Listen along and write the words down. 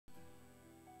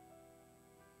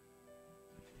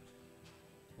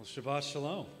Well, Shabbat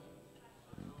Shalom.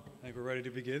 I think we're ready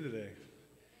to begin today.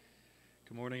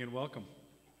 Good morning and welcome.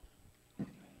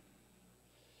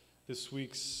 This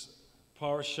week's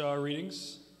Parashah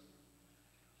readings,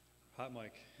 hot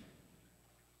mic,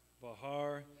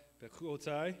 Bahar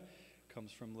Bechuotai,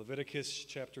 comes from Leviticus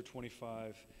chapter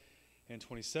 25 and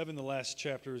 27, the last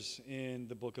chapters in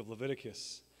the book of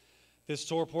Leviticus. This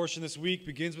Torah portion this week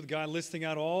begins with God listing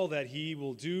out all that he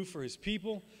will do for his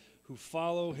people who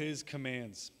follow his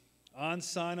commands. On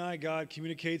Sinai, God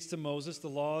communicates to Moses the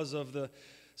laws of the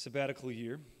sabbatical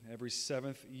year. Every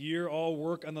seventh year, all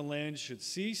work on the land should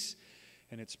cease,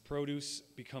 and its produce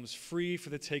becomes free for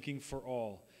the taking for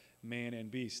all, man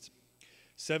and beast.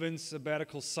 7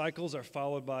 sabbatical cycles are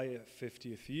followed by a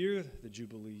 50th year, the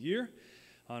Jubilee year,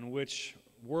 on which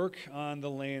work on the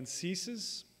land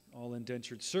ceases. All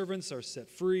indentured servants are set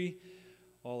free.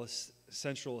 All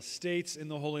central estates in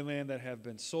the Holy Land that have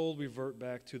been sold revert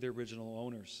back to their original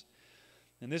owners.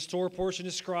 And this Torah portion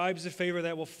describes the favor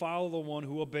that will follow the one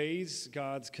who obeys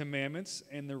God's commandments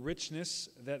and the richness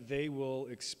that they will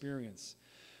experience.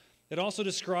 It also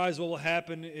describes what will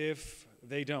happen if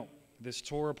they don't. This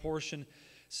Torah portion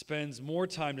spends more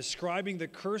time describing the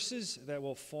curses that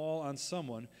will fall on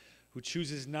someone who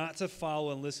chooses not to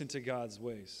follow and listen to God's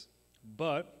ways.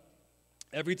 But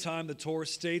every time the Torah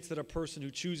states that a person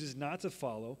who chooses not to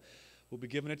follow will be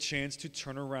given a chance to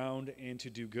turn around and to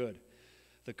do good.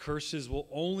 The curses will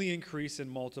only increase and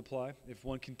multiply if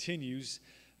one continues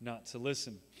not to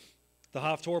listen. The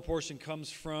Haftorah portion comes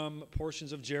from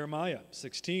portions of Jeremiah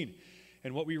 16.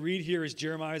 And what we read here is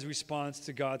Jeremiah's response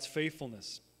to God's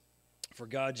faithfulness. For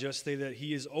God just stated that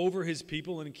he is over his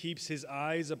people and keeps his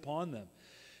eyes upon them,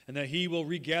 and that he will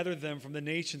regather them from the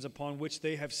nations upon which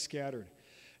they have scattered.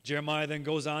 Jeremiah then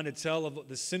goes on to tell of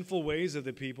the sinful ways of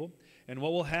the people and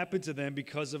what will happen to them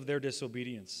because of their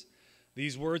disobedience.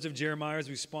 These words of Jeremiah's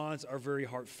response are very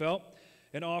heartfelt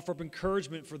and offer up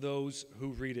encouragement for those who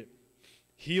read it.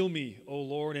 Heal me, O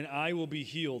Lord, and I will be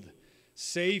healed.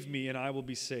 Save me, and I will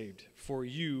be saved. For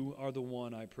you are the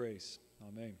one I praise.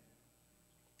 Amen.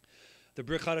 The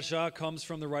Brit Hadashah comes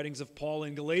from the writings of Paul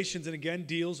in Galatians and again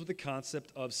deals with the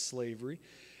concept of slavery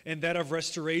and that of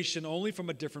restoration only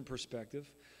from a different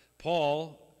perspective.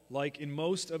 Paul, like in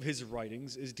most of his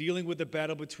writings, is dealing with the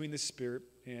battle between the spirit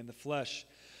and the flesh.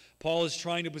 Paul is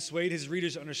trying to persuade his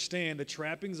readers to understand the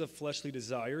trappings of fleshly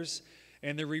desires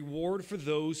and the reward for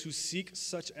those who seek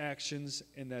such actions,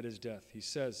 and that is death. He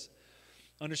says,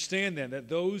 "Understand then that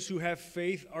those who have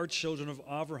faith are children of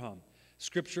Abraham.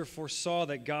 Scripture foresaw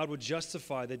that God would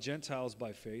justify the Gentiles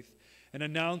by faith and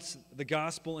announce the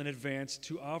gospel in advance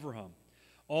to Abraham.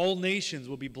 All nations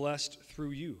will be blessed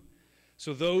through you.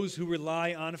 So those who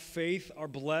rely on faith are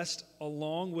blessed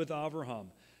along with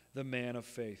Abraham, the man of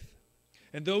faith.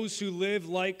 And those who live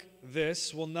like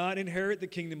this will not inherit the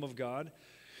kingdom of God,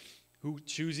 who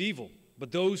choose evil.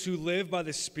 But those who live by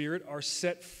the Spirit are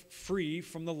set free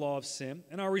from the law of sin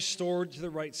and are restored to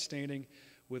the right standing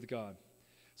with God.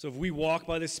 So if we walk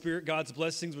by the Spirit, God's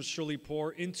blessings will surely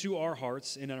pour into our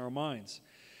hearts and in our minds,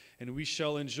 and we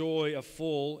shall enjoy a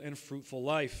full and fruitful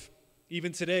life.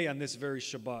 Even today on this very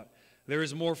Shabbat, there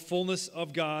is more fullness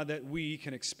of God that we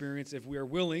can experience if we are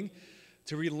willing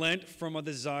to relent from the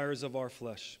desires of our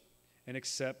flesh and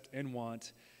accept and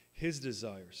want his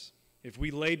desires. If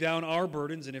we lay down our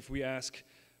burdens and if we ask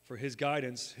for his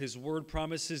guidance, his word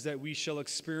promises that we shall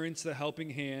experience the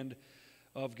helping hand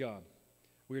of God.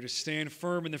 We are to stand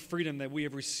firm in the freedom that we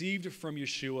have received from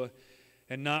Yeshua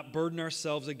and not burden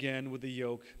ourselves again with the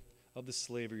yoke of the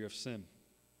slavery of sin.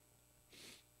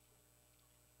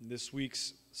 This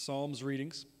week's Psalms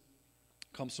readings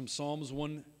comes from Psalms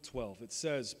 112. It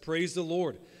says, "Praise the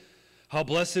Lord. How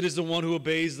blessed is the one who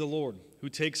obeys the Lord, who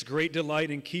takes great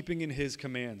delight in keeping in his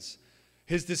commands.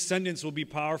 His descendants will be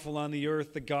powerful on the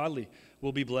earth. The godly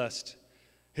will be blessed.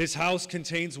 His house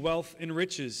contains wealth and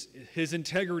riches. His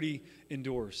integrity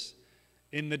endures.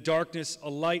 In the darkness a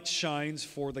light shines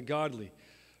for the godly,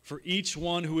 for each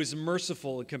one who is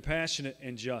merciful and compassionate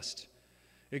and just.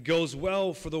 It goes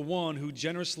well for the one who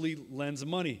generously lends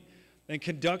money and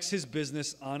conducts his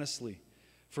business honestly,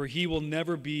 for he will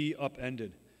never be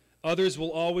upended. Others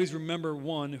will always remember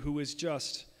one who is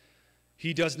just.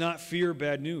 He does not fear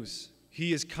bad news.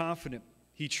 He is confident.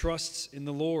 He trusts in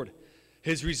the Lord.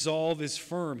 His resolve is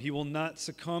firm. He will not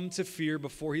succumb to fear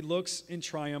before he looks in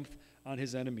triumph on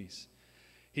his enemies.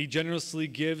 He generously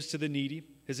gives to the needy.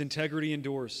 His integrity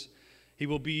endures. He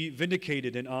will be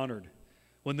vindicated and honored.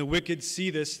 When the wicked see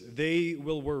this, they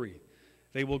will worry.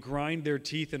 They will grind their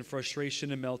teeth in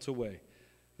frustration and melt away.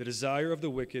 The desire of the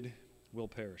wicked will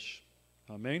perish."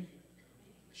 Amen.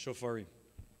 Shofarim.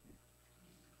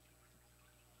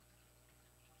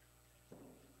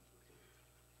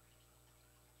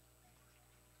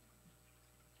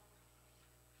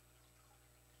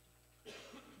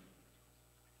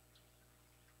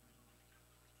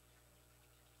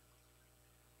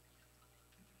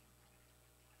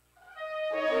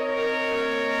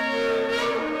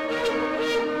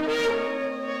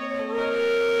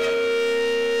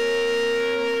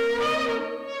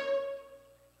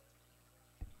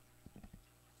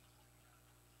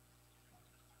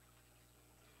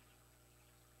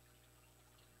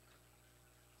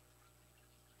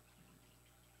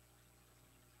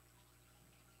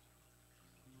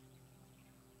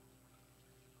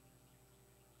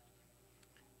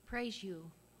 praise you,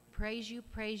 praise you,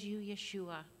 praise you,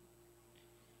 Yeshua.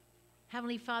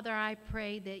 Heavenly Father, I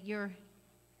pray that you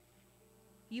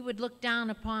would look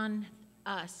down upon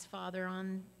us, Father,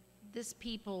 on this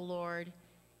people, Lord,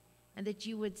 and that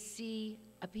you would see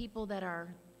a people that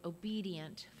are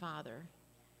obedient, Father,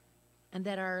 and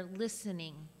that are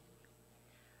listening.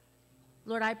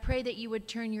 Lord, I pray that you would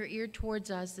turn your ear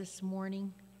towards us this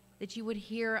morning, that you would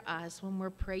hear us when we're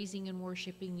praising and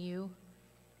worshiping you,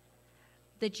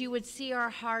 that you would see our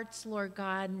hearts, Lord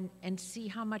God, and see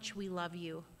how much we love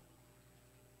you.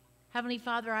 Heavenly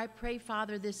Father, I pray,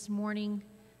 Father, this morning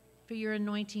for your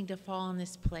anointing to fall in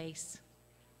this place.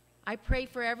 I pray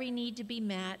for every need to be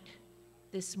met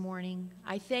this morning.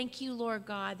 I thank you, Lord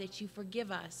God, that you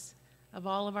forgive us of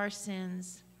all of our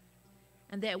sins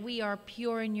and that we are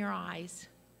pure in your eyes.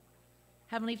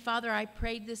 Heavenly Father, I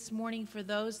prayed this morning for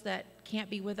those that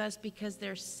can't be with us because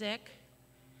they're sick.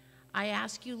 I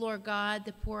ask you, Lord God,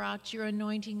 to pour out your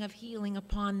anointing of healing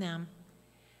upon them,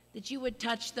 that you would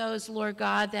touch those, Lord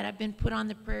God, that have been put on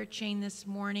the prayer chain this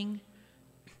morning,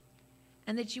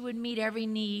 and that you would meet every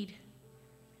need.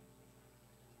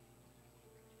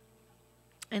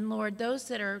 And Lord, those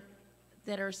that are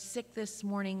sick this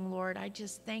morning, Lord, I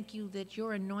just thank you that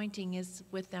your anointing is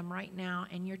with them right now,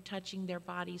 and you're touching their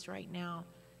bodies right now.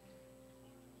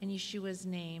 In Yeshua's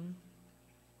name.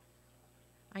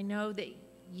 I know that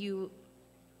you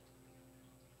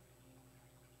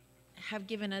have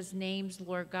given us names,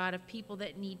 Lord God, of people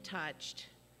that need touched.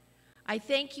 I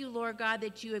thank you, Lord God,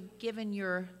 that you have given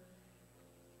your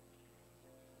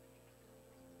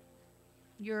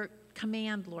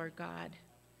command, Lord God,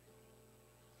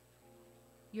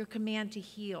 your command to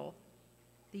heal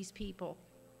these people,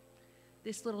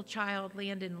 this little child,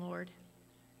 Landon, Lord.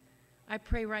 I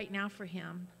pray right now for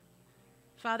him.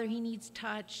 Father, he needs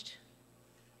touched.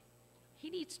 He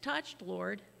needs touched,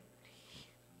 Lord.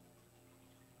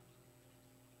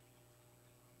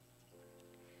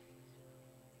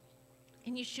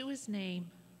 In Yeshua's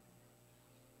name.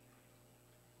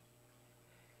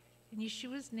 In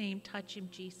Yeshua's name, touch him,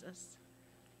 Jesus.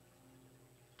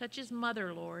 Touch his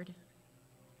mother, Lord.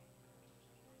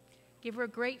 Give her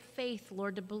great faith,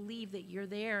 Lord, to believe that you're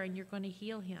there and you're going to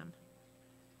heal him.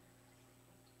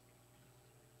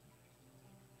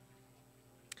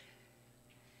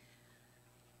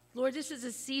 Lord, this is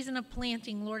a season of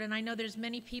planting, Lord, and I know there's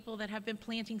many people that have been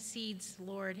planting seeds,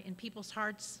 Lord, in people's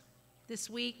hearts this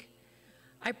week.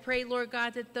 I pray, Lord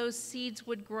God, that those seeds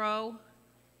would grow.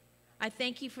 I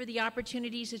thank you for the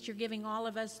opportunities that you're giving all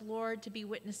of us, Lord, to be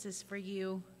witnesses for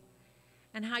you,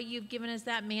 and how you've given us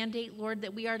that mandate, Lord,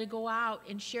 that we are to go out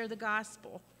and share the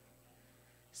gospel.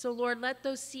 So, Lord, let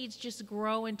those seeds just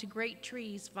grow into great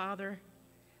trees, Father.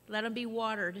 Let them be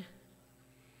watered.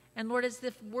 And Lord, as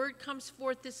the word comes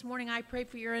forth this morning, I pray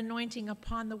for your anointing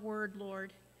upon the word,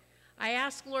 Lord. I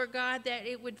ask, Lord God, that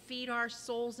it would feed our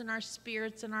souls and our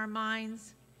spirits and our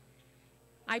minds.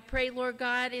 I pray, Lord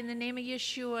God, in the name of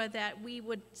Yeshua, that we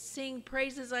would sing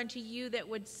praises unto you that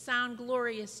would sound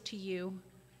glorious to you.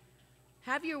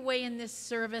 Have your way in this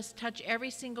service. Touch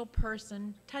every single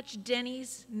person. Touch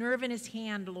Denny's nerve in his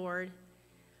hand, Lord.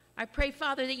 I pray,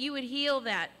 Father, that you would heal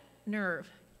that nerve.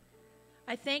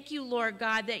 I thank you, Lord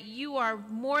God, that you are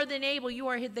more than able. You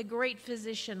are the great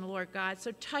physician, Lord God.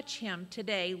 So touch him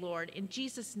today, Lord, in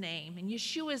Jesus' name, in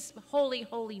Yeshua's holy,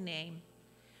 holy name.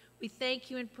 We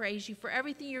thank you and praise you for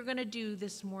everything you're going to do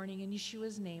this morning. In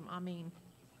Yeshua's name, amen.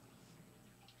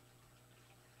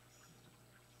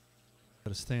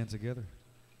 Let us stand together.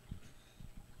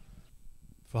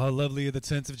 For how lovely are the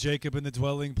tents of Jacob and the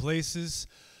dwelling places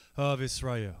of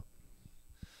Israel.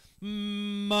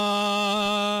 Matovu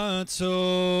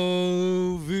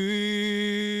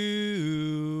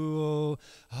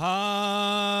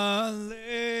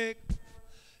Hallelujah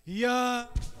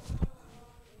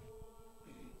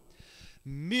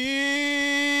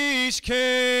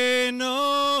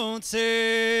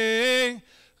Mishkenotze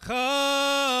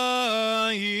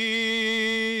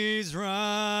Israel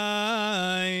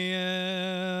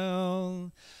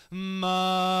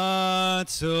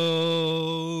Matovu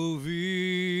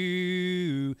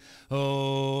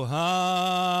Oh, Halecha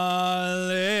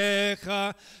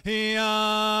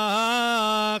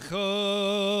Yaakov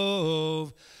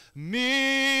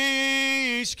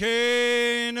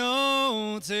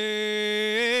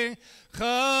Mishkenotze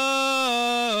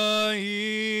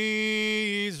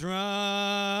Israel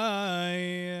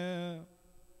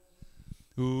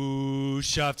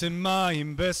Ushaftem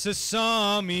mayim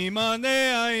besesam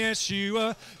imanei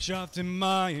Yeshua Shaftem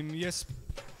mayim yes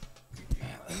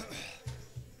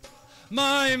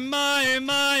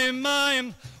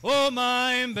Mayim, O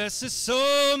mein bestes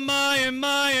Sohn, mein,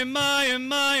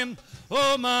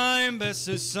 O mein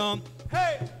bestes Sohn.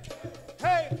 Hey,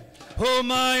 hey. Oh,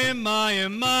 mein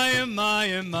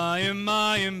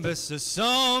bestes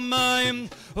Sohn,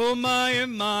 oh,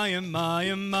 mein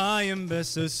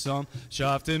bestes Sohn,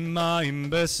 schafft in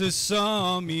mein bestes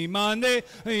Sohn, Mimane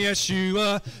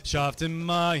Yeshua, schafft in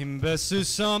mein bestes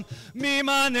Sohn,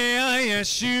 Mimane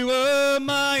Yeshua,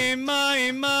 mein,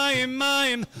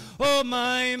 oh,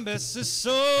 mein bestes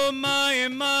Sohn,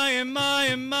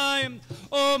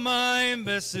 oh, mein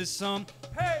bestes Sohn,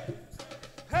 hey,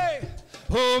 hey.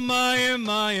 Oh, mein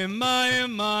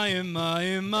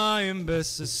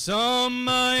bestes Sohn,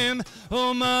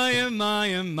 oh, mein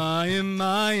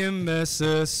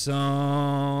bestes Sohn.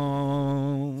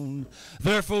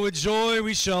 Therefore, with joy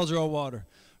we shall draw water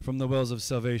from the wells of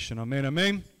salvation. Amen,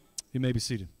 amen. You may be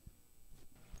seated.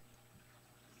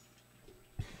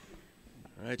 All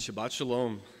right, Shabbat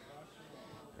Shalom.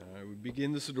 We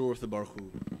begin the Siddur with the Baruch Hu.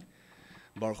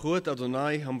 Baruch Hu et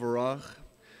Adonai Hamvarach.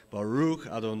 Baruch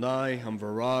Adonai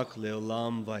Hamvarach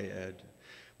Leolam Vayed.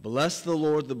 Bless the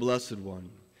Lord, the Blessed One.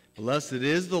 Blessed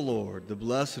is the Lord, the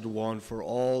Blessed One, for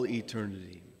all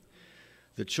eternity.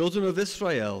 The children of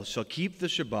Israel shall keep the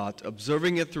Shabbat,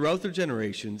 observing it throughout their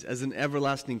generations as an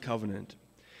everlasting covenant.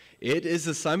 It is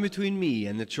a sign between me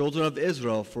and the children of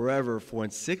Israel forever, for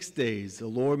in 6 days the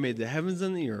Lord made the heavens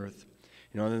and the earth,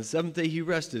 and on the seventh day he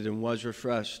rested and was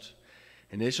refreshed.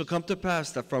 And it shall come to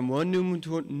pass that from one new moon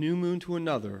to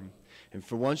another, and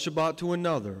from one Shabbat to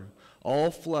another,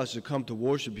 all flesh shall come to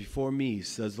worship before me,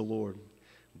 says the Lord.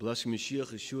 Blessing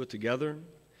Mashiach Yeshua together.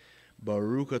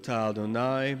 Baruch atah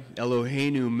Adonai,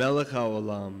 Eloheinu melech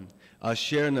haolam,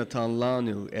 asher natan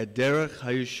lanu et derech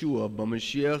hayeshua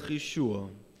b'Mashiach Yeshua.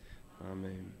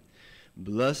 Amen.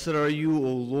 Blessed are you,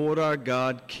 O Lord our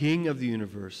God, King of the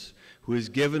universe, who has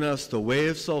given us the way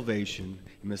of salvation,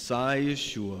 Messiah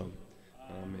Yeshua.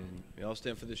 Amen. We all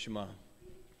stand for the Shema.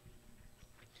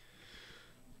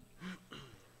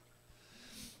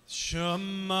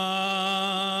 Shema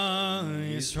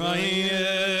Yisrael,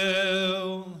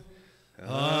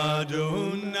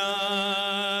 Adonai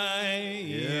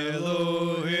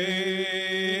Eloheinu,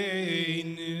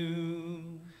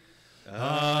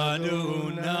 Adonai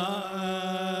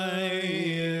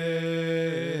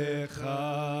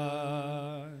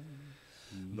Echad.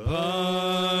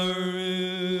 Baruch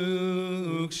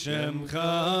Shem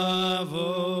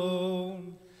Chavo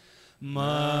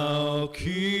Malkito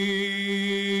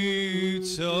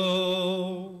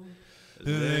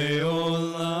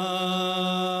Leolam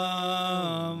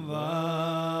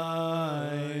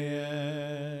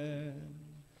Vayed.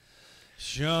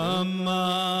 Shema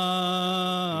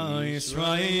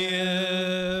Yisrael,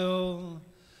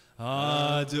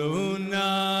 Adonai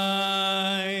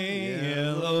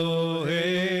Eloheinu,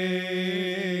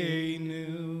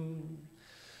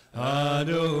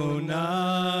 Adonai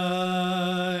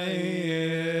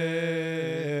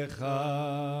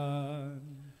Echad.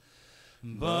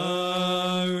 Baruch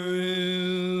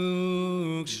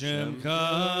Shem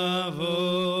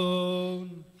Kavod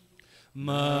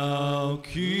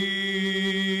Malkito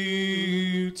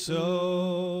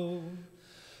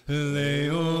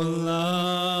Leolam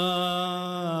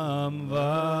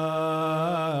Vayed.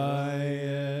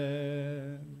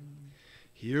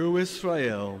 Hear, O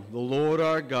Israel, the Lord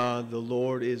our God, the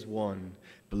Lord is one.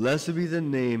 Blessed be the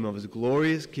name of his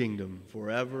glorious kingdom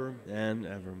forever and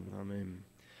ever. Amen.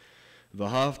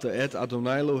 V'ahavta et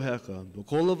Adonai Elohecha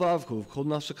b'kol levavcha v'kol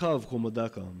nafshecha v'kol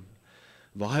modecha.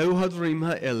 V'hayu hadvarim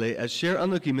ha'ele asher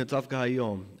anoki mitzavka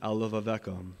hayom al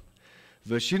levavecha.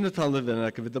 V'shir natan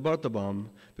leveneka v'dabarta bam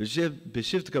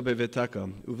b'shivtka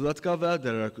beveteka uv'letka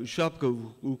v'aderek u'shapka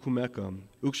u'kumeka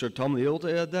u'kshartam li'olta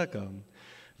e'adeka.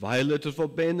 V'hayu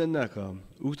letufot bein nenecha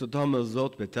u'ktatam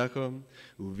azot betecha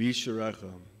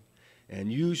u'visharecha. And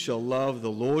you shall love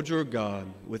the Lord your God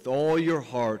with all your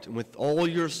heart, and with all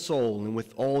your soul, and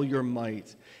with all your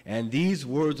might. And these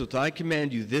words which I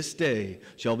command you this day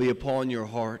shall be upon your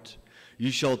heart.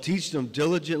 You shall teach them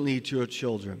diligently to your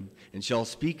children, and shall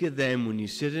speak of them when you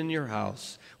sit in your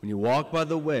house, when you walk by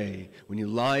the way, when you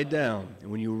lie down,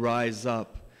 and when you rise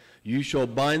up. You shall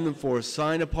bind them for a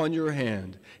sign upon your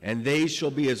hand, and they shall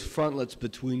be as frontlets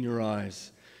between your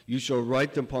eyes. You shall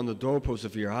write them upon the doorposts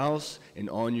of your house and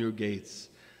on your gates.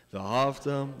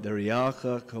 V'ahavta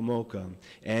d'reacha kamoka,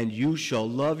 and you shall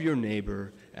love your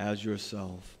neighbor as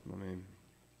yourself. Amen.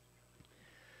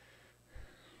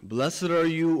 Blessed are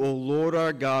you, O Lord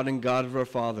our God and God of our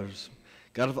fathers,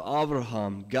 God of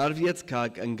Abraham, God of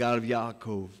Yitzchak, and God of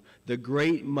Yaakov, the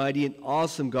great, mighty, and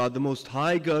awesome God, the most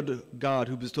high God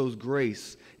who bestows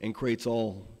grace and creates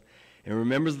all. and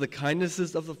remembers the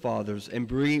kindnesses of the fathers, and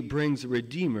brings a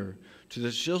redeemer to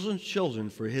the children's children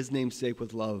for his name's sake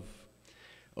with love.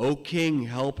 O King,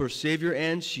 helper, Savior,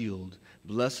 and shield,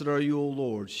 blessed are you, O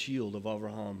Lord, shield of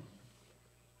Abraham.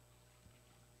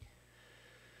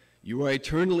 You are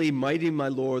eternally mighty, my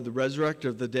Lord, the resurrector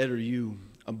of the dead are you,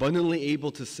 abundantly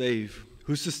able to save,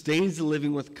 who sustains the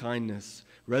living with kindness,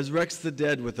 resurrects the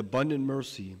dead with abundant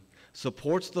mercy,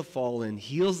 supports the fallen,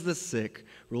 heals the sick,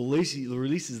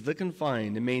 releases the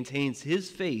confined, and maintains his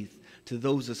faith to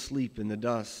those asleep in the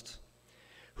dust.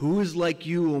 Who is like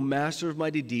you, O Master of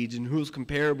mighty deeds, and who is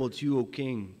comparable to you, O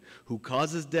King, who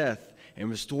causes death and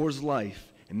restores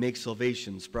life and makes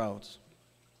salvation sprout?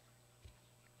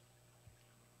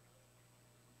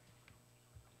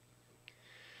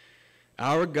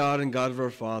 Our God and God of our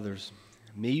fathers,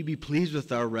 may you be pleased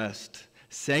with our rest.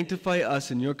 Sanctify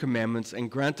us in your commandments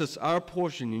and grant us our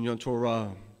portion in your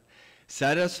Torah.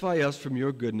 Satisfy us from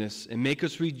your goodness and make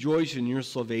us rejoice in your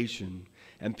salvation,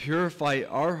 and purify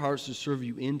our hearts to serve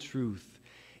you in truth.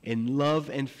 In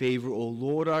love and favor, O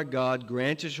Lord our God,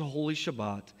 grant us a holy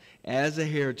Shabbat as a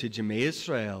heritage in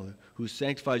Israel, who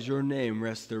sanctifies your name,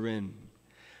 rest therein.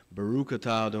 Baruch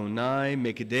atah Adonai,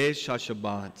 Mekadesh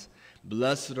HaShabbat.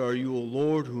 Blessed are you, O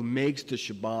Lord, who makes the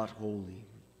Shabbat holy.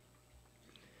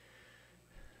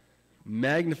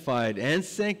 Magnified and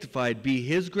sanctified be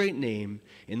his great name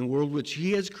in the world which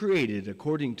he has created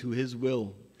according to his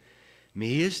will. May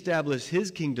he establish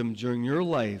his kingdom during your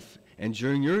life and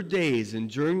during your days and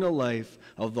during the life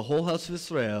of the whole house of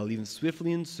Israel, even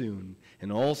swiftly and soon.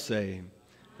 And all say,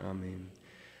 Amen.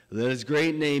 Let his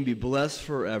great name be blessed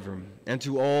forever and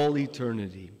to all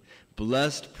eternity.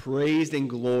 Blessed, praised, and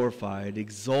glorified,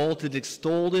 exalted,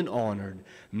 extolled, and honored,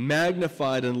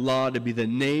 magnified and lauded be the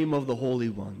name of the Holy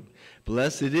One.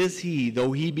 Blessed is he,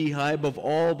 though he be high above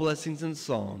all blessings and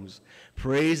songs.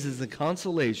 Praise is the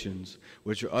consolations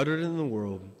which are uttered in the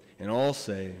world, and all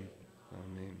say,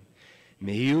 Amen.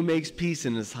 May he who makes peace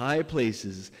in his high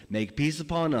places make peace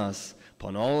upon us,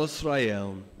 upon all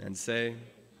Israel, and say,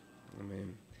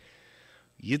 Amen.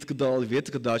 Yitkadal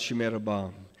v'yitkadash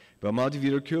merabah. B'amad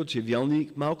v'yirkyoche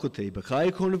v'yalnik malkote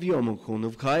b'chai kon v'yomon kon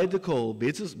v'chai dekol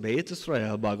b'et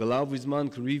Israel b'agalav v'zman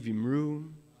k'ri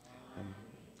v'imru.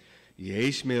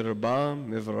 Yesh merabah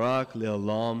mevarak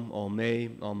le'olam olmei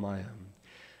olmayam.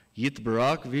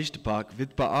 Yitbarak v'ishtapak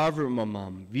v'tpa'ar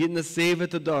v'mamam v'yitnaseh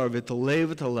v'tadar v'taleh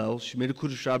v'talel shmir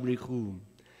kudushabrichu.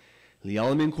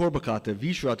 Li'alamin korbakata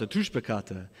v'ishrata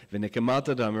tushbakata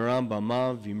v'nekemata da'amiram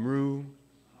b'ama v'imru.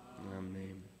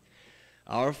 Amen.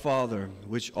 Our Father,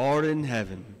 which art in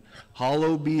heaven,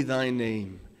 hallowed be thy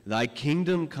name. Thy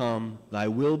kingdom come, thy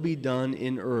will be done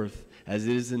in earth as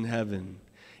it is in heaven.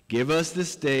 Give us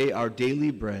this day our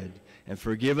daily bread, and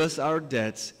forgive us our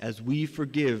debts as we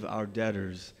forgive our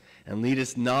debtors. And lead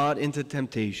us not into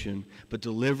temptation, but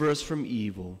deliver us from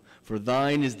evil. For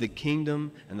thine is the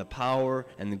kingdom, and the power,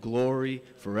 and the glory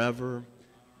forever.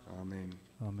 Amen.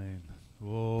 Amen.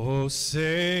 Oh,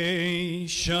 say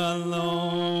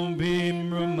shalom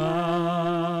bimramav,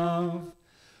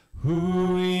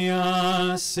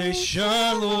 huya say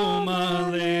shalom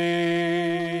aleinu,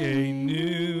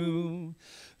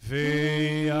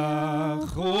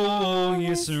 ve'acho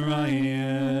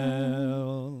Yisrael,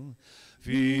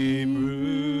 v'imru,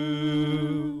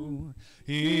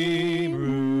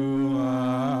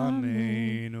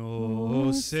 amen.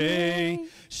 Oh, say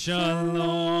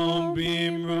shalom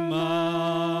bimramav,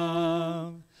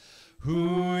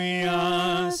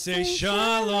 huya say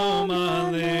shalom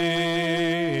aleinu,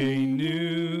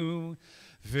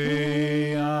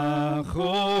 ve'acho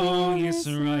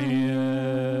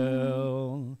Yisrael,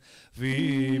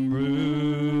 v'imru,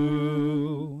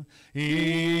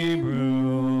 amen.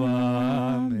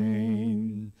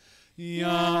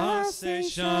 Yaseh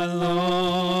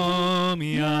shalom,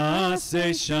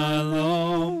 yaseh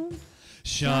shalom,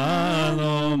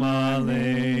 shalom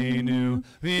aleinu,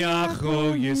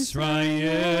 v'acho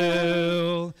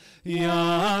Yisrael.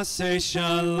 Yaseh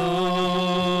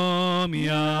shalom,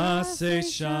 yaseh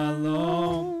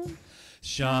shalom,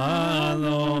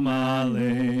 shalom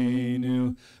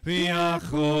aleinu,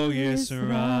 v'acho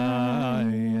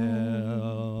Yisrael.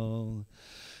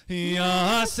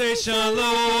 Yaseh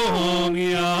shalom,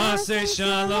 yaseh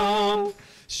shalom,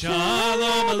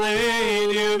 shalom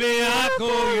aleinu,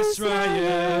 v'acho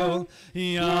Yisrael.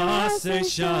 Yaseh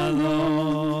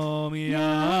shalom,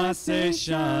 yaseh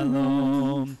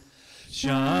shalom,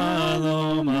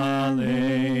 shalom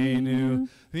aleinu,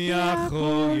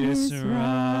 v'acho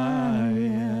Yisrael.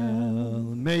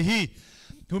 May he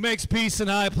who makes peace in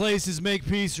high places make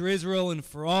peace for Israel and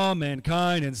for all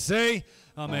mankind, and say,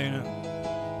 Amen.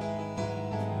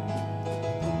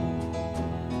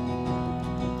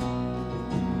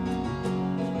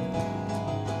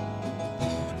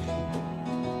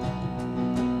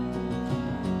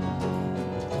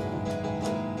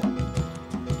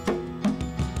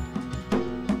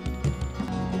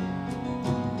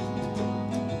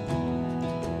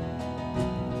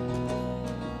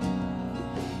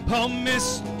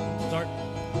 Start.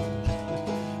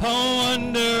 Oh,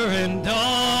 wonder and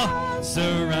awe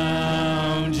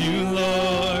surround you,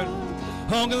 Lord.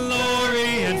 Oh,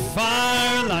 glory and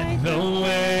fire light the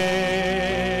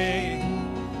way.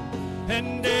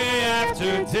 And day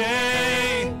after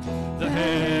day, the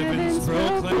heavens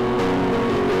proclaim.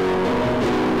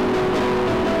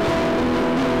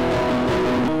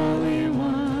 Holy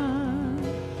One.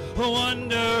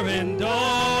 Wonder and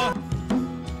awe.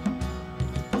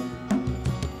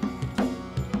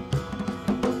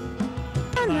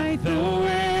 Light the way.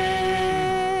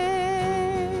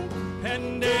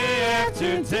 And day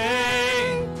after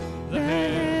day, the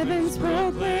heavens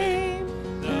proclaim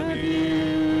the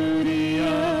beauty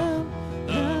of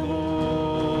the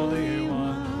Holy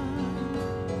One.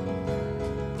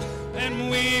 And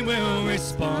we will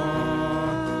respond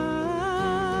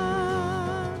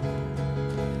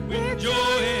with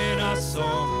joy in our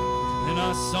song, in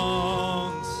our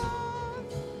songs.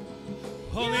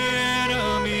 Holy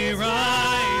enemy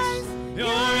rise,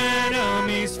 your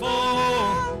enemies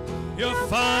fall, your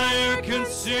fire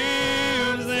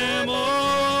consumes them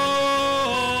all.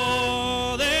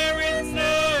 There is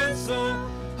none so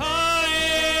high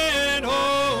and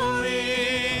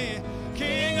holy,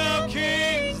 King of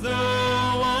kings, the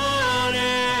one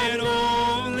and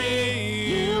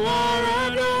only. You are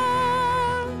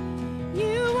adored,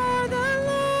 you are the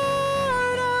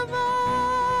Lord of all.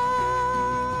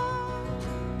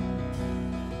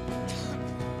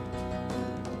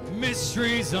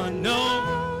 Mysteries unknown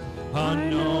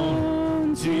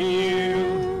to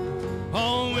you.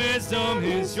 All wisdom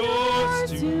is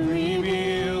yours to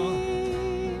reveal.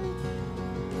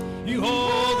 You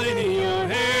hold in your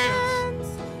hands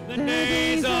the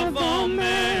days of all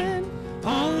men.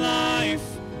 All life,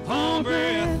 all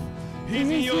breath is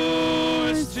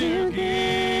yours to give.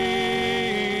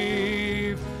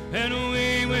 And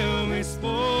we will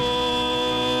respond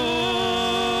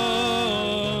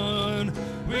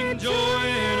with joy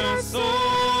in our songs.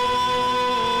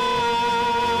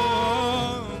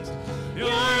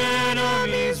 Your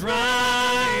enemies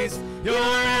rise, your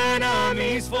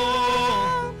enemies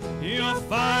fall, your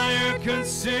fire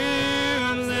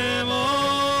consumes them all.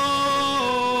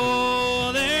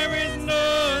 There is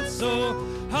none so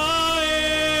high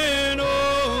and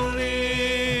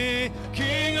holy,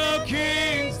 King of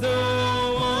kings, the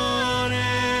one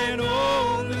and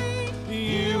only.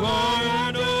 You are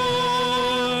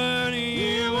adored,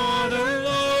 you are the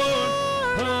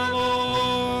Lord of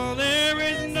all. There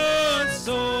is none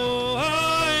so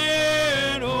high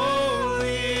and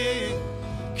holy,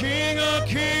 King of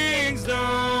kings, the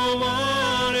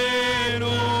one and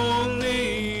only.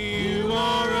 You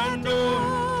are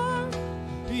adored,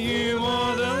 you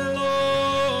are the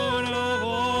Lord of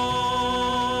all.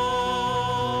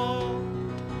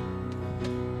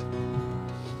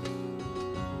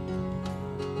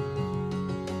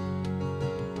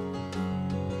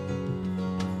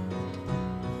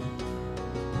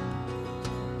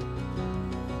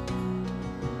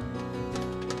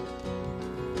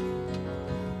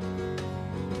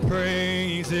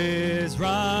 Praise is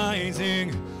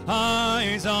rising,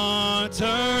 eyes are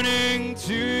turning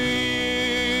to you.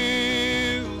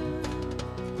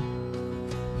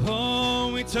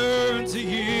 Oh, we turn to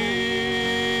you.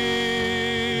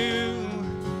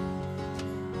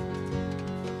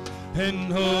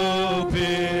 And hope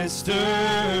is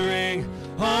stirring,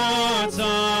 hearts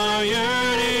are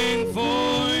yearning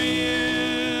for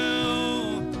you.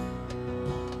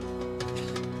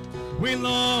 We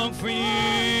long for you.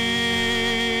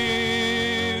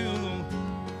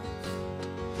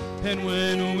 And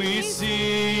when we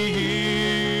see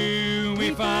you,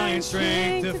 we find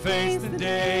strength to face the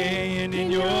day. And in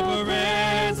your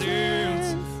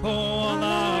presence, all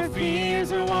our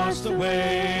fears are washed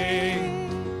away.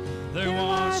 They're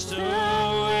washed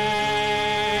away.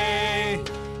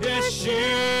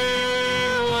 Yeshua,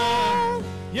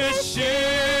 Yeshua,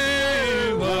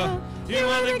 you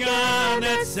are the God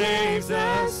that saves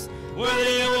us,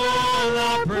 worthy of all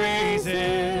our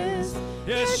praises.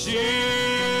 Yeshua,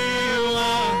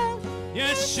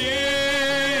 Yeshua,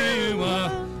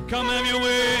 come have your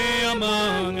way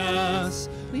among us.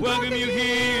 We welcome you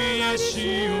here,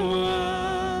 Yeshua.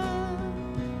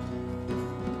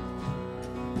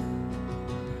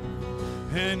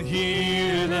 And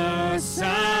hear the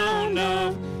sound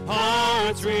of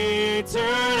hearts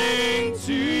returning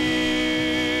to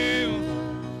you.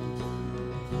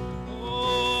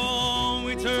 Oh,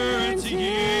 we turn to you.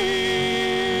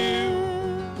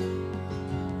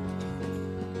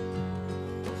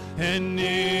 And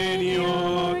in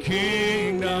your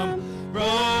kingdom,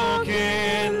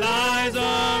 broken lives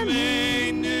are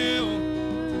made new.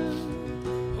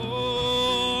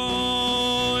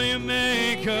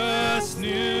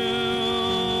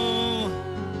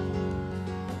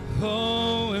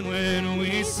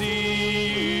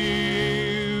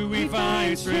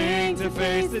 find strength to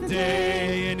face the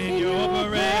day, and in your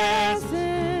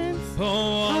presence, oh,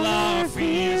 all our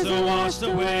fears are washed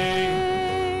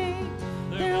away.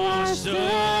 They're washed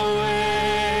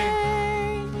away.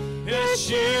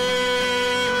 Yeshua,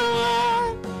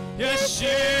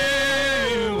 Yeshua,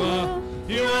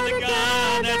 you are the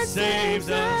God that saves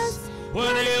us,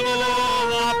 worthy of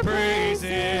all our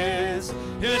praises.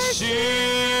 Yeshua,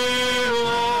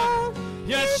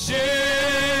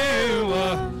 Yeshua,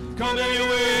 come have your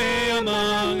way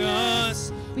among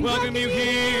us. Welcome you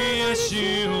here,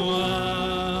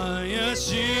 Yeshua,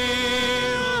 Yeshua,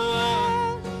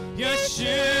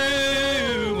 Yeshua,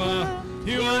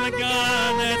 you are the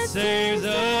God that saves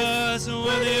us,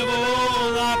 worthy of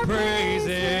all our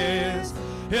praises.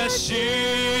 Yeshua,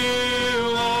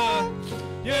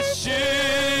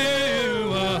 Yeshua,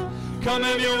 come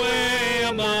have your way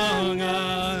among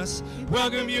us.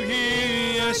 Welcome you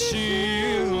here,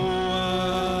 Yeshua.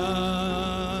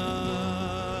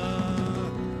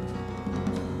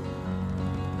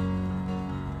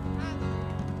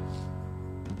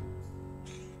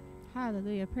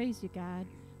 Hallelujah. Praise you, God.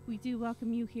 We do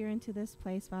welcome you here into this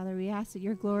place, Father. We ask that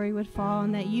your glory would fall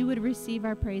and that you would receive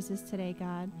our praises today,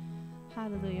 God.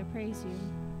 Hallelujah. Praise you.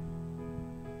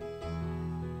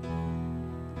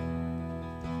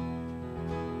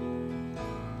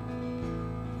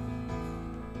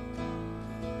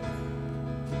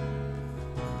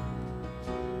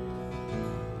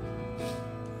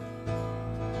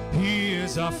 He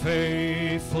is our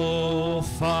faithful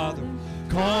Father,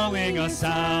 calling us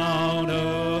out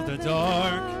of the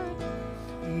dark.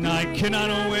 Night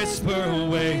cannot whisper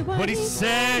away what he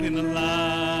said in the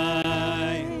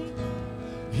light.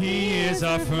 He is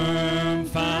our firm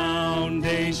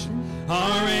foundation,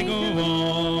 our anchor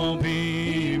won't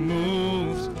be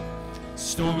moved.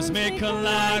 Storms may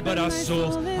collide, but our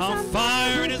souls on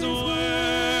fire in his word.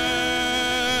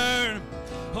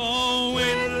 Oh,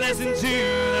 and listen to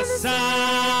the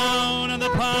sound of the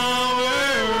power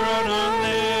on our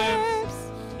lips.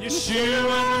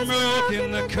 Yeshua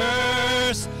broken the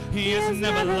curse, he has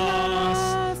never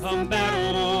lost a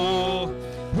battle.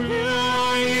 Who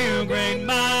are you, great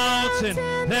mountain,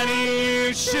 that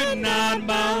you should not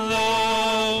bow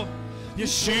low?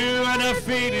 Yeshua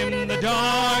defeated the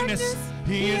darkness,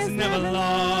 he has never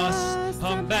lost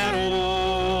a battle.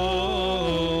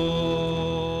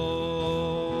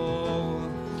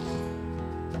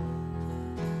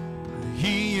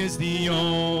 He is the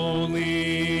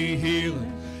only healer,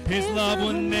 his love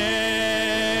will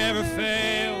never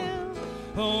fail.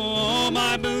 Oh,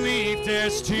 my belief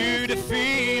dares to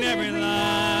defeat every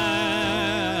lie.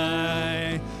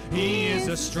 He is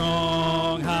a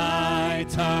strong high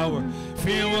tower,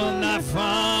 fear will not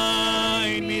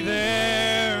find me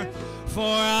there. For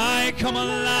I come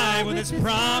alive with his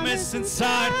promise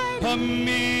inside of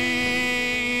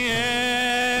me.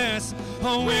 Yes,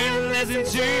 oh, we listen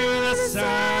to the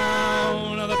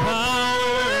sound of the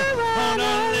power on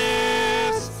our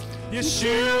lips.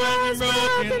 Yeshua has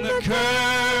broken the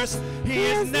curse, he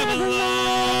has never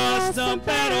lost a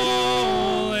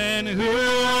battle. And who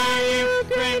are you,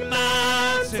 great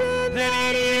mountain,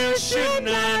 that you should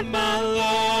not bow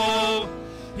low?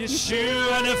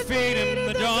 Yeshua defeated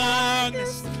the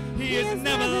darkness, he has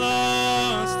never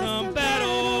lost a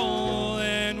battle.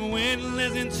 And when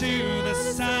listen to the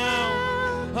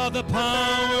sound of the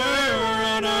power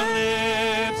on our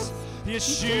lips,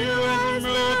 Yeshua has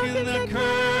broken the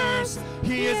curse,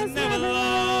 he has never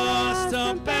lost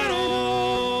a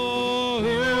battle.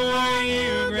 Who are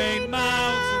you, great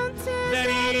mountain, that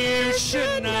you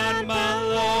should not bow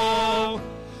low?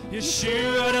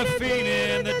 Yeshua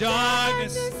defeated the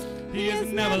darkness, he has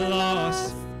never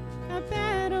lost A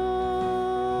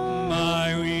battle.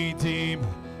 My Redeemer,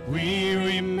 we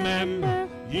remember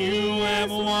you have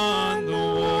won the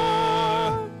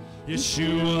war.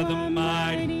 Yeshua the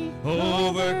mighty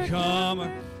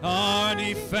overcomer, our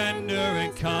defender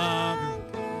and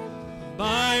conqueror.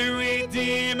 My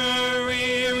Redeemer,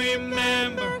 we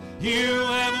remember you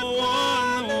have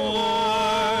won the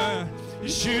war.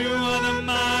 Yeshua the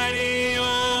mighty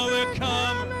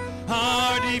overcomer,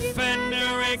 our defender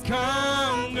and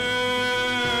conqueror.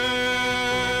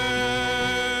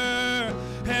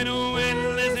 And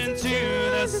when listen to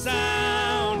the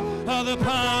sound of the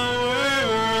power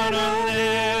on our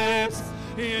lips,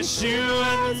 Yeshua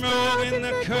has broken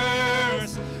the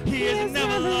curse, he has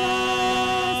never lost.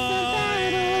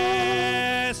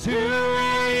 Yes, who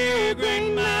are you,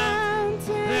 great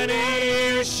mountain, that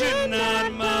you should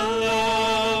not bow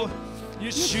low?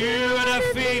 Yeshua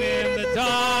defeated the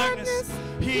darkness,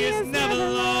 he has never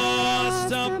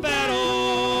lost a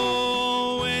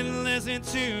battle. And listen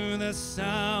to the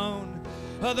sound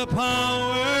of the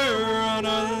power on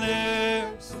our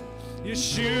lips.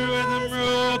 Yeshua has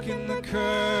broken the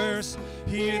curse.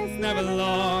 He had never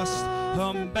lost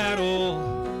a battle.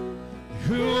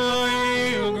 Who are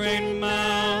you, great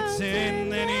mountain?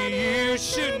 Then you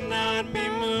should not be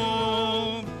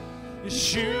moved.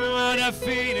 Yeshua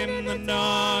defeated the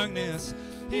darkness.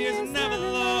 He has never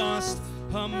lost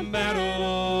a battle.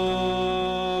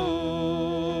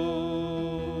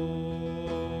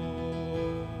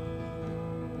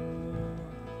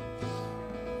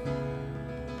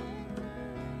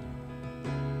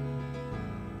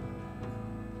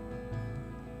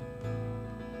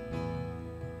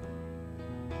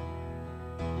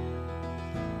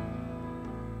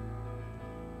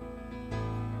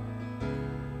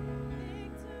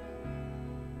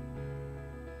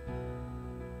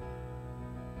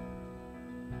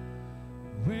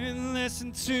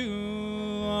 Listen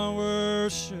to our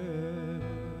worship.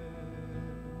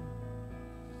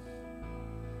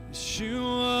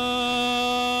 Yeshua,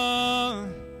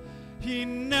 he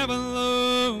never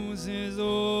loses.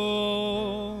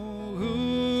 Oh,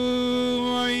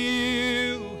 who are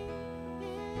you?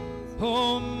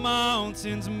 Oh,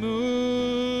 mountains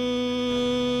move.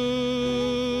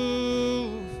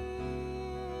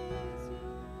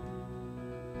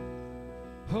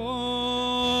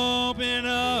 Open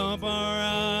up our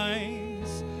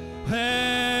eyes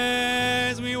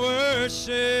as we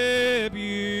worship you,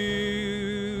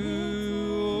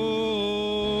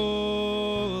 oh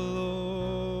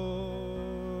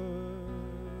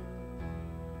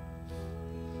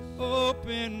Lord.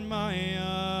 Open my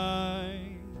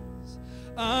eyes,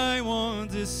 I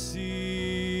want to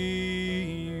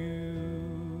see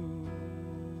you.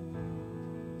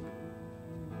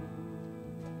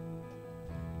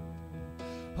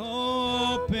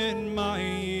 Open my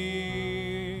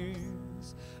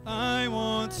ears, I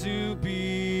want to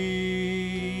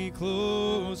be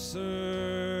closer,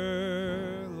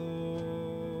 Lord.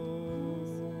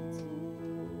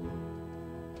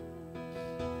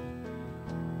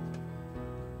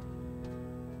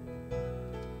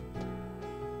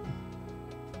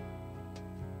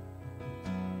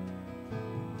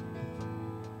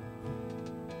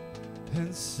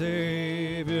 And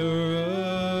Savior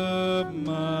of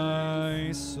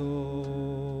my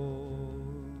soul,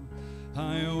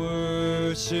 I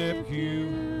worship you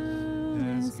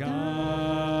as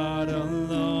God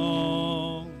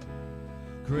alone.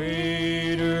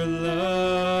 Greater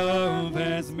love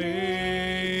has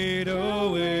made a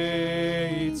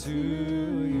way to you.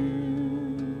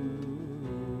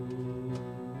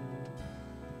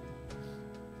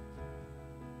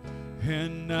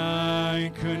 And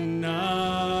I could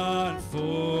not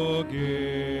forget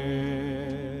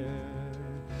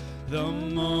the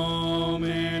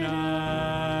moment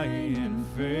I in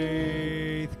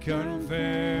faith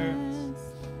confessed,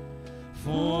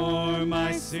 for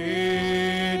my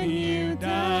sin you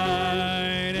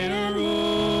died and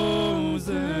rose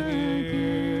again.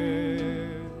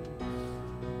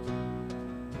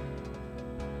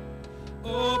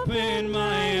 Open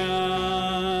my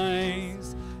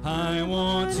eyes, I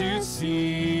want to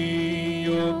see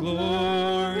your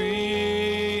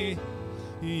glory,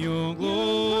 your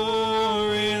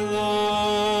glory,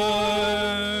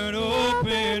 Lord.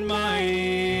 Open my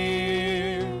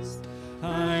ears,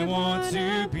 I want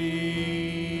to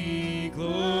be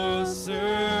closer,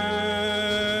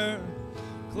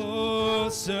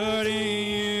 closer to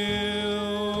you.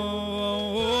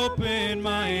 Open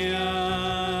my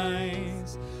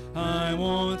eyes, I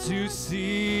want to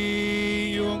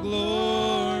see your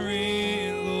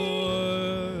glory,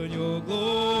 Lord, your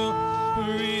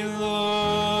glory,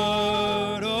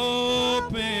 Lord.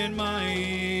 Open my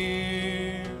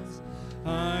ears,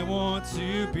 I want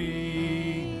to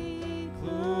be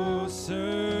closer,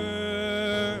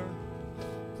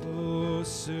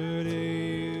 closer to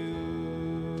you.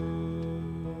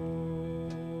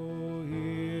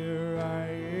 Here I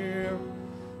am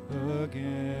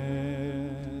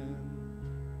again.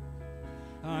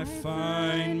 I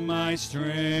find my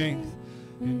strength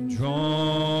in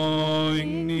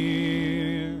drawing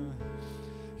near.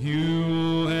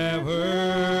 You have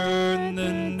heard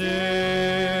the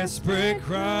desperate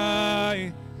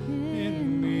cry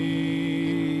in me.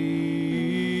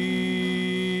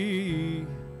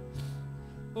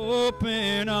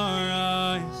 Open our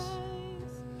eyes,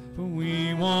 for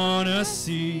we want to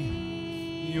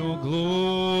see your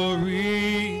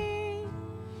glory,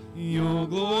 your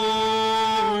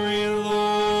glory,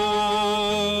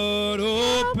 Lord.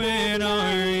 Open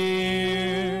our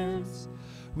ears,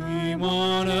 we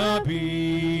want to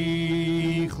be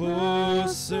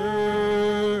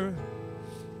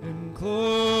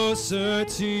closer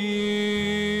to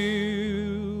you.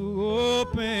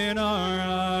 Open our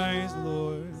eyes,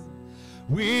 Lord.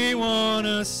 We want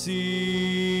to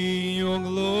see your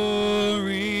glory,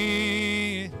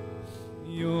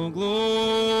 your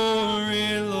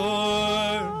glory,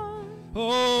 Lord.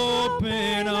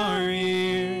 Open our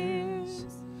ears.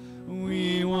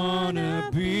 We want to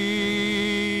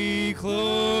be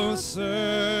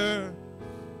closer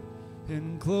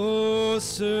and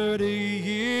closer to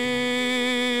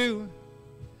you.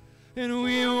 And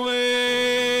we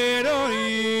wait on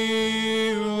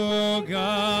you, oh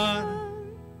God.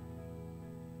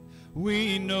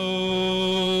 We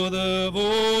know the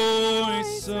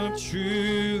voice of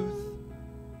truth.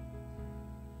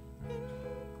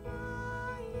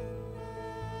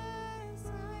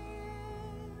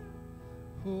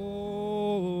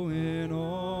 Oh, and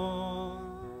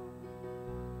on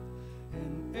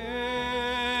and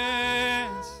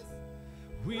as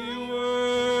we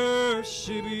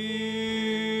worship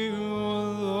you,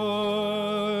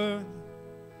 Lord,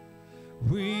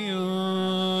 we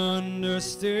understand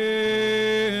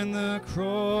the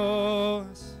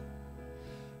cross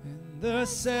and the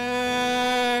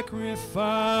sacrifice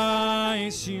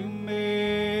you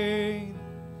made,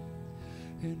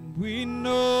 and we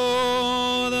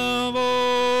know the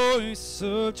voice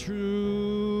of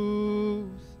truth.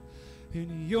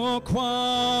 In your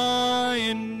quietness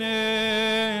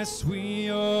we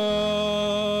are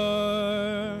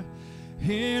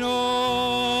in awe,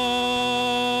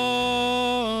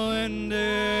 and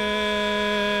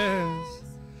as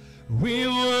we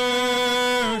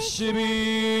worship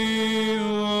you,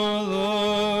 oh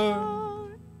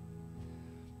Lord,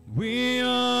 we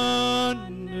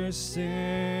understand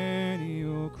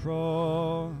your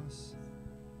cross.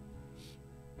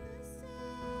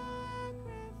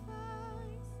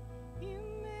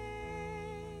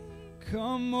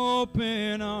 Come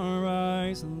open our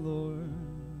eyes, Lord.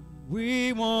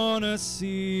 We want to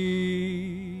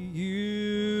see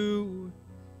you.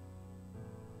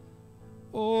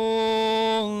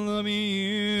 All of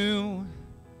you.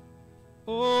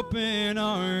 Open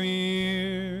our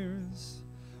ears.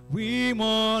 We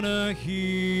want to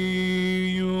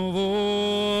hear your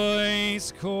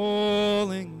voice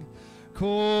calling,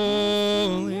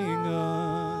 calling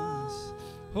us.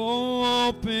 Oh,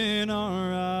 open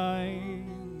our eyes.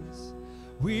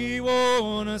 We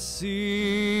want to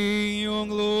see your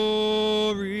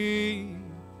glory,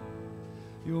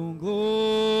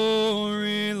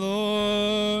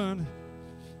 Lord.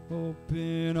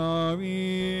 Open our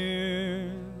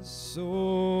ears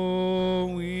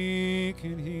so we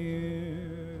can hear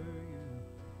you.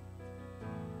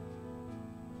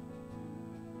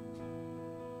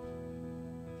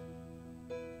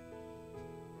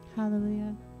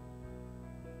 Hallelujah.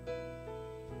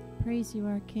 Praise you,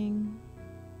 our King.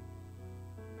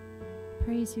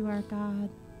 Praise you, our God.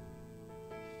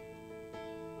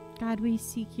 God, we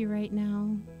seek you right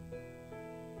now.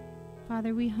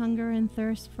 Father, we hunger and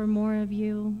thirst for more of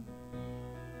you.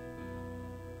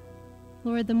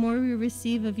 Lord, the more we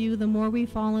receive of you, the more we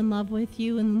fall in love with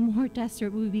you, and the more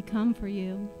desperate we become for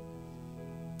you.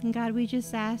 And God, we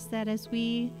just ask that as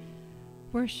we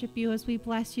worship you, as we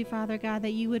bless you, Father God,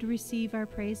 that you would receive our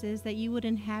praises, that you would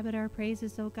inhabit our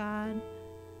praises, oh God.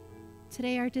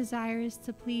 Today our desire is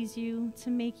to please you, to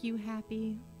make you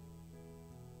happy.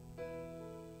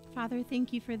 Father,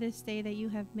 thank you for this day that you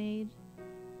have made.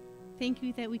 Thank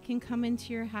you that we can come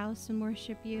into your house and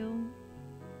worship you.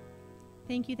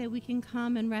 Thank you that we can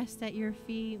come and rest at your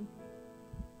feet.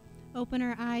 Open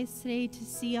our eyes today to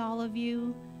see all of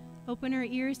you. Open our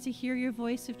ears to hear your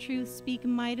voice of truth. Speak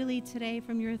mightily today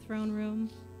from your throne room.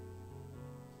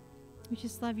 We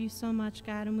just love you so much,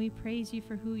 God, and we praise you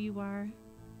for who you are.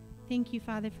 Thank you,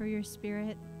 Father, for your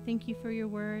spirit. Thank you for your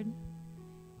word.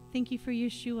 Thank you for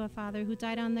Yeshua, Father, who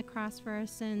died on the cross for our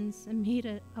sins and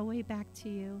made a way back to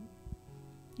you.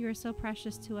 You are so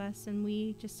precious to us, and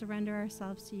we just surrender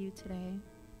ourselves to you today.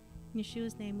 In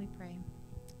Yeshua's name we pray.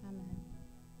 Amen.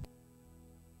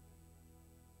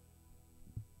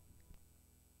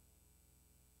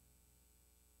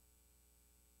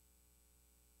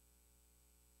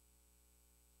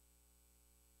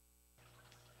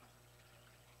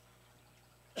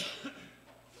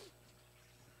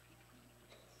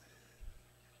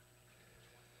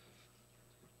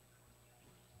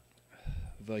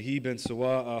 Vahi ben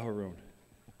Sawa Aharon.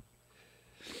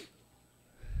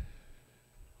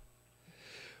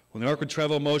 When the ark would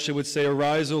travel, Moshe would say,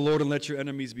 "Arise, O Lord, and let your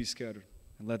enemies be scattered,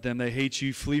 and let them that hate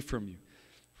you flee from you.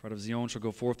 For out of Zion shall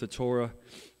go forth the Torah,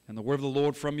 and the word of the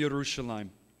Lord from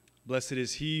Jerusalem. Blessed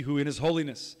is he who in his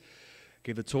holiness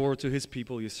gave the Torah to his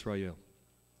people, Yisrael."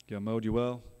 Yamod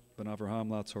Yuel, ben Avraham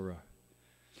la Torah.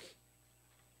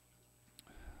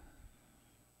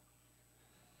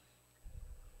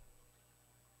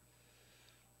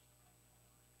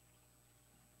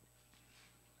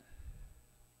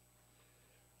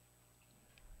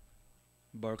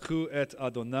 Baruch et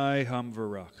Adonai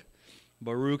Hamvarach.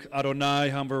 Baruch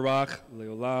Adonai Hamvarach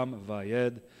leolam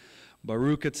vayed.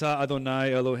 Baruch atah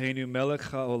Adonai Eloheinu melech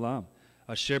haolam.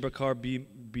 Asher bakar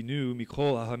binu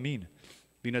mikol hamin.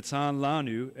 Vinatan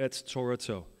lanu et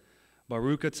Torato.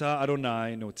 Baruch atah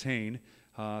Adonai notain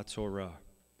ha-Torah.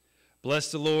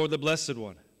 Bless the Lord, the Blessed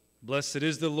One. Blessed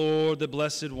is the Lord, the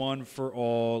Blessed One, for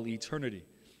all eternity.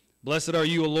 Blessed are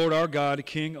you, O Lord our God,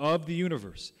 King of the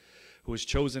universe, who has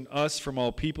chosen us from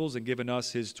all peoples and given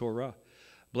us his Torah.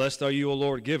 Blessed are you, O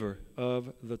Lord, giver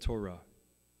of the Torah.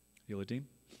 Yiladim.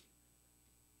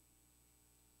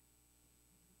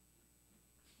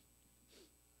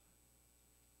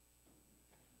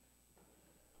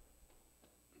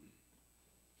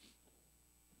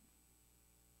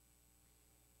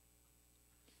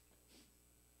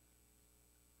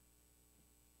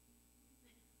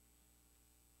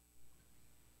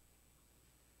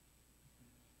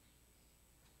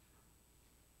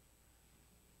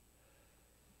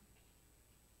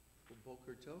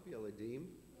 Boker Tov, Yeladim.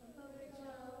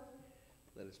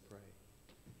 Let us pray.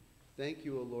 Thank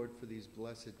you, O Lord, for these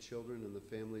blessed children and the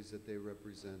families that they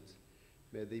represent.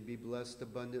 May they be blessed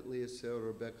abundantly as Sarah,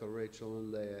 Rebecca, Rachel,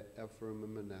 and Leah, Ephraim,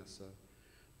 and Manasseh.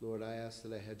 Lord, I ask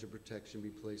that a hedge of protection be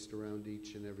placed around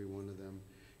each and every one of them,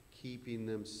 keeping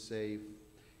them safe,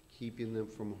 keeping them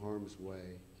from harm's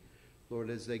way. Lord,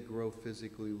 as they grow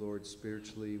physically, Lord,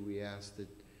 spiritually, we ask that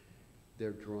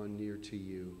they're drawn near to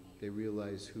you. They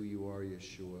realize who you are,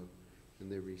 Yeshua,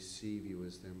 and they receive you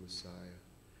as their Messiah.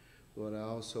 Lord, I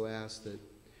also ask that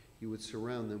you would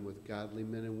surround them with godly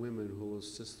men and women who will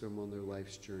assist them on their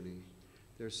life's journey.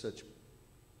 They're such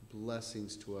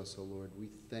blessings to us, O Lord. We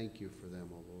thank you for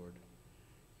them, O Lord.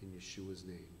 In Yeshua's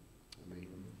name, amen.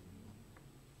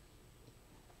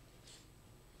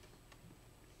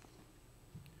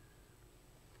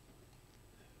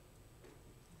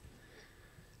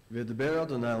 ודבר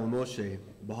אדוני אל משה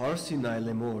בהר סיני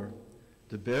לאמור,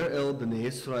 דבר אל בני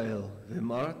ישראל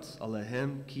ואמרת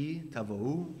עליהם כי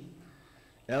תבואו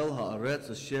אל הארץ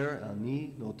אשר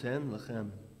אני נותן לכם,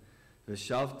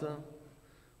 ושבת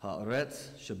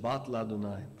הארץ שבת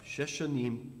לאדוני 6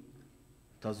 שנים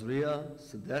תזריע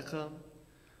שדך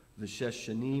ו6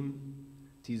 שנים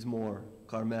תזמור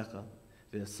כרמך,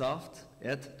 ואספת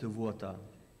את תבואתה.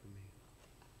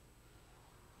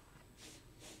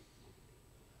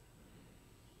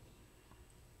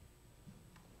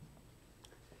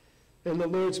 And the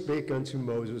Lord spake unto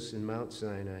Moses in Mount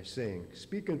Sinai, saying,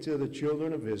 Speak unto the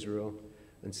children of Israel,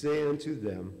 and say unto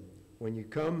them, When you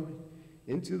come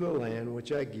into the land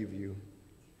which I give you,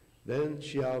 then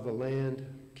shall the land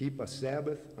keep a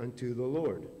Sabbath unto the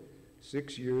Lord.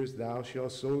 6 years thou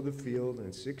shalt sow the field,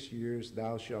 and 6 years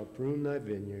thou shalt prune thy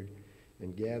vineyard,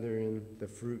 and gather in the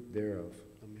fruit thereof.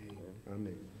 Amen.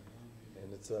 Amen.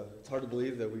 And it's hard to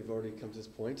believe that we've already come to this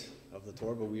point of the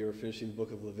Torah, but we are finishing the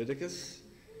book of Leviticus.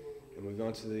 And we've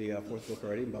gone to the 4th book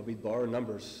already, Bamidbar,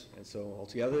 Numbers. And so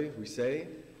altogether we say,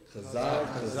 Chazak,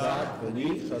 Chazak,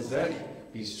 V'nit Chazek,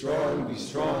 be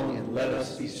strong, and let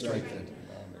us be strengthened.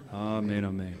 Amen,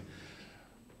 amen.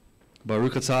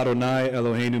 Baruch atah Adonai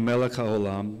Eloheinu melech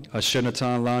haolam, asher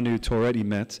natan lanu toret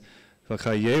emet,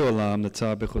 v'chayei olam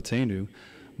natah bechotenu.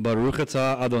 Baruch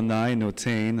atah Adonai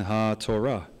notain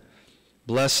ha-Torah.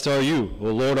 Blessed are you, O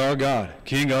Lord our God,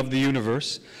 King of the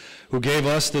universe, who gave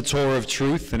us the Torah of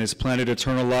truth and has planted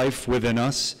eternal life within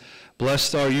us.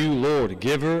 Blessed are you, Lord,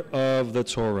 giver of the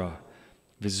Torah.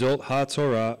 V'zot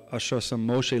ha-Torah asher sam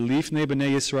Moshe lifnei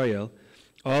b'nei Yisrael,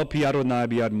 al pi Adonai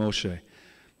biad Moshe.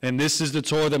 And this is the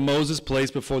Torah that Moses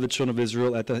placed before the children of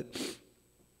Israel at the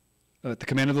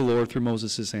command of the Lord through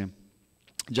Moses' hand.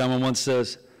 John 1:1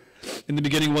 says, In the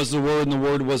beginning was the Word, and the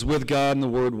Word was with God, and the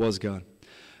Word was God.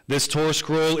 This Torah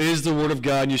scroll is the Word of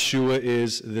God, and Yeshua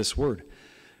is this Word.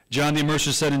 John the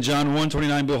Immerser said in John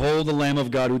 1:29, Behold the Lamb of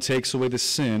God who takes away the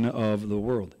sin of the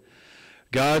world.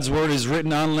 God's word is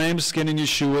written on lambskin, and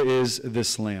Yeshua is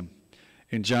this lamb.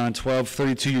 In John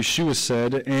 12:32, Yeshua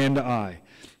said, And I,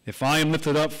 if I am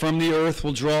lifted up from the earth,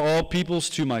 will draw all peoples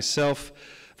to myself.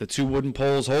 The 2 wooden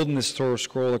poles holding this Torah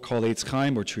scroll are called Eitz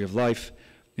Chaim, or Tree of Life.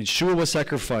 Yeshua was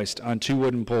sacrificed on 2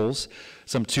 wooden poles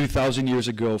some 2,000 years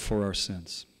ago for our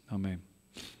sins. Amen.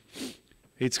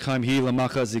 Eitz Chaim hi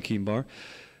lamacha zikim bar.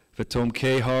 V'tom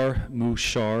kehar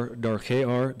mushar darkei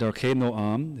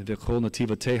noam v'chol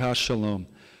nativateha shalom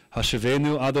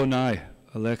hashavenu Adonai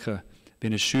alecha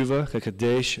v'neshuva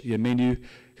kakadesh yemenu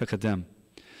kakadem.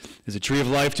 is a tree of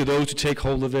life to those who take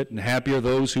hold of it, and happy are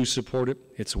those who support it.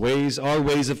 Its ways are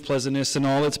ways of pleasantness, and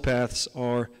all its paths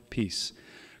are peace.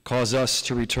 Cause us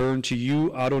to return to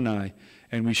you, Adonai,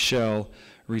 and we shall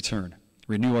return.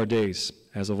 Renew our days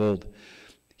as of old.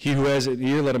 He who has an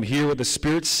ear, let him hear what the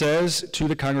Spirit says to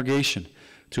the congregation.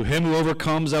 To him who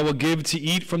overcomes, I will give to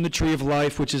eat from the tree of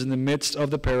life, which is in the midst of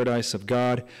the paradise of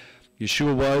God.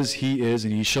 Yeshua was, he is,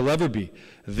 and he shall ever be.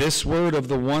 This word of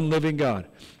the one living God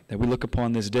that we look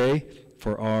upon this day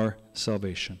for our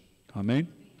salvation. Amen.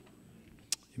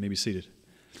 You may be seated.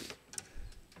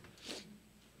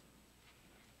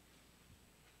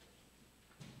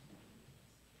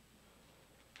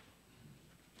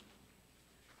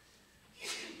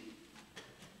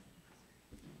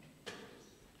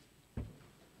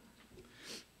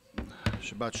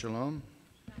 Shabbat Shalom.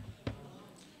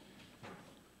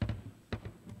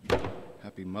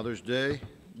 Happy Mother's Day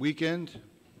weekend.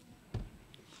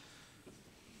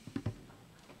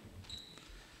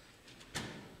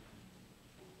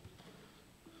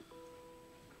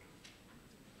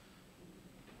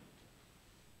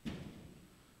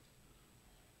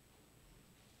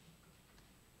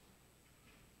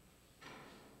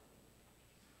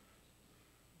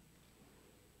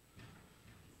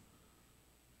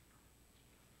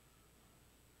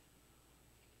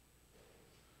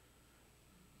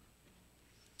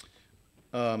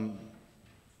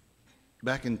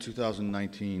 Back in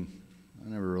 2019, I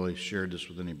never really shared this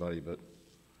with anybody, but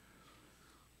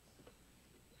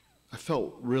I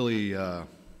felt really, I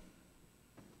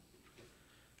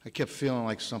kept feeling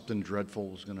like something dreadful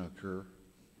was going to occur.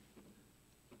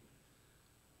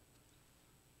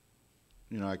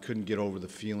 You know, I couldn't get over the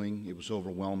feeling. It was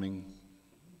overwhelming.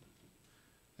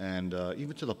 And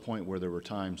even to the point where there were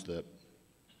times that,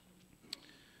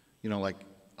 you know, like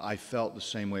I felt the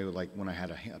same way with like when I had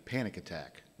a panic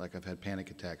attack. Like I've had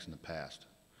panic attacks in the past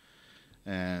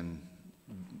and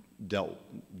deal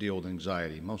with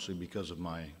anxiety, mostly because of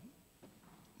my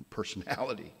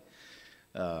personality.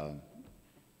 I'm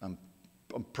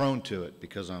prone to it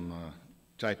because I'm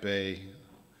type A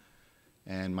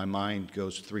and my mind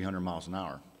goes 300 miles an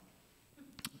hour.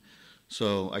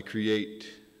 So I create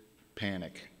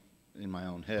panic in my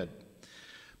own head.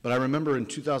 But I remember in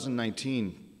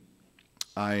 2019,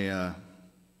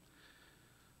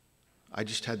 I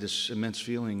just had this immense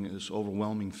feeling, this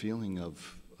overwhelming feeling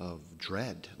of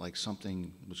dread, like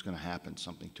something was going to happen,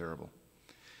 something terrible.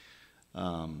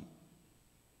 And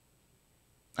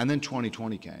then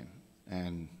 2020 came,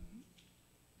 and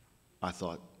I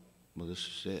thought, well, this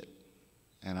is it.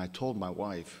 And I told my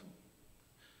wife,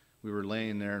 we were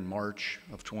laying there in March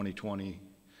of 2020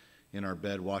 in our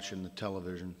bed watching the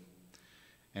television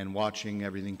and watching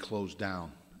everything close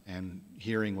down and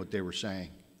hearing what they were saying.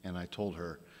 And I told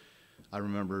her, I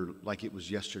remember like it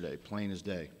was yesterday, plain as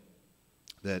day,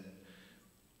 that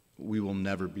we will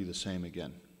never be the same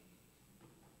again.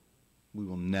 We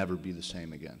will never be the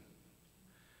same again.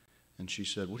 And she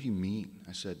said, what do you mean?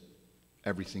 I said,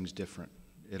 everything's different.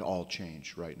 It all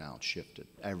changed right now. It shifted.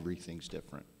 Everything's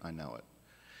different. I know it.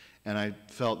 And I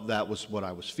felt that was what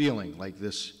I was feeling, like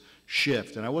this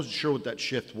shift. And I wasn't sure what that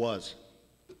shift was.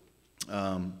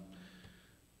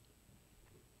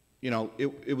 You know,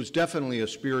 it was definitely a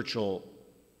spiritual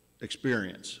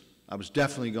experience. I was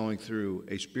definitely going through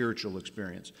a spiritual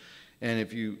experience. And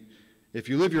if you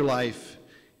live your life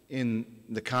in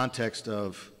the context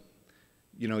of,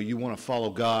 you know, you want to follow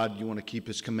God, you want to keep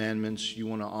His commandments, you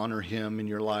want to honor Him in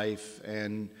your life,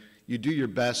 and you do your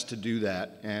best to do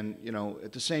that. And, you know,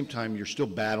 at the same time, you're still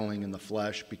battling in the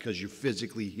flesh because you're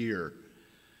physically here.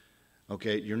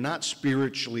 Okay, you're not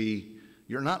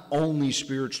only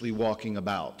spiritually walking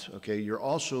about, okay? You're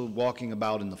also walking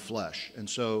about in the flesh. And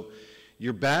so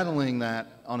you're battling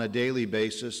that on a daily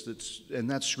basis, and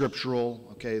that's scriptural,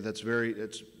 okay? It's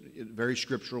very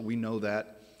scriptural, we know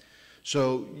that.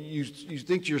 So you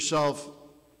think to yourself,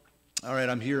 all right,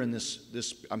 I'm here in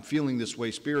this I'm feeling this way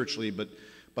spiritually, but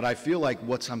I feel like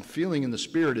what I'm feeling in the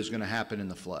spirit is going to happen in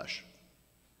the flesh.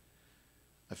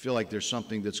 I feel like there's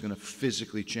something that's going to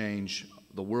physically change.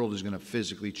 The world is going to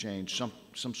physically change.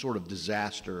 Some sort of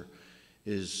disaster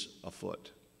is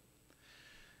afoot.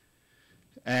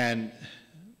 And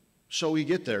so we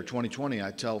get there, 2020.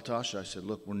 I tell Tasha, I said,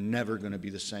 look, we're never going to be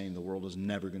the same. The world is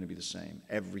never going to be the same.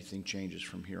 Everything changes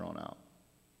from here on out.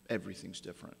 Everything's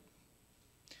different.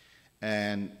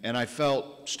 And I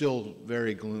felt still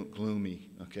very gloomy,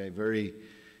 okay, very,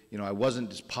 you know, I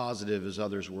wasn't as positive as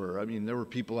others were. I mean, there were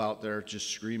people out there just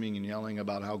screaming and yelling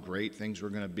about how great things were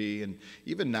going to be. And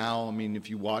even now, I mean, if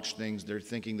you watch things, they're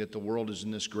thinking that the world is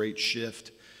in this great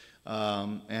shift.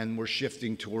 And we're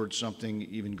shifting towards something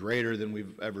even greater than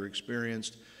we've ever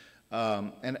experienced.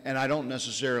 And I don't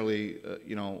necessarily,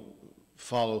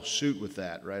 follow suit with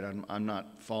that, right? I'm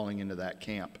not falling into that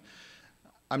camp.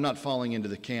 I'm not falling into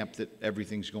the camp that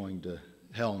everything's going to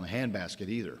hell in a handbasket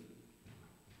either.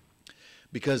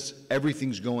 Because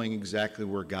everything's going exactly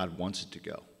where God wants it to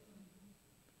go.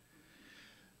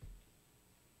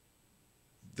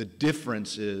 The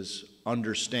difference is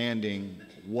understanding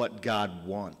what God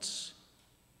wants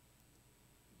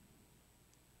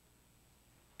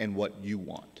and what you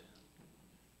want.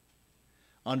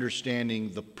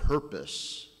 Understanding the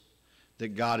purpose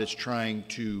that God is trying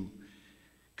to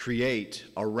create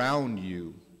around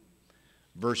you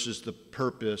versus the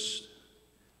purpose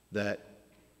that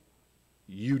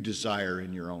you desire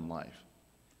in your own life.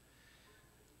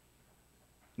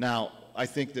 Now, I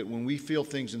think that when we feel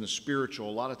things in the spiritual,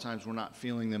 a lot of times we're not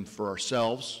feeling them for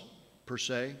ourselves, per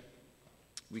se.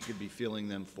 We could be feeling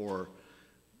them for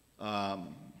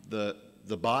the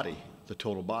body, the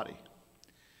total body.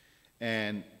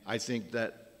 And I think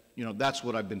that, that's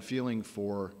what I've been feeling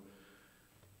for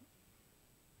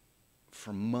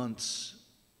months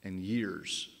and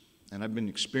years. And I've been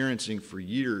experiencing for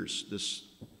years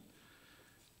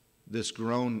this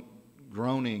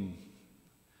groaning.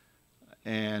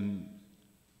 And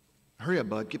hurry up,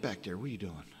 bud, get back there. What are you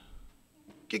doing?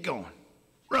 Get going.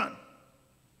 Run.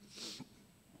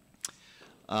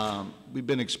 We've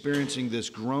been experiencing this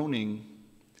groaning,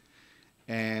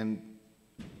 and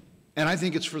I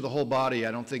think it's for the whole body.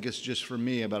 I don't think it's just for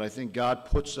me, but I think God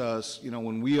puts us,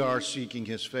 when we are seeking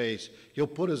his face, he'll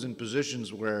put us in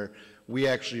positions where we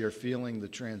actually are feeling the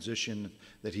transition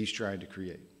that he's trying to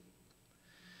create.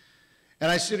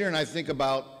 And I sit here and I think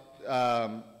about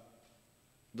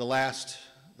the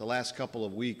last couple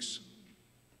of weeks.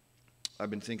 I've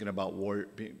been thinking about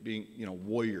being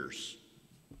warriors,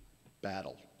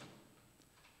 battle.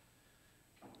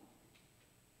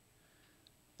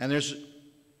 And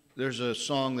there's a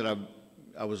song that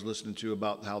I was listening to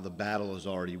about how the battle is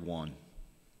already won.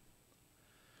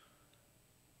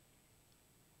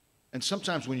 And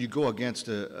sometimes when you go against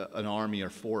an army or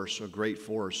force, a great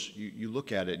force, you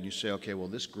look at it and you say, okay, well,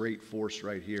 this great force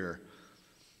right here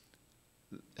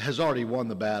has already won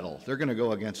the battle. They're going to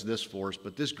go against this force,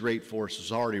 but this great force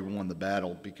has already won the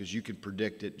battle because you can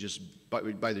predict it just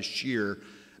by the sheer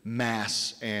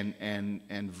mass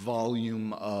and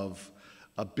volume of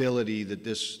ability that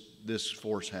this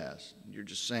force has. You're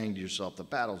just saying to yourself, the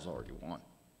battle's already won.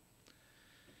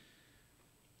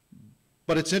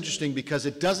 But it's interesting because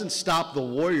it doesn't stop the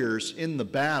warriors in the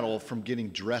battle from getting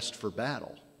dressed for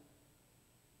battle.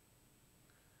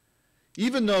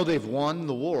 Even though they've won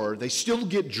the war, they still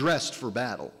get dressed for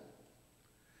battle.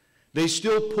 They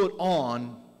still put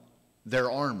on their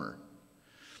armor.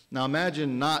 Now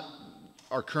imagine not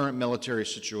our current military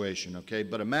situation, okay,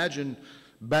 but imagine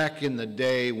back in the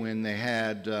day when they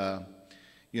had,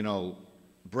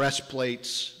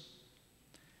 breastplates,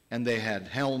 and they had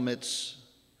helmets,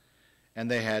 and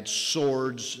they had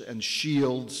swords and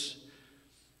shields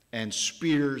and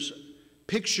spears.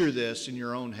 Picture this in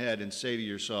your own head and say to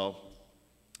yourself,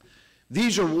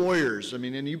 these are warriors. I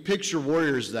mean, and you picture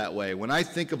warriors that way. When I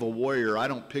think of a warrior, I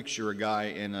don't picture a guy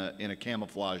in a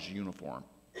camouflage uniform.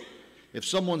 If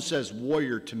someone says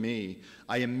warrior to me,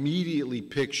 I immediately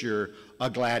picture a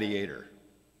gladiator.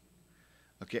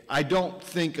 Okay, I don't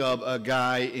think of a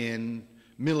guy in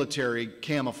military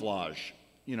camouflage,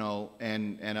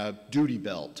 and a duty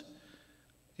belt,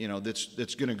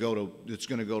 that's going to go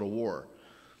to war.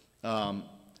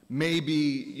 Maybe,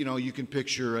 you can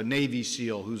picture a Navy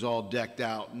SEAL who's all decked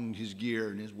out in his gear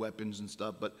and his weapons and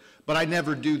stuff, but I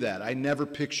never do that. I never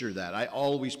picture that. I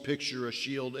always picture a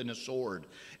shield and a sword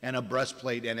and a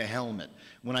breastplate and a helmet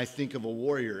when I think of a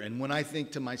warrior. And when I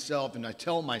think to myself and I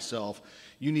tell myself,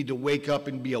 you need to wake up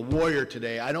and be a warrior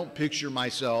today, I don't picture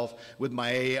myself with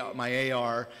my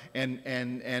AR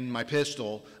and my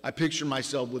pistol. I picture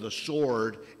myself with a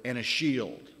sword and a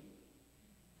shield.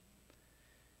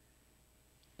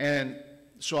 And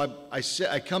so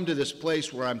I come to this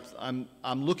place where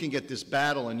I'm looking at this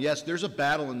battle, and yes, there's a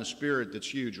battle in the spirit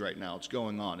that's huge right now. It's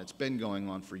going on. It's been going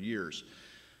on for years.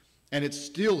 And it's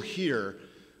still here,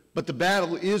 but the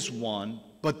battle is won,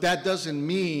 but that doesn't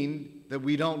mean that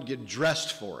we don't get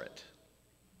dressed for it.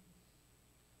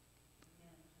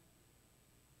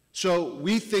 So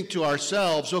we think to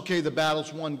ourselves, okay, the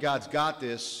battle's won, God's got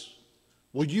this.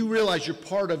 Well, you realize you're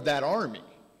part of that army.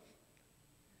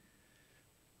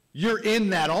 You're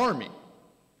in that army.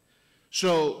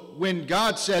 So when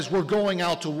God says we're going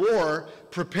out to war,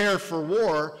 prepare for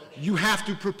war, you have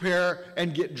to prepare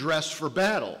and get dressed for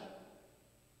battle.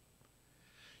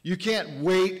 You can't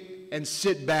wait and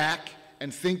sit back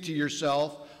and think to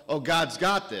yourself, oh, God's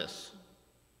got this.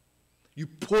 You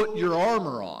put your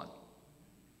armor on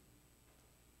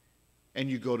and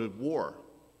you go to war.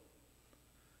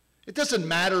 It doesn't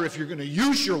matter if you're going to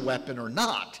use your weapon or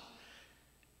not.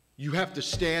 You have to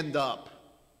stand up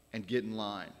and get in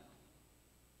line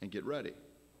and get ready.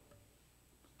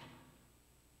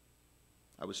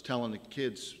 I was telling the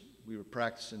kids, we were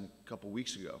practicing a couple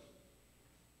weeks ago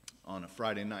on a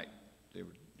Friday night. They're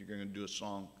going to do a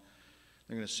song.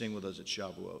 They're going to sing with us at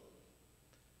Shavuot.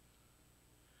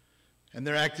 And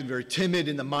they're acting very timid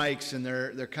in the mics, and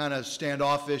they're kind of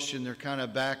standoffish, and they're kind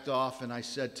of backed off. And I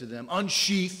said to them,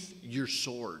 unsheath your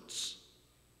swords.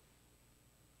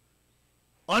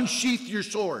 Unsheath your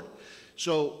sword.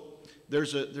 So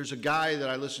there's a guy that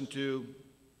I listen to.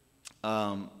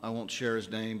 I won't share his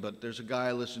name, but there's a guy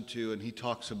I listen to, and he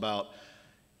talks about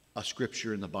a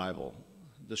scripture in the Bible.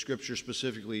 The scripture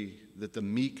specifically, that the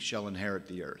meek shall inherit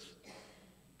the earth.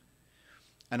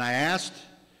 And I asked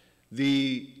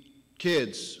the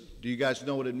kids, do you guys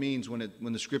know what it means when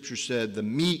the scripture said, the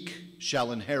meek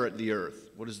shall inherit the earth?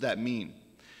 What does that mean?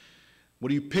 What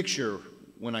do you picture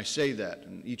when I say that?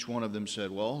 And each one of them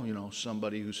said, well,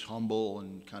 somebody who's humble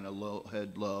and kind of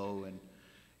head low and,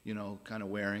 kind of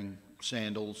wearing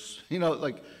sandals.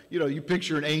 You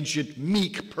picture an ancient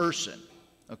meek person,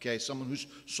 okay? Someone who's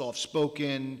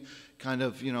soft-spoken, kind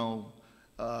of,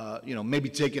 maybe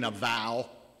taking a vow,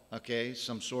 okay?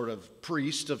 Some sort of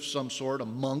priest of some sort, a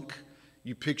monk.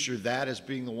 You picture that as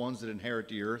being the ones that inherit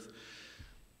the earth.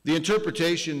 The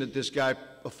interpretation that this guy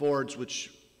affords, which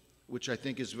I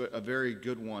think is a very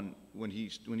good one, when he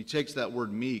takes that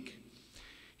word meek,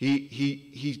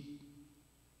 he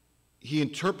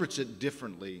interprets it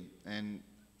differently. And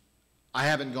I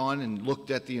haven't gone and looked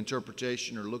at the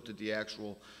interpretation or looked at the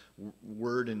actual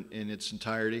word in its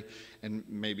entirety, and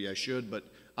maybe I should, but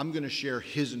I'm going to share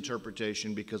his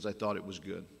interpretation because I thought it was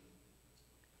good.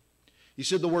 He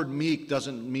said the word meek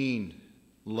doesn't mean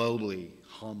lowly,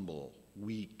 humble,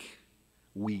 weak.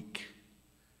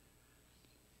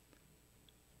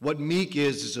 What meek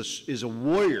is a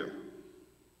warrior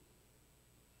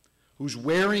who's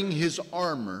wearing his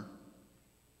armor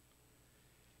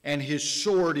and his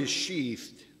sword is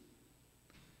sheathed,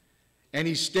 and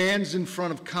he stands in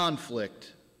front of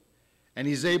conflict, and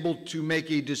he's able to make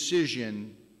a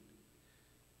decision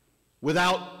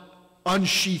without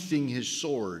unsheathing his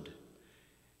sword.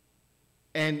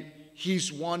 And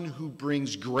he's one who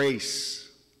brings grace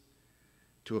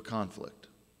to a conflict.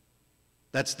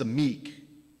 That's the meek.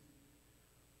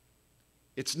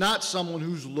 It's not someone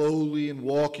who's lowly and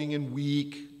walking and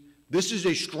weak. This is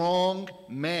a strong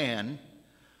man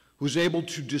who's able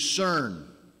to discern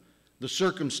the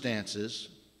circumstances,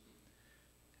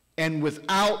 and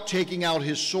without taking out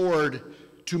his sword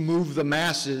to move the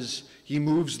masses, he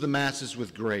moves the masses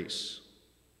with grace.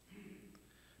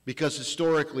 Because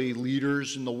historically,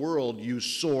 leaders in the world use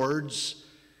swords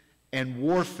and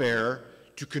warfare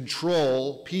to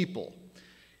control people.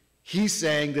 He's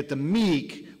saying that the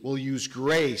meek will use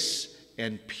grace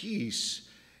and peace,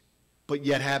 but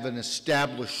yet have an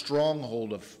established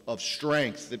stronghold of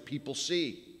strength that people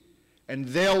see, and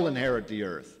they'll inherit the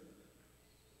earth.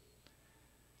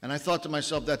 And I thought to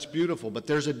myself, that's beautiful, but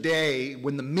there's a day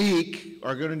when the meek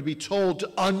are going to be told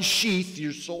to unsheath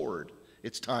your sword.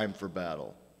 It's time for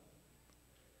battle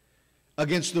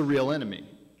against the real enemy.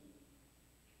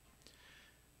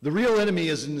 The real enemy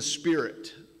is in the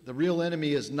spirit. The real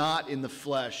enemy is not in the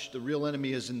flesh. The real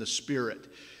enemy is in the spirit.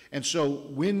 And so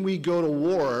when we go to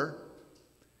war,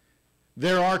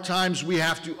 there are times we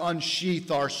have to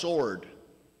unsheath our sword.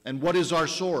 And what is our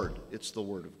sword? It's the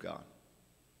Word of God.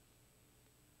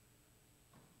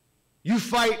 You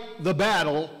fight the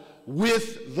battle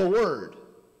with the Word.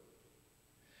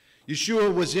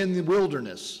 Yeshua was in the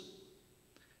wilderness,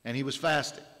 and he was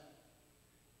fasting,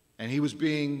 and he was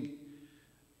being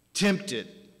tempted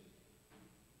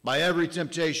by every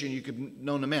temptation you could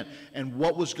known to man. And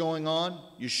what was going on?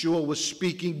 Yeshua was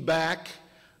speaking back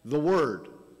the Word.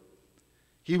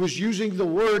 He was using the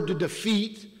Word to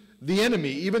defeat the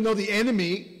enemy, even though the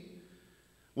enemy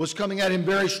was coming at him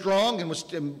very strong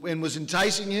and was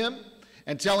enticing him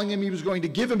and telling him he was going to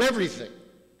give him everything.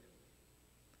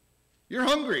 You're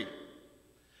hungry.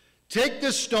 Take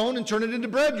this stone and turn it into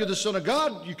bread. You're the Son of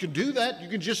God. You can do that. You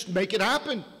can just make it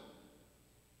happen.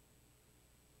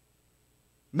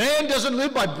 Man doesn't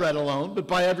live by bread alone, but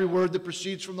by every word that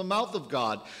proceeds from the mouth of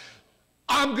God.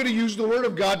 I'm going to use the Word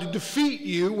of God to defeat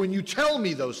you when you tell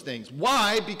me those things.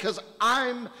 Why? Because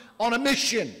I'm on a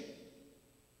mission.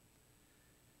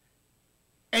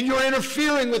 And you're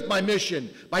interfering with my mission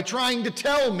by trying to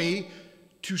tell me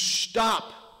to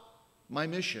stop my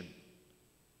mission,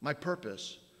 my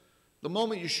purpose. The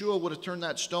moment Yeshua would have turned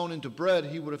that stone into bread,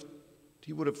 he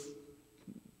would have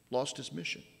lost his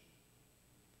mission.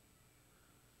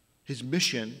 His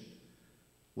mission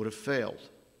would have failed.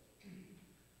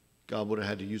 God would have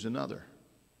had to use another.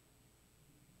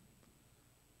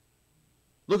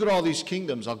 Look at all these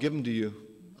kingdoms. I'll give them to you.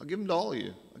 I'll give them to all of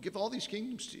you. I'll give all these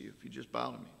kingdoms to you if you just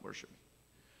bow to me, worship me.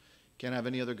 Can't have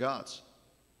any other gods.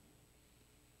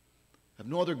 I have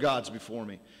no other gods before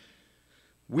me.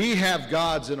 We have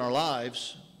gods in our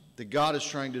lives that God is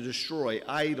trying to destroy,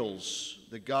 idols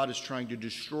that God is trying to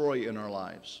destroy in our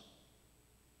lives.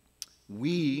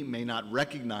 We may not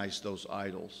recognize those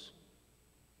idols.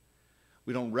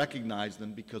 We don't recognize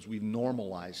them because we've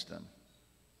normalized them.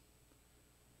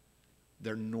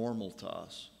 They're normal to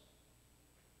us.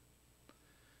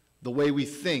 The way we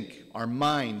think, our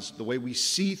minds, the way we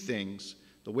see things,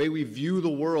 the way we view the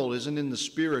world isn't in the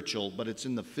spiritual, but it's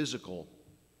in the physical.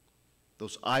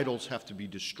 Those idols have to be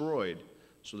destroyed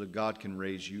so that God can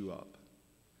raise you up.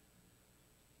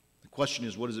 The question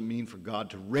is, what does it mean for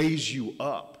God to raise you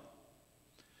up?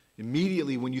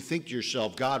 Immediately when you think to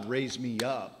yourself, God, raise me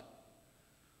up,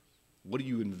 what are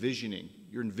you envisioning?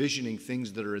 You're envisioning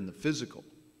things that are in the physical.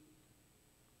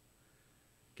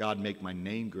 God, make my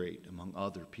name great among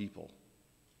other people.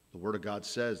 The Word of God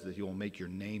says that He will make your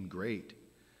name great.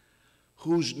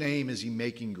 Whose name is He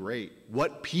making great?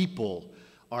 What people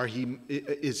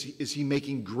is He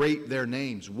making great their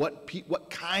names? What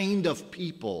kind of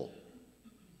people?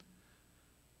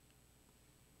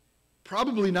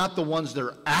 Probably not the ones that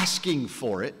are asking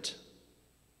for it.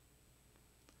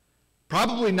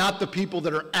 Probably not the people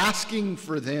that are asking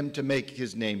for them to make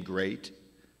His name great.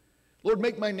 Lord,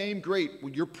 make my name great.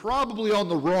 Well, you're probably on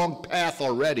the wrong path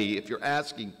already if you're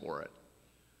asking for it.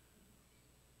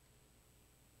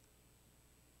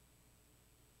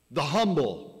 The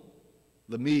humble,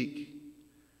 the meek,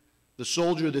 the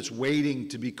soldier that's waiting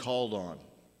to be called on,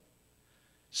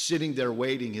 sitting there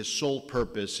waiting, his sole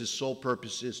purpose is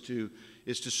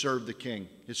to serve the king.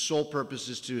 His sole purpose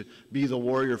is to be the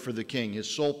warrior for the king. His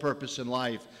sole purpose in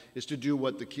life is to do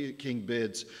what the king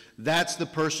bids. That's the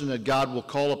person that God will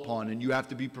call upon, and you have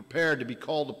to be prepared to be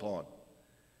called upon.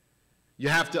 You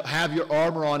have to have your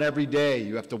armor on every day.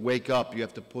 You have to wake up. You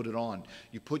have to put it on.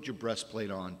 You put your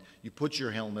breastplate on. You put your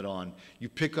helmet on. You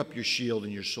pick up your shield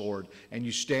and your sword, and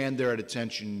you stand there at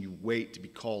attention and you wait to be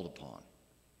called upon.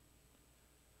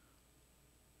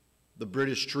 The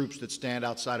British troops that stand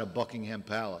outside of Buckingham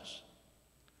Palace,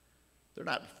 they're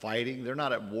not fighting, they're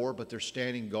not at war, but they're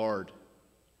standing guard,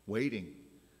 waiting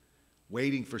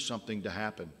for something to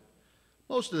happen.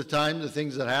 Most of the time, the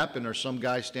things that happen are some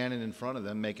guy standing in front of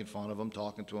them, making fun of them,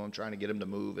 talking to them, trying to get them to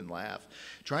move and laugh,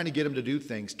 trying to get them to do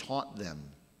things, taunt them.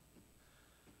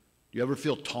 Do you ever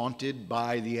feel taunted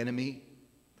by the enemy?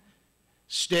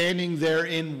 Standing there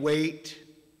in wait,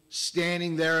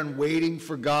 standing there and waiting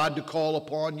for God to call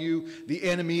upon you. The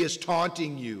enemy is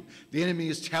taunting you. The enemy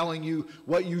is telling you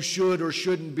what you should or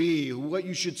shouldn't be, what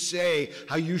you should say,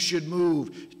 how you should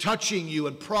move, touching you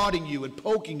and prodding you and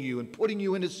poking you and putting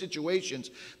you into situations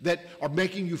that are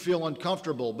making you feel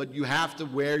uncomfortable. But you have to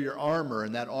wear your armor,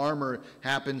 and that armor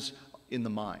happens in the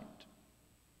mind.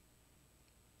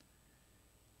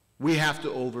 We have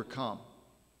to overcome.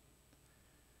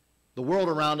 The world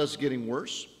around us is getting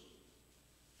worse.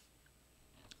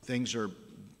 Things are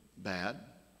bad.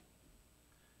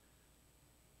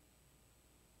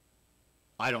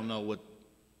 I don't know what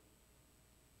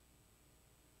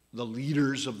the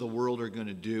leaders of the world are going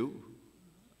to do.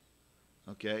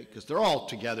 Okay? Because they're all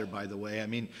together, by the way. I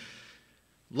mean,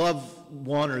 love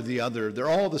one or the other. They're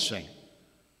all the same.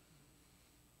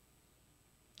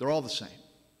 They're all the same.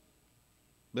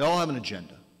 They all have an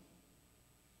agenda.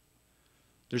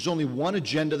 There's only one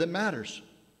agenda that matters,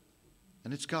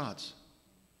 and it's God's.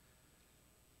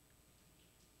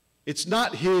 It's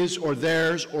not his or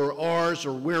theirs or ours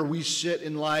or where we sit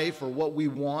in life or what we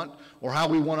want or how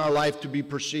we want our life to be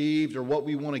perceived or what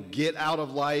we want to get out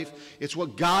of life. It's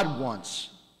what God wants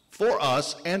for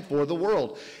us and for the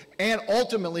world. And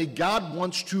ultimately, God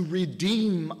wants to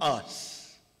redeem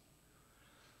us.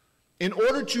 In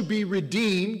order to be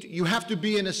redeemed, you have to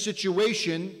be in a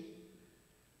situation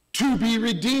to be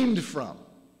redeemed from.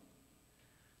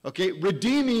 Okay,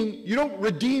 redeeming, you don't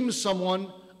redeem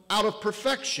someone out of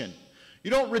perfection.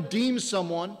 You don't redeem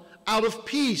someone out of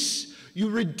peace. You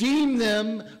redeem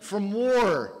them from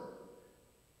war.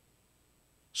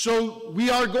 So we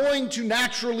are going to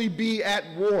naturally be at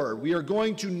war. We are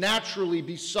going to naturally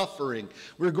be suffering.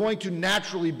 We're going to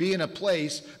naturally be in a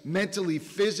place mentally,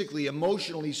 physically,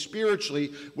 emotionally,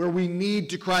 spiritually where we need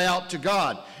to cry out to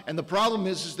God. And the problem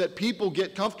is that people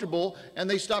get comfortable and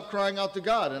they stop crying out to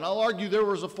God. And I'll argue there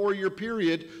was a 4-year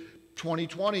period,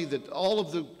 2020, that all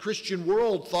of the Christian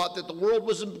world thought that the world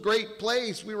was a great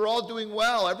place. We were all doing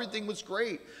well. Everything was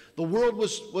great. The world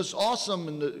was awesome,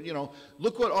 and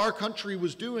look what our country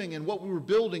was doing and what we were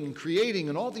building and creating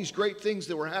and all these great things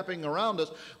that were happening around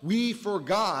us. We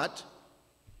forgot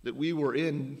that we were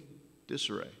in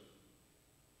disarray.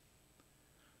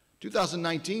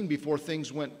 2019, before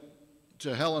things went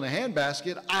to hell in a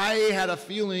handbasket, I had a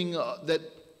feeling that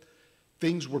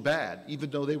things were bad,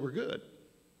 even though they were good.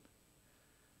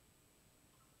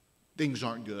 Things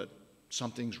aren't good.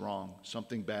 Something's wrong.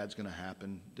 Something bad's going to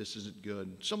happen. This isn't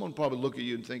good. Someone will probably look at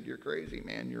you and think you're crazy,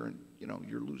 man.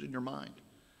 You're losing your mind.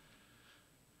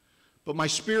 But my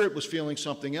spirit was feeling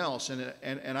something else,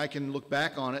 and I can look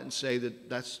back on it and say that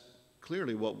that's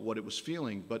clearly what it was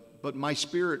feeling. But my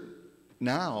spirit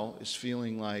now is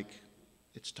feeling like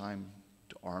it's time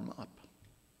to arm up.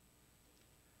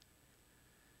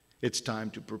 It's time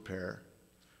to prepare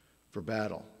for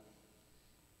battle.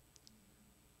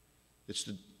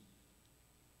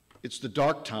 It's the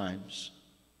dark times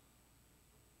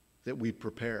that we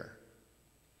prepare.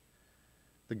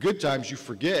 The good times you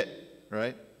forget,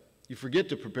 right? You forget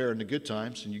to prepare in the good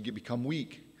times and you become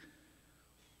weak.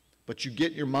 But you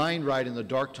get your mind right in the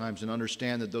dark times and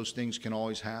understand that those things can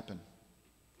always happen.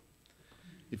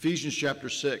 Ephesians chapter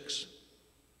 6.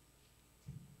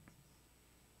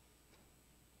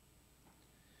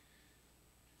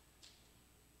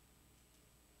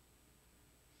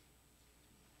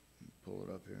 Pull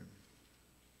it up here.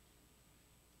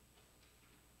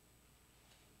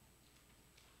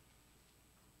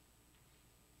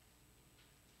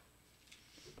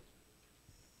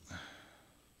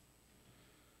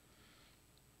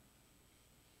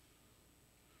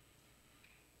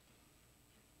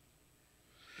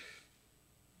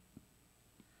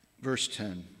 Verse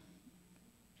 10.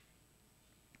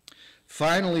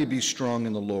 Finally be strong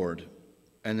in the Lord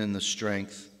and in the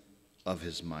strength of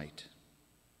his might.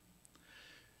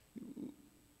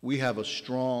 We have a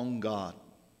strong God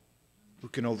who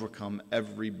can overcome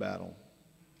every battle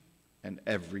and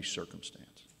every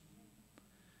circumstance.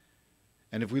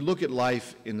 And if we look at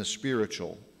life in the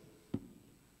spiritual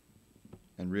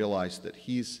and realize that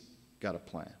he's got a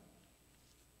plan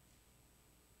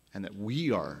and that we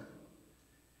are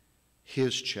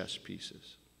his chess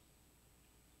pieces,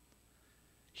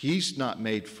 he's not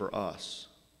made for us.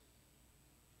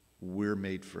 We're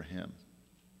made for him.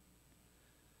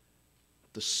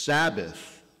 The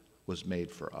Sabbath was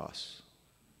made for us,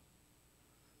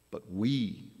 but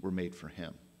we were made for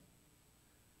him.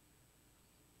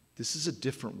 This is a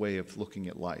different way of looking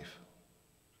at life.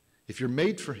 If you're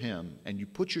made for him and you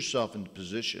put yourself in a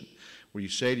position where you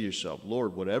say to yourself,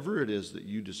 Lord, whatever it is that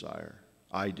you desire,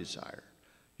 I desire,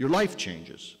 your life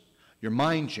changes, your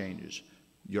mind changes,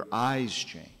 your eyes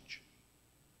change.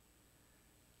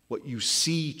 What you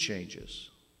see changes.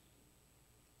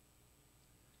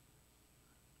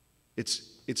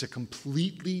 It's a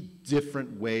completely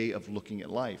different way of looking at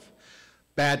life.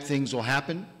 Bad things will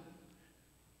happen.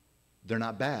 They're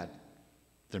not bad.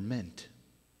 They're meant.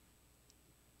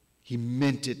 He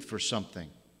meant it for something.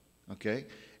 Okay?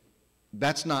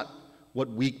 That's not what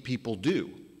weak people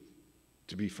do,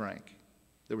 to be frank.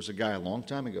 There was a guy a long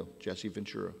time ago, Jesse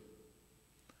Ventura,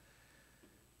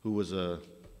 who was a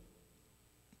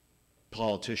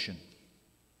politician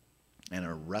and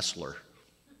a wrestler.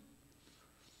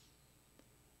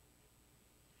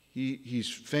 He's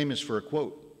famous for a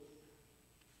quote.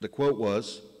 The quote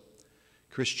was,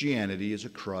 Christianity is a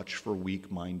crutch for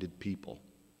weak-minded people.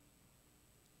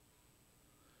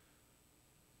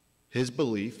 His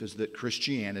belief is that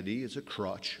Christianity is a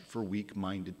crutch for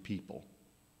weak-minded people.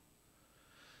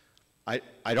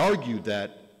 I'd argue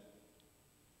that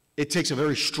it takes a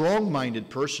very strong-minded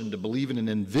person to believe in an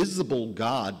invisible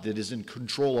God that is in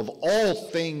control of all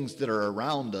things that are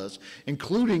around us,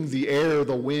 including the air,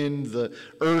 the wind, the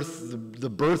earth, the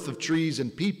birth of trees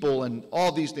and people and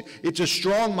all these things. It's a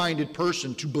strong-minded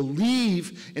person to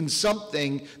believe in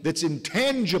something that's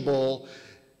intangible,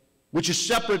 which is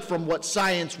separate from what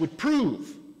science would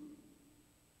prove.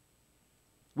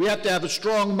 We have to have a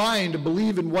strong mind to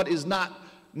believe in what is not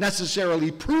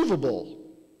necessarily provable.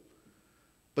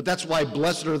 But that's why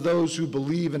blessed are those who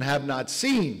believe and have not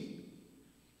seen.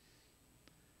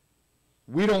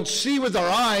 We don't see with our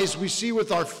eyes, we see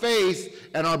with our faith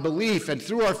and our belief. And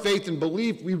through our faith and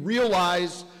belief, we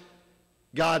realize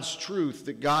God's truth,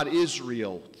 that God is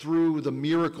real through the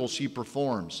miracles he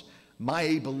performs.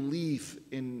 My belief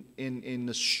in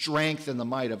the strength and the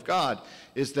might of God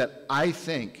is that I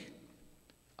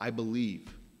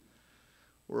believe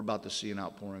we're about to see an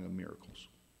outpouring of miracles.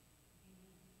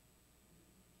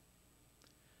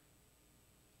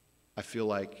 I feel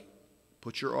like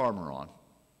put your armor on,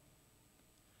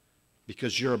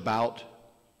 because you're about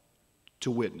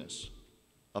to witness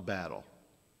a battle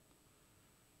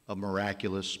of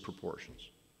miraculous proportions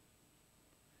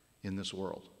in this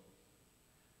world.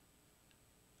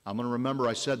 I'm going to remember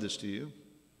I said this to you,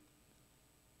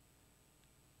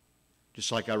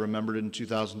 just like I remembered it in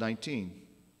 2019,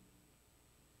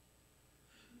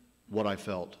 what I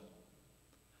felt.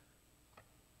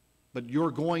 But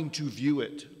you're going to view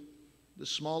it. This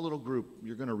small little group,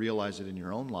 you're going to realize it in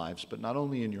your own lives, but not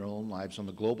only in your own lives, on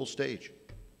the global stage.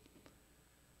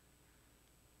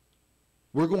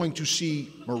 We're going to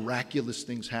see miraculous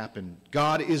things happen.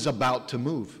 God is about to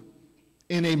move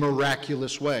in a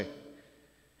miraculous way.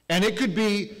 And it could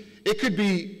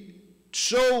be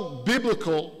so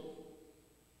biblical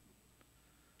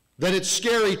that it's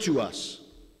scary to us,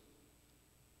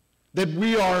 that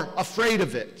we are afraid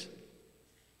of it.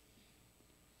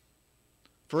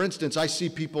 For instance, I see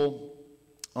people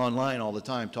online all the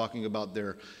time talking about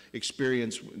their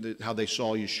experience, how they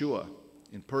saw Yeshua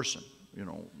in person,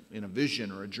 in a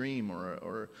vision or a dream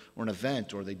or an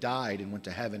event, or they died and went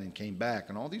to heaven and came back,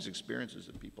 and all these experiences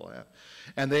that people have.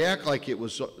 And they act like it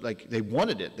was like they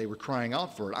wanted it. They were crying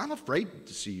out for it. I'm afraid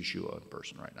to see Yeshua in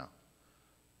person right now.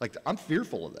 Like, I'm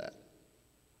fearful of that.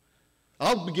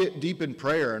 I'll get deep in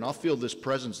prayer and I'll feel this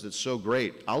presence that's so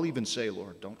great. I'll even say,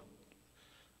 Lord,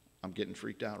 I'm getting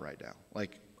freaked out right now.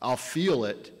 Like, I'll feel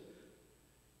it.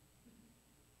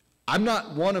 I'm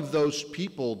not one of those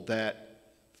people that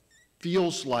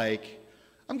feels like,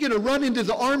 I'm going to run into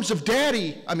the arms of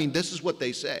Daddy. I mean, this is what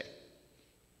they say.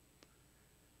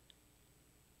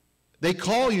 They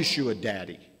call Yeshua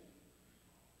Daddy.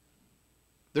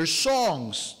 There's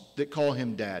songs that call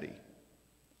him Daddy.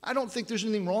 I don't think there's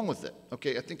anything wrong with it.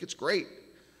 Okay, I think it's great.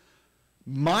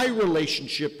 My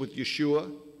relationship with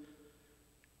Yeshua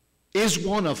is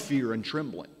one of fear and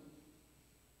trembling.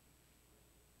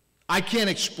 I can't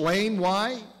explain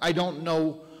why. I don't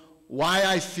know why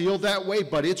I feel that way,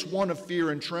 but it's one of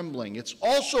fear and trembling. It's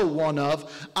also one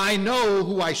of, I know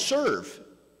who I serve.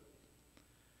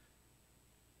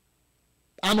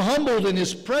 I'm humbled in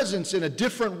his presence in a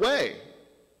different way.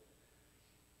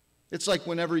 It's like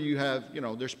whenever you have,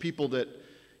 there's people that,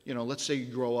 let's say you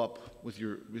grow up with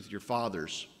your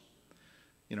fathers,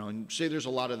 and say there's a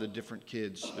lot of the different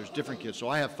kids. There's different kids. So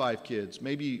I have 5 kids.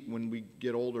 Maybe when they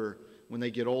get older,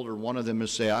 one of them will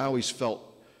say, I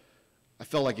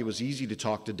felt like it was easy to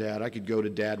talk to Dad. I could go to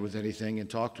Dad with anything and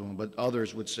talk to him. But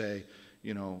others would say,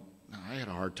 I had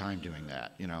a hard time doing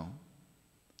that,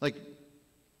 Like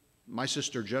my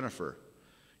sister Jennifer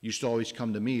used to always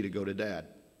come to me to go to Dad.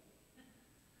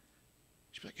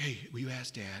 She'd be like, hey, will you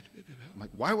ask Dad? I'm like,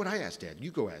 why would I ask Dad?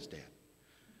 You go ask Dad.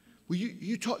 Well,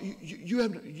 you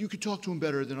could talk to him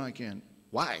better than I can.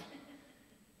 Why?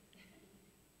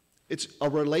 It's a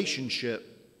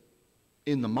relationship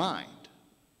in the mind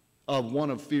of one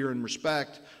of fear and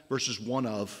respect versus one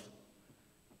of,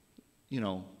 he's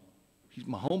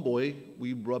my homeboy,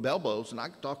 we rub elbows, and I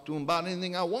can talk to him about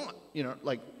anything I want,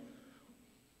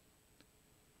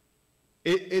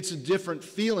 it's a different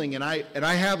feeling, and I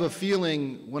have a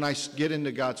feeling when I get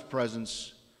into God's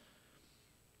presence,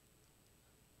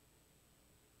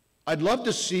 I'd love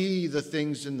to see the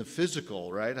things in the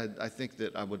physical, right? I think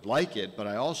that I would like it, but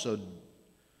I also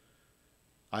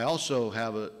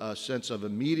have a sense of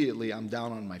immediately I'm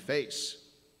down on my face.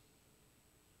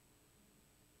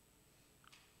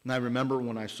 And I remember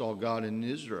when I saw God in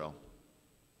Israel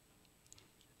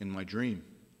in my dream.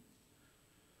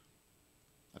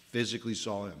 I physically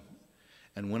saw him.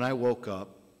 And when I woke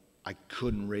up, I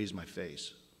couldn't raise my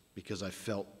face because I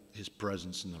felt his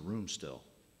presence in the room still.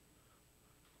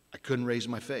 I couldn't raise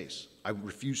my face. I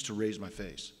refused to raise my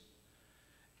face.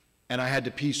 And I had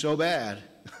to pee so bad.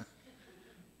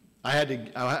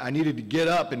 I needed to get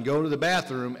up and go to the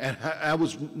bathroom, and I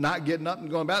was not getting up and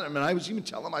going to the bathroom. And I was even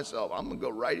telling myself, I'm going to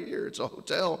go right here. It's a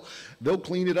hotel. They'll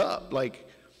clean it up. And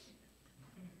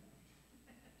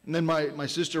then my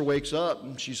sister wakes up,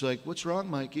 and she's like, what's wrong,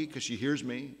 Mikey? Because she hears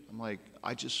me. I'm like,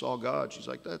 I just saw God. She's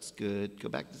like, that's good. Go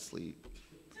back to sleep.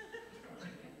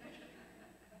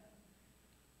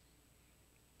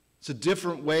 It's a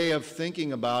different way of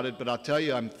thinking about it, but I'll tell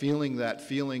you, I'm feeling that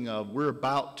feeling of we're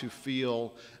about to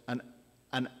feel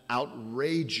an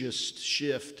outrageous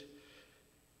shift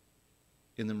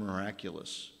in the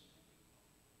miraculous.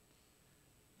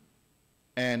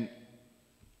 And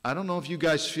I don't know if you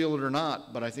guys feel it or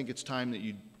not, but I think it's time that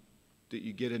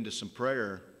you get into some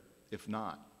prayer, if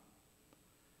not.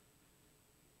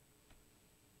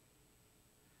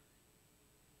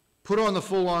 Put on the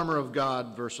full armor of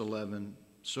God, verse 11,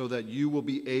 so that you will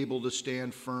be able to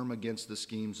stand firm against the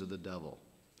schemes of the devil.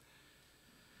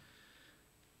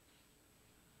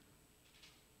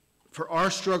 For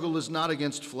our struggle is not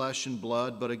against flesh and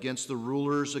blood, but against the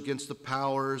rulers, against the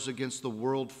powers, against the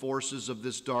world forces of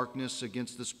this darkness,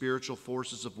 against the spiritual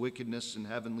forces of wickedness in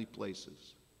heavenly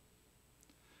places.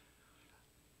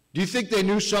 Do you think they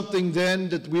knew something then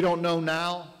that we don't know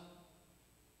now?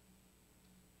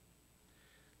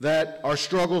 That our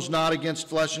struggle's not against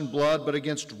flesh and blood, but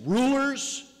against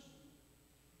rulers,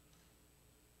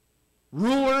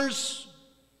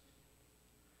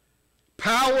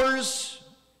 powers,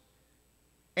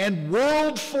 and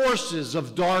world forces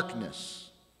of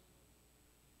darkness,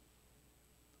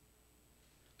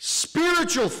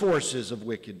 spiritual forces of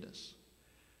wickedness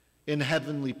in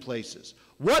heavenly places.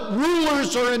 What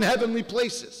rulers are in heavenly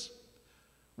places?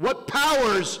 What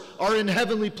powers are in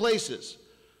heavenly places?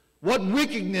 What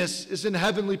wickedness is in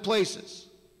heavenly places?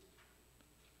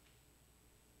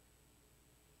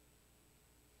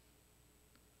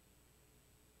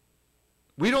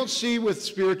 We don't see with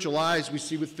spiritual eyes, we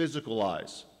see with physical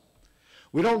eyes.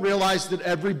 We don't realize that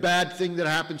every bad thing that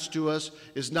happens to us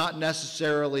is not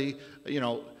necessarily,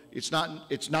 it's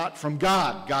not from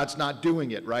God. God's not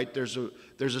doing it, right? There's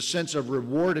a sense of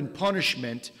reward and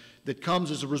punishment that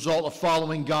comes as a result of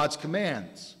following God's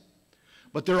commands.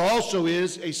 But there also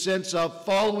is a sense of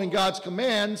following God's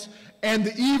commands, and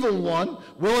the evil one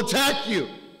will attack you.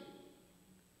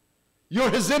 You're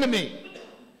his enemy.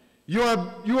 You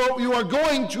are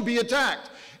going to be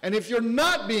attacked. And if you're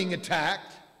not being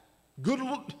attacked, good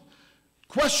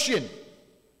question.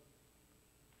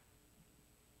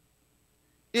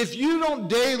 If you don't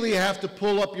daily have to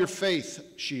pull up your faith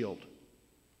shield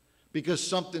because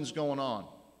something's going on,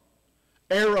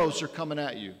 arrows are coming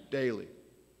at you daily,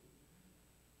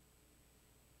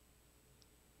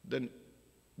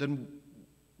 then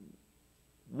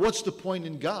what's the point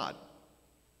in God?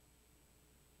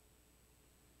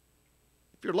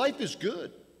 If your life is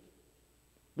good,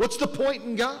 what's the point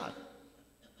in God?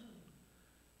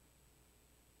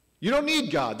 You don't need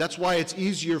God. That's why it's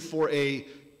easier for a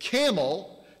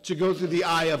camel to go through the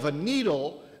eye of a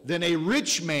needle than a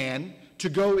rich man to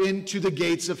go into the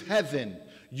gates of heaven.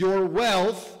 Your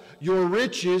wealth, your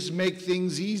riches make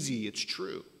things easy. It's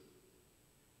true.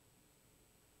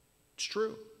 It's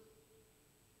true.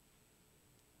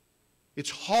 It's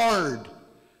hard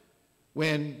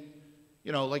when,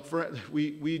 like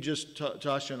we just,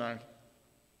 Tasha and I,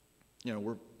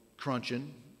 we're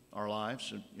crunching our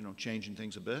lives and, changing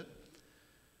things a bit.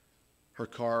 Her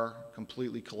car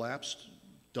completely collapsed,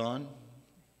 done,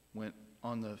 went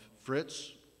on the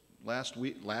fritz last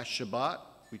Shabbat.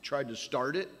 We tried to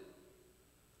start it.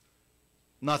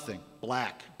 Nothing,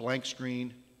 blank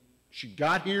screen. She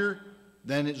got here,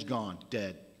 then it's gone,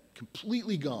 dead,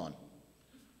 completely gone.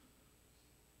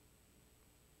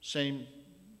 Same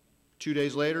 2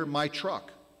 days later, my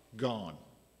truck, gone.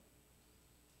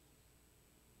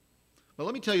 But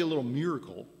let me tell you a little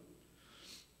miracle.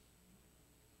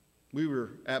 We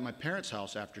were at my parents'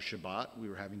 house after Shabbat. We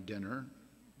were having dinner.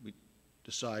 We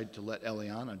decided to let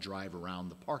Eliana drive around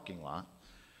the parking lot.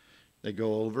 They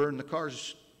go over, and the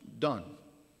car's done.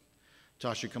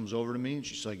 Tasha comes over to me, and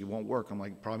she's like, it won't work. I'm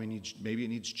like, maybe it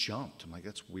needs jumped. I'm like,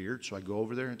 that's weird. So I go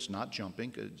over there, and it's not jumping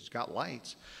because it's got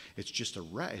lights. It's just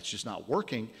it's just not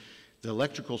working. The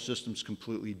electrical system's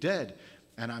completely dead.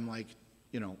 And I'm like,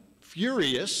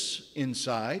 furious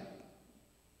inside.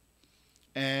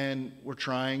 And we're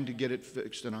trying to get it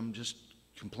fixed, and I'm just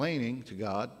complaining to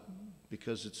God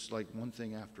because it's like one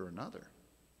thing after another.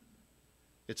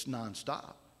 It's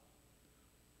nonstop.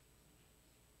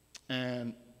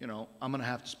 And, I'm going to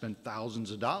have to spend thousands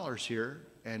of dollars here,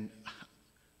 and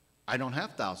I don't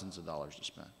have thousands of dollars to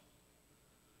spend.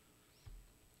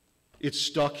 It's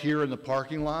stuck here in the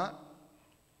parking lot.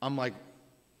 I'm like,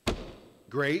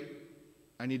 great,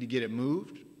 I need to get it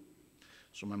moved.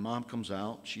 So my mom comes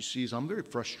out. She sees I'm very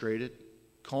frustrated.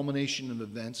 Culmination of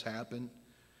events happen.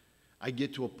 I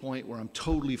get to a point where I'm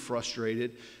totally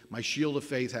frustrated. My shield of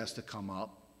faith has to come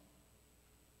up.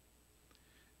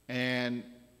 And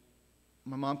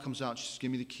my mom comes out. She says,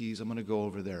 give me the keys. I'm going to go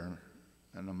over there,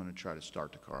 and I'm going to try to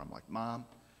start the car. I'm like, Mom,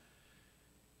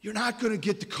 you're not going to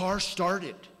get the car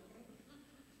started.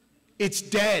 It's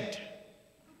dead.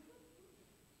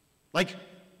 Like,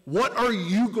 what are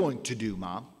you going to do,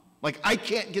 Mom? Like, I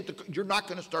can't get you're not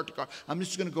going to start the car. I'm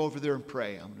just going to go over there and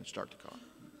pray. I'm going to start the car.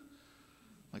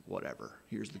 Like, whatever,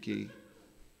 here's the key.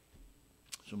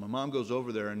 So my mom goes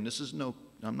over there, and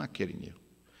I'm not kidding you.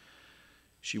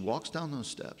 She walks down those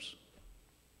steps,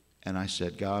 and I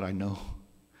said, God, I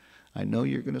know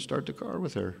you're going to start the car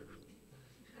with her.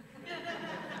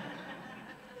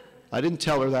 I didn't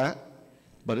tell her that,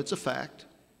 but it's a fact.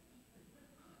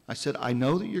 I said, I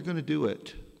know that you're going to do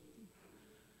it.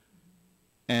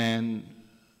 And,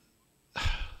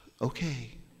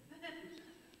 okay.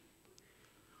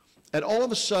 And all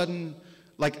of a sudden,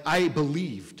 like, I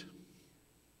believed.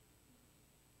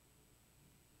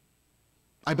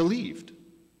 I believed.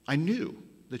 I knew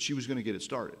that she was going to get it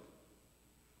started.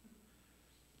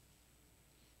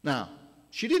 Now,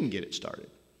 she didn't get it started.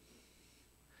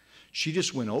 She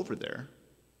just went over there,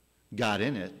 got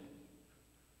in it,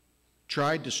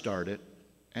 tried to start it,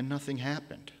 and nothing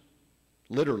happened.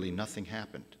 Literally nothing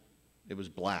happened. It was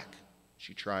black.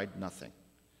 She tried nothing.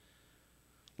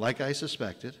 Like I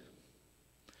suspected.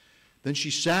 Then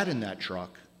she sat in that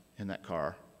truck, in that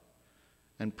car,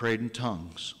 and prayed in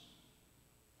tongues.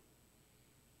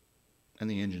 And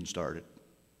the engine started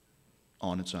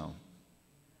on its own.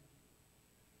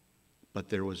 But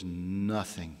there was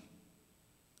nothing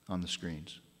on the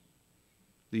screens.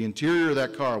 The interior of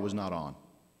that car was not on.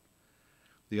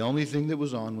 The only thing that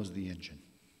was on was the engine.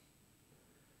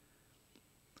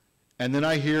 And then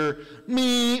I hear,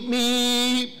 me,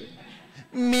 me,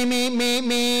 me, me, me,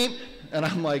 me. And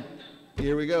I'm like,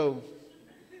 here we go.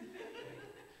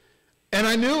 And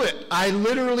I knew it. I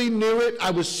literally knew it.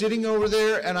 I was sitting over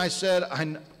there, and I said,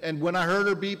 and when I heard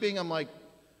her beeping, I'm like,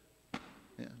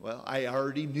 yeah, well, I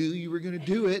already knew you were going to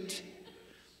do it.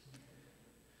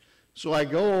 So I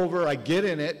go over, I get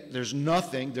in it. There's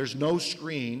nothing. There's no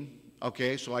screen.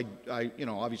 Okay, so I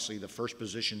obviously the first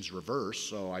position's reversed,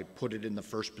 so I put it in the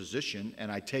first position,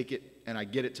 and I take it, and I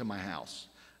get it to my house.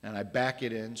 And I back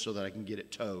it in so that I can get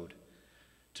it towed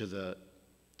to the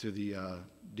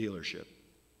dealership.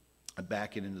 I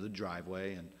back it into the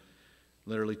driveway and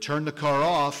literally turn the car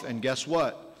off, and guess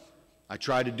what? I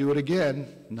tried to do it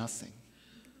again, nothing.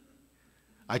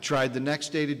 I tried the next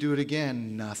day to do it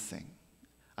again, nothing.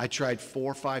 I tried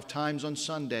 4 or 5 times on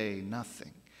Sunday,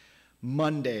 nothing.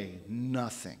 Monday,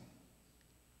 nothing.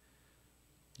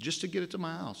 Just to get it to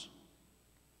my house.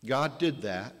 God did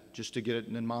that, just to get it,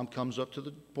 and then Mom comes up to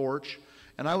the porch,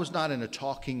 and I was not in a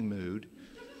talking mood,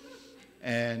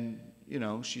 and,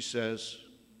 she says,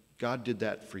 God did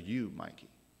that for you, Mikey,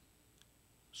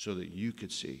 so that you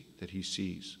could see that he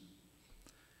sees.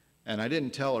 And I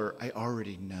didn't tell her, I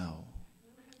already know.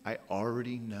 I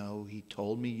already know. He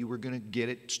told me you were going to get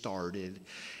it started,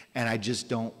 and I just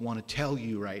don't want to tell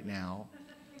you right now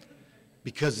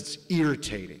because it's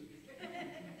irritating.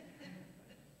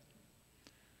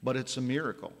 But it's a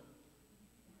miracle.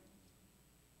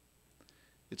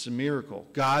 It's a miracle.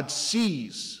 God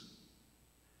sees.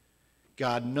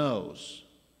 God knows.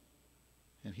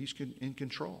 And he's in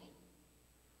control.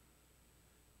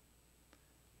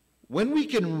 When we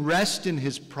can rest in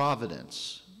his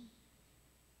providence,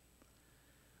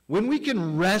 when we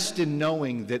can rest in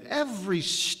knowing that every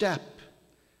step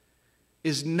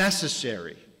is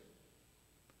necessary,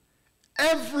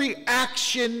 every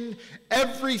action,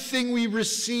 everything we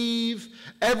receive,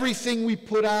 everything we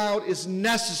put out is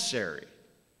necessary,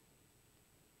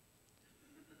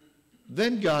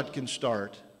 then God can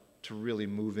start to really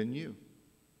move in you.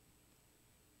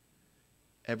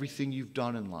 Everything you've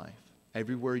done in life,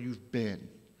 everywhere you've been,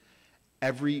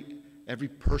 every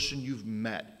person you've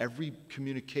met, every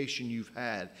communication you've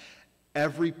had,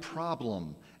 every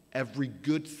problem, every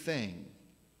good thing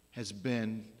has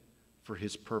been for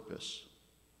his purpose.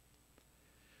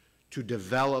 To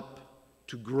develop,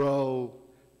 to grow,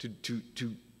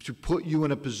 to put you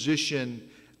in a position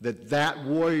that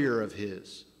warrior of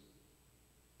his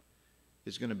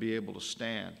is going to be able to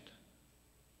stand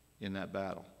in that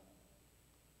battle.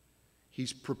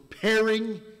 He's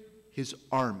preparing his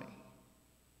army.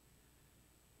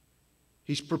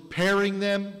 He's preparing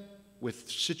them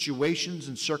with situations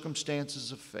and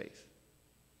circumstances of faith.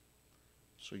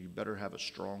 So you better have a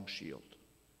strong shield.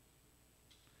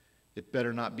 It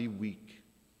better not be weak.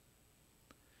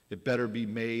 It better be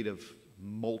made of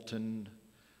molten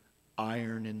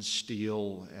iron and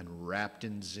steel and wrapped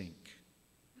in zinc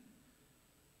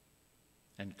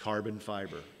and carbon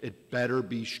fiber. It better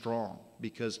be strong,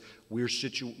 because we're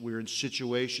in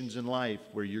situations in life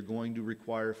where you're going to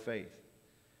require faith.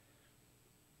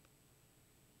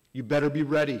 You better be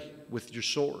ready with your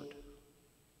sword.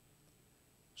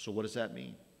 So what does that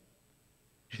mean?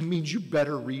 It means you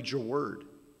better read your word.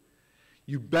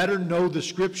 You better know the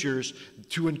scriptures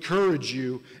to encourage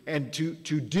you and to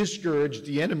discourage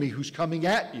the enemy who's coming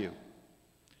at you.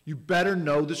 You better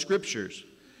know the Scriptures.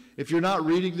 If you're not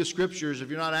reading the Scriptures, if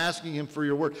you're not asking Him for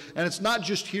your word, and it's not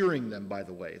just hearing them, by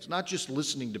the way. It's not just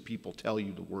listening to people tell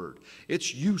you the word.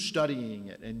 It's you studying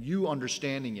it, and you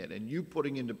understanding it, and you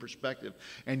putting into perspective,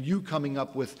 and you coming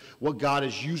up with what God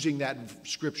is using that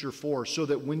Scripture for, so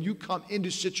that when you come into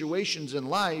situations in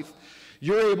life,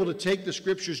 you're able to take the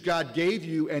Scriptures God gave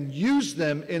you and use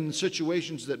them in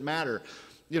situations that matter.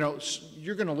 You know,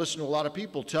 you're going to listen to a lot of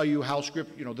people tell you how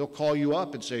they'll call you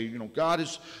up and say, God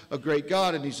is a great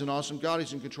God and He's an awesome God.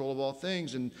 He's in control of all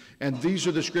things. And these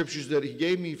are the Scriptures that He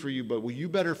gave me for you. But you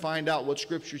better find out what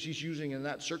Scriptures He's using in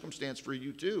that circumstance for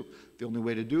you too. The only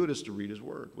way to do it is to read His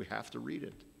Word. We have to read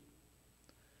it.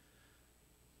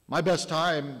 My best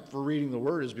time for reading the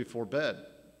Word is before bed.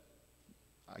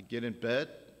 I get in bed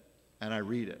and I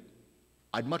read it.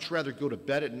 I'd much rather go to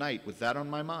bed at night with that on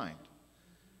my mind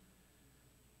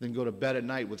than go to bed at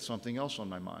night with something else on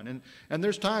my mind. And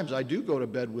there's times I do go to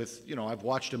bed with, I've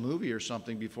watched a movie or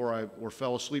something before or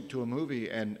fell asleep to a movie,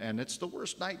 and it's the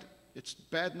worst night. It's a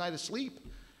bad night of sleep.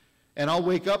 And I'll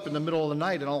wake up in the middle of the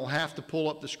night and I'll have to pull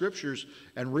up the Scriptures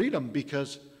and read them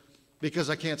because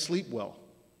I can't sleep well.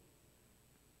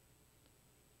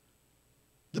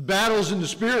 The battle's in the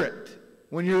Spirit.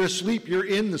 When you're asleep, you're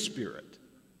in the Spirit.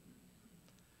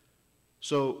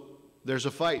 So there's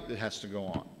a fight that has to go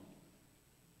on.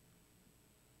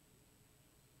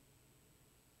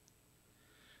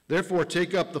 Therefore,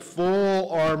 take up the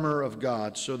full armor of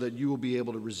God so that you will be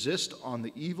able to resist on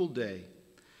the evil day,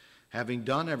 having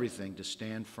done everything to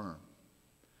stand firm.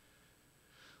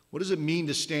 What does it mean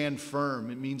to stand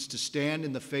firm? It means to stand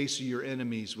in the face of your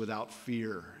enemies without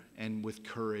fear and with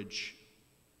courage.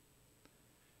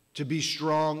 To be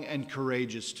strong and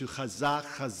courageous. To chazak,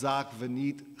 chazak,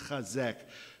 v'nit chazek.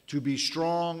 To be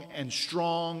strong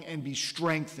and be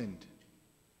strengthened.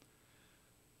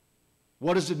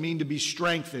 What does it mean to be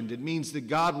strengthened? It means that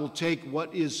God will take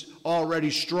what is already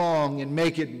strong and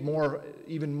make it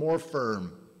even more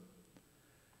firm.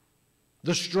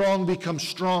 The strong become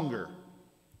stronger.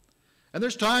 And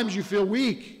there's times you feel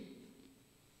weak.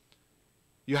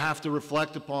 You have to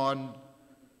reflect upon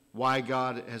why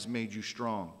God has made you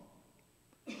strong.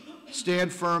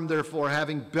 Stand firm, therefore,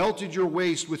 having belted your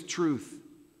waist with truth,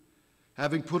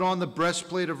 having put on the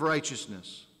breastplate of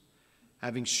righteousness,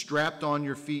 having strapped on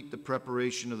your feet the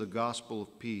preparation of the gospel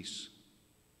of peace.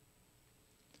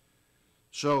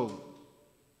 So,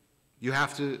 you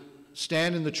have to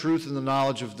stand in the truth and the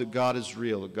knowledge of that God is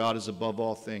real, that God is above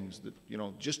all things. That,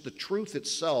 just the truth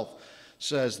itself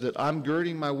says that I'm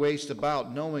girding my waist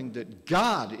about knowing that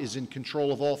God is in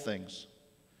control of all things.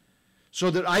 So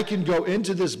that I can go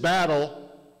into this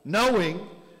battle knowing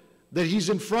that He's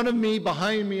in front of me,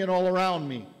 behind me, and all around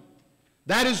me.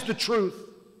 That is the truth.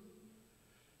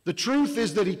 The truth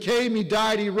is that He came, He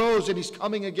died, He rose, and He's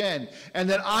coming again, and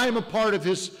that I'm a part of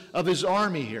His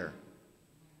army here.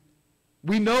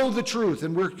 We know the truth,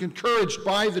 and we're encouraged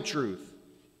by the truth.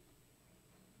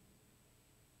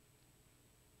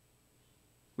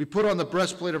 We put on the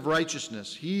breastplate of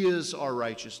righteousness. He is our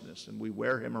righteousness, and we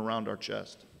wear Him around our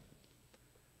chest.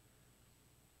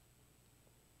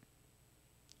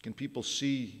 Can people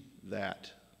see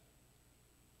that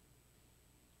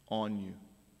on you?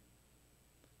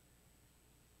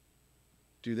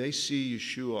 Do they see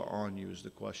Yeshua on you is the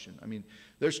question. I mean,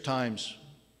 there's times,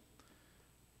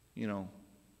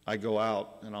 I go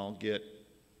out and I'll get,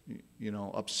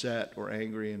 upset or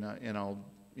angry and I'll,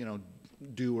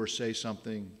 do or say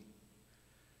something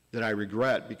that I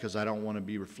regret because I don't want to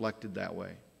be reflected that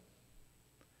way.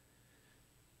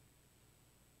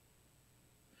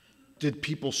 Did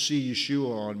people see Yeshua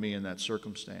on me in that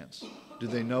circumstance? Do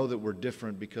they know that we're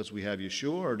different because we have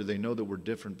Yeshua, or do they know that we're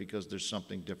different because there's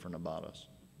something different about us?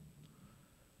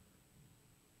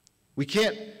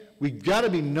 We've got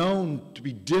to be known to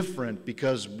be different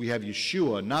because we have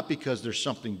Yeshua, not because there's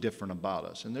something different about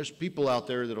us. And there's people out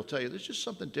there that'll tell you, there's just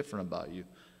something different about you.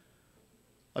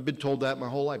 I've been told that my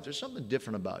whole life. There's something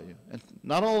different about you. And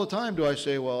not all the time do I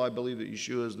say, well, I believe that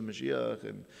Yeshua is the Mashiach,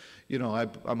 and,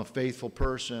 I'm a faithful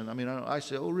person. I mean, I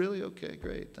say, oh, really? Okay,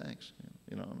 great, thanks.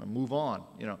 And I move on.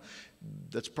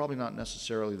 That's probably not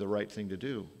necessarily the right thing to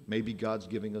do. Maybe God's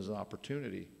giving us an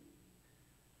opportunity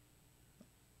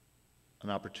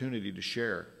to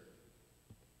share.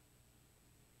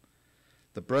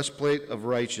 The breastplate of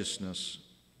righteousness,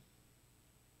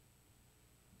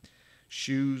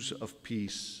 shoes of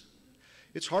peace.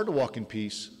 It's hard to walk in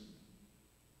peace.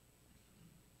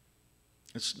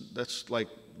 It's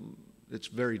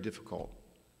very difficult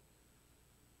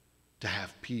to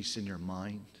have peace in your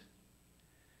mind,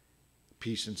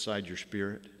 peace inside your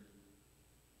spirit.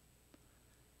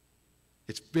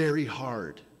 It's very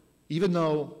hard Even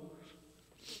though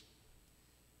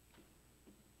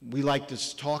we like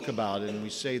to talk about it and we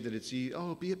say that it's,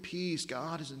 oh, be at peace,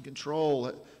 God is in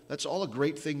control. That's all a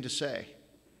great thing to say.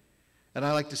 And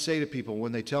I like to say to people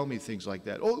when they tell me things like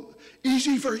that, oh,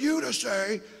 easy for you to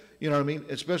say. You know what I mean?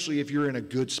 Especially if you're in a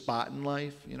good spot in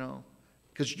life, you know.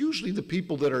 Because usually the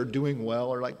people that are doing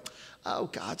well are like, oh,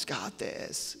 God's got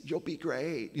this. You'll be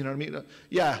great. You know what I mean?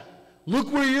 Yeah,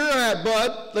 look where you're at,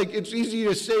 bud. Like, it's easy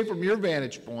to say from your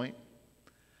vantage point.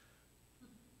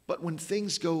 But when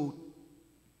things go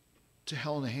to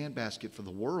hell in a handbasket for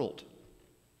the world,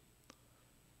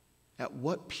 at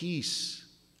what peace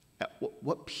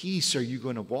are you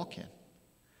going to walk in?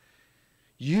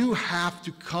 You have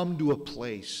to come to a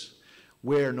place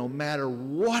where no matter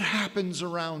what happens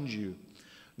around you,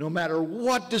 no matter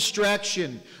what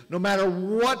distraction, no matter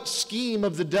what scheme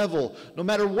of the devil, no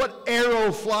matter what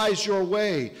arrow flies your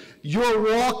way, you're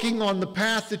walking on the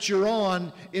path that you're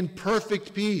on in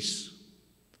perfect peace,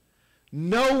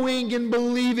 knowing and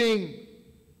believing.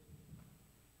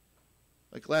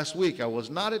 Like last week, I was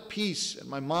not at peace, and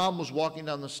my mom was walking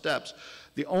down the steps.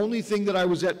 The only thing that I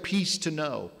was at peace to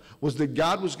know was that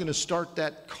God was going to start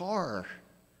that car.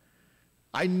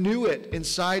 I knew it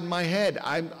inside my head.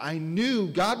 I knew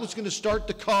God was going to start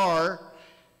the car,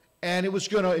 and it was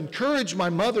going to encourage my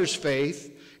mother's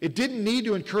faith. It didn't need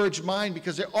to encourage mine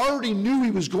because I already knew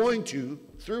he was going to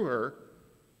through her.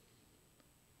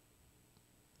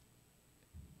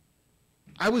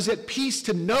 I was at peace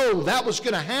to know that was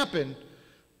going to happen,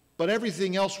 but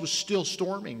everything else was still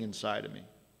storming inside of me.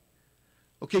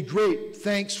 Okay, great.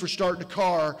 Thanks for starting the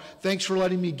car. Thanks for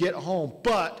letting me get home.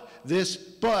 But this,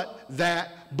 but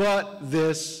that, but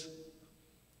this.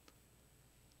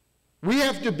 We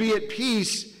have to be at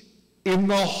peace in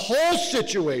the whole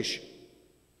situation.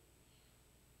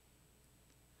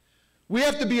 We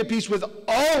have to be at peace with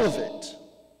all of it.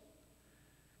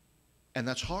 And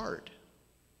that's hard.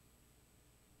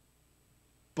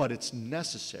 But it's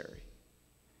necessary.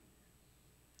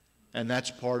 And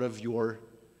that's part of your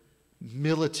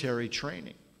military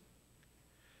training.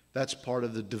 That's part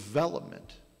of the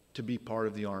development to be part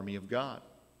of the army of God.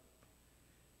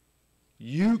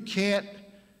 You can't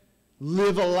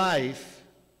live a life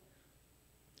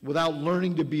without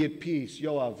learning to be at peace.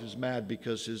 Yoav is mad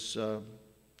because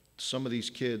some of these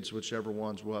kids, whichever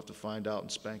ones, we'll have to find out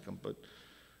and spank them, but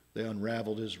they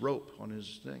unraveled his rope on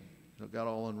his thing. It got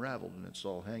all unraveled and it's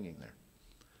all hanging there.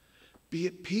 Be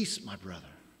at peace, my brother.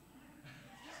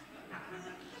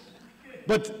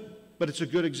 But it's a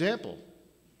good example,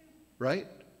 right?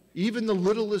 Even the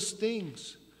littlest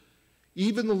things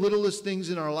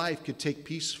in our life could take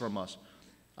peace from us.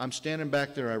 I'm standing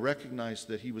back there. I recognize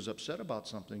that he was upset about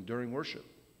something during worship.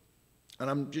 And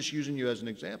I'm just using you as an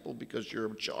example because you're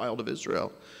a child of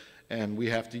Israel. And we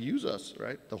have to use us,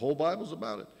 right? The whole Bible's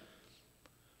about it.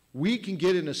 We can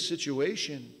get in a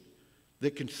situation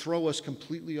that can throw us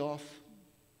completely off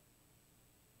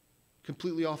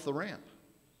the ramp.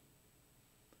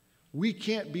 We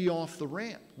can't be off the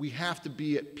ramp. We have to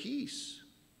be at peace.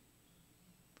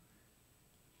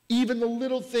 Even the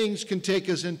little things can take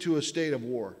us into a state of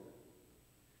war.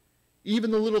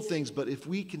 Even the little things, but if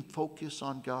we can focus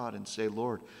on God and say,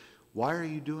 Lord, why are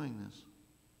you doing this?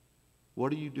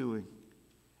 What are you doing?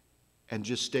 And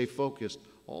just stay focused.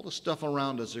 All the stuff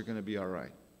around us are going to be all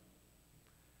right.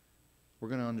 We're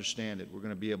going to understand it. We're going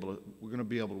to be able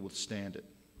to withstand it.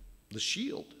 The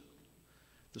shield,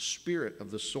 the spirit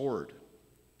of the sword,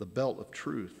 the belt of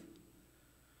truth,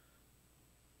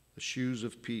 the shoes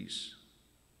of peace.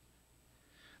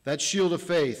 That shield of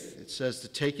faith, it says to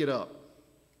take it up,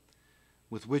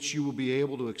 with which you will be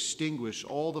able to extinguish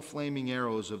all the flaming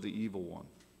arrows of the evil one.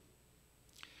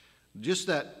 Just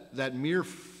that mere...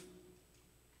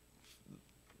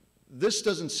 This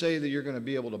doesn't say that you're going to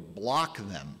be able to block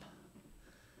them.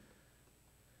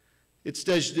 It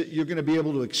says that you're going to be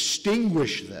able to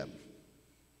extinguish them.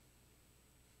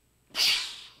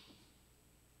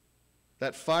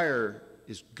 That fire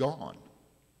is gone.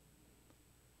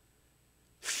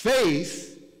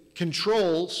 Faith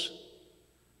controls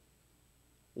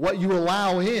what you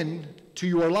allow in to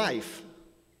your life.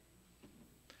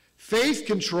 Faith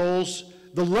controls,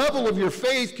 the level of your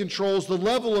faith controls the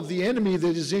level of the enemy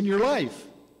that is in your life.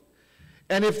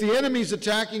 And if the enemy's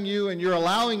attacking you and you're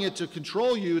allowing it to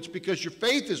control you, it's because your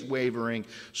faith is wavering.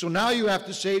 So now you have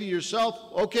to say to yourself,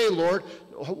 okay, Lord,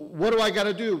 what do I got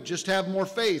to do? Just have more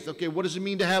faith. Okay, what does it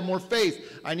mean to have more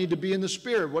faith? I need to be in the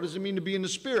Spirit. What does it mean to be in the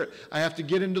Spirit? I have to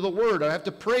get into the Word. I have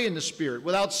to pray in the Spirit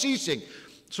without ceasing.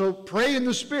 So pray in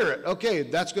the Spirit. Okay,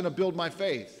 that's going to build my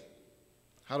faith.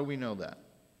 How do we know that?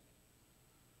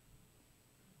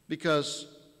 Because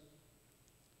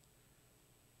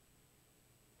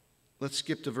let's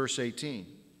skip to verse 18.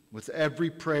 With every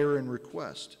prayer and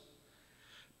request,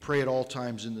 pray at all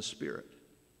times in the Spirit.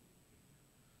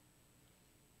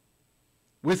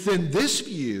 Within this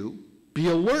view, be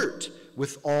alert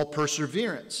with all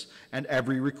perseverance and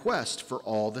every request for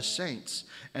all the saints,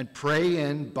 and pray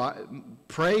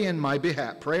on my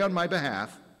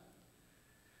behalf,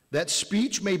 that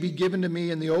speech may be given to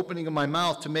me in the opening of my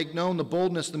mouth to make known the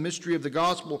boldness, the mystery of the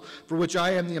gospel, for which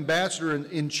I am the ambassador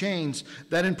in chains,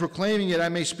 that in proclaiming it I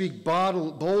may speak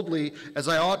boldly as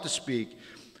I ought to speak.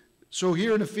 So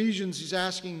here in Ephesians, he's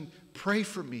asking, pray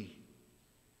for me.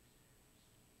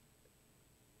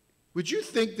 Would you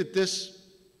think that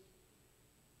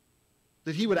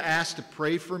he would ask to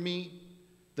pray for me,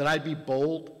 that I'd be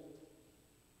bold?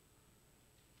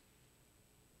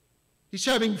 He's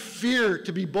having fear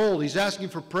to be bold. He's asking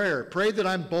for prayer. Pray that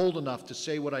I'm bold enough to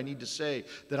say what I need to say,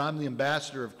 that I'm the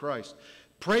ambassador of Christ.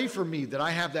 Pray for me that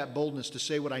I have that boldness to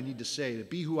say what I need to say, to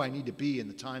be who I need to be in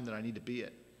the time that I need to be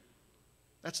it.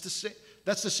 That's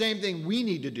the same thing we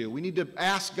need to do. We need to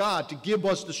ask God to give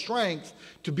us the strength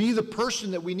to be the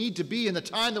person that we need to be in the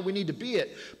time that we need to be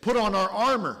it. Put on our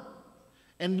armor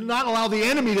and not allow the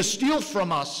enemy to steal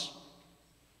from us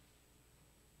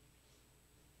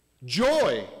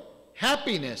joy,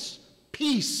 happiness,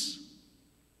 peace.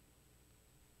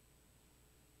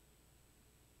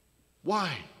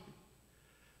 Why?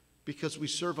 Because we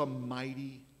serve a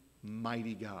mighty,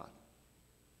 mighty God.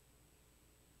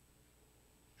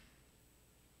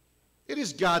 It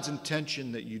is God's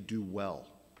intention that you do well.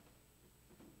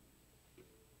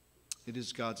 It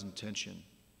is God's intention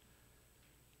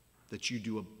that you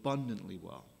do abundantly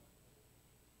well.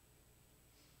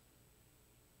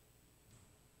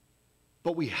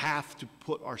 But we have to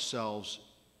put ourselves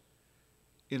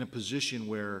in a position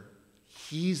where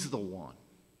He's the one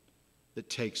that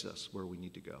takes us where we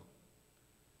need to go.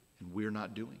 And we're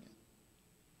not doing it.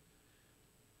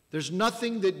 There's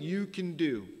nothing that you can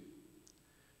do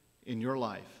in your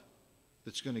life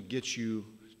that's going to get you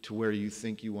to where you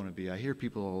think you want to be. I hear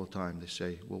people all the time, they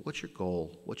say, well, what's your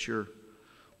goal? What's your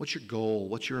goal?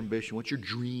 What's your ambition? What's your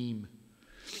dream?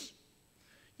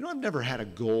 You know, I've never had a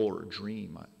goal or a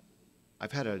dream.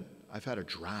 I've had a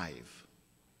drive.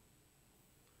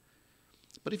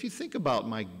 But if you think about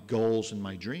my goals and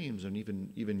my dreams, and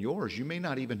even yours, you may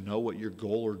not even know what your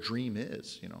goal or dream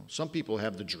is. You know, some people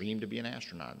have the dream to be an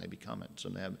astronaut and they become it.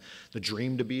 Some have the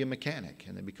dream to be a mechanic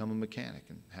and they become a mechanic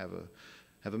and have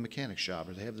a mechanic shop,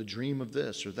 or they have the dream of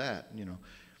this or that. You know,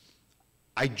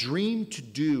 I dream to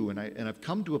do, and I've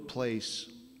come to a place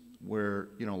where,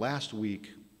 you know, last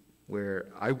week, where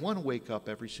I want to wake up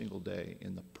every single day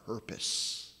in the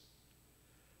purpose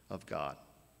of God.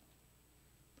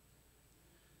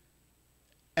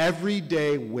 Every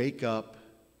day, wake up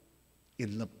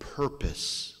in the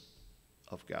purpose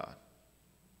of God.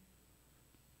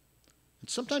 And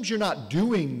sometimes you're not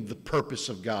doing the purpose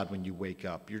of God when you wake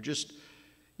up. You're just,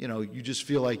 you know, you just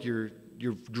feel like you're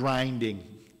grinding,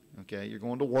 okay? You're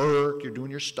going to work, you're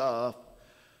doing your stuff.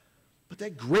 But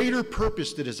that greater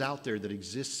purpose that is out there that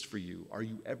exists for you, are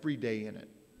you every day in it?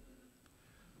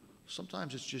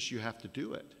 Sometimes it's just you have to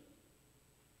do it.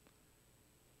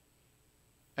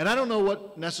 And I don't know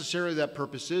what necessarily that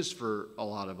purpose is for a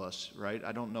lot of us, right?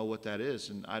 I don't know what that is,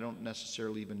 and I don't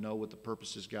necessarily even know what the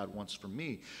purpose is God wants from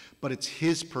me. But it's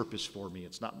His purpose for me.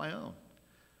 It's not my own.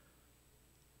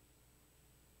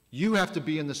 You have to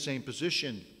be in the same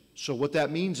position. So what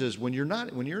that means is when you're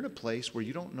in a place where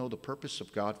you don't know the purpose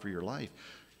of God for your life,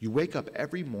 you wake up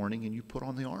every morning and you put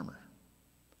on the armor,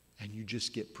 and you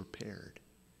just get prepared.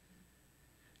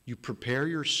 You prepare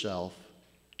yourself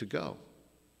to go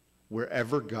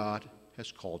wherever God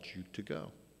has called you to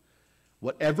go.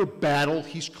 Whatever battle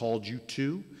He's called you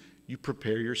to, you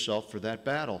prepare yourself for that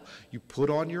battle. You put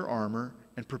on your armor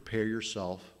and prepare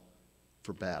yourself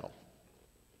for battle.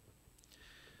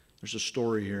 There's a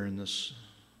story here in this.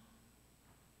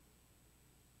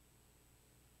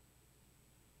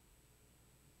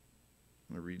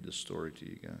 I'm going to read this story to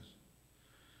you guys.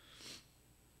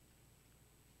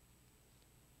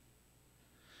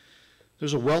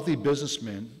 There's a wealthy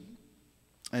businessman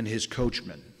and his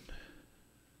coachman.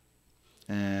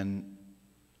 And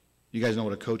you guys know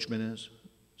what a coachman is?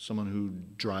 Someone who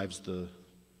drives the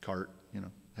cart, you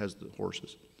know, has the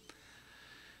horses.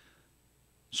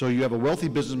 So you have a wealthy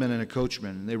businessman and a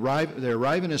coachman, and they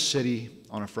arrive in a city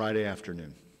on a Friday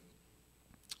afternoon.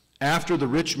 After the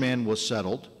rich man was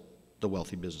settled, the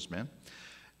wealthy businessman,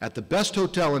 at the best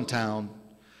hotel in town,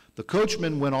 the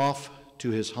coachman went off to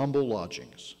his humble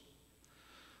lodgings.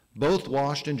 Both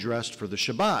washed and dressed for the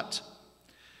Shabbat,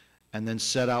 and then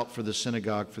set out for the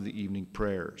synagogue for the evening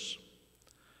prayers.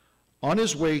 On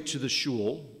his way to the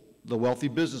shul, the wealthy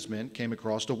businessman came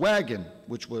across a wagon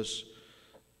which was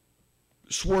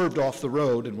swerved off the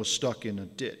road and was stuck in a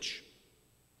ditch.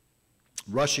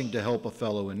 Rushing to help a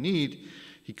fellow in need,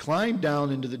 he climbed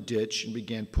down into the ditch and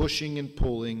began pushing and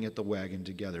pulling at the wagon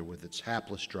together with its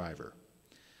hapless driver.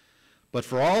 But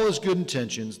for all his good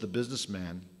intentions, the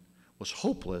businessman was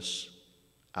hopelessly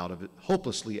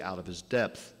out of his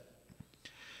depth.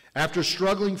 After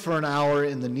struggling for an hour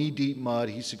in the knee-deep mud,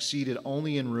 he succeeded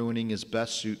only in ruining his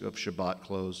best suit of Shabbat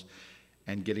clothes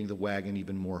and getting the wagon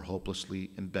even more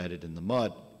hopelessly embedded in the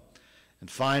mud. And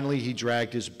finally, he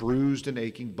dragged his bruised and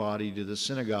aching body to the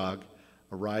synagogue,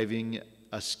 arriving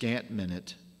a scant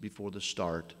minute before the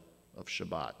start of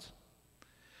Shabbat.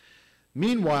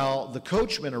 Meanwhile, the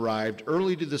coachman arrived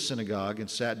early to the synagogue and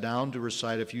sat down to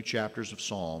recite a few chapters of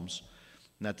Psalms.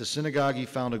 And at the synagogue, he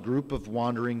found a group of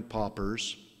wandering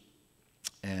paupers,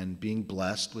 and being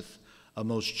blessed with a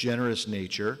most generous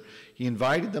nature, he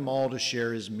invited them all to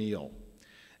share his meal.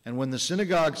 And when the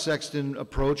synagogue sexton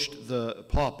approached the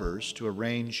paupers to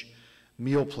arrange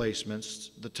meal placements,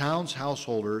 the town's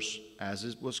householders, as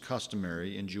it was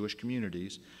customary in Jewish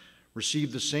communities,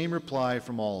 received the same reply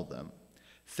from all of them: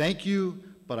 "Thank you,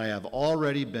 but I have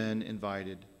already been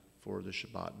invited for the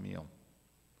Shabbat meal."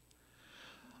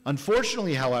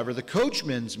 Unfortunately, however, the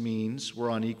coachman's means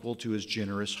were unequal to his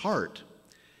generous heart,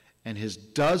 and his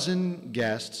dozen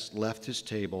guests left his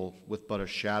table with but a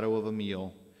shadow of a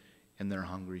meal in their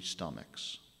hungry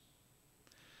stomachs.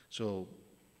 So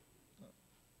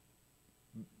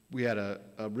we had a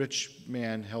rich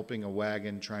man helping a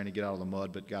wagon trying to get out of the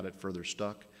mud but got it further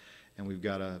stuck. And we've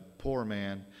got a poor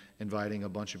man inviting a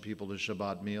bunch of people to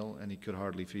Shabbat meal, and he could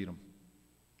hardly feed them.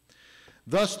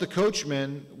 Thus, the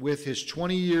coachman, with his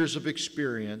 20 years of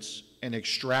experience in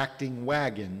extracting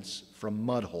wagons from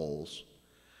mud holes,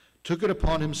 took it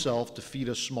upon himself to feed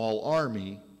a small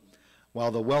army,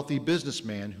 while the wealthy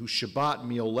businessman, whose Shabbat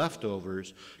meal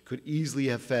leftovers could easily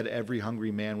have fed every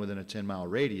hungry man within a 10-mile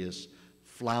radius,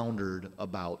 floundered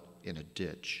about in a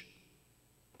ditch.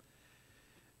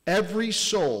 Every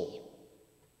soul,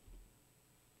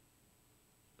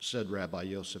 said Rabbi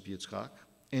Yosef Yitzchak,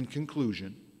 in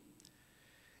conclusion,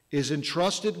 is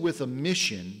entrusted with a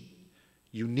mission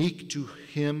unique to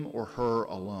him or her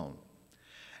alone,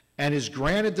 and is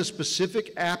granted the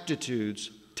specific aptitudes,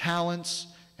 talents,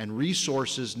 and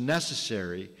resources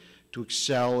necessary to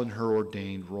excel in her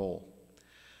ordained role.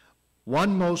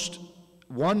 One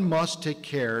must take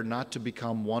care not to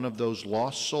become one of those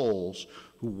lost souls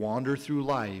who wander through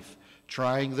life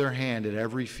trying their hand at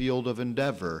every field of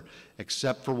endeavor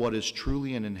except for what is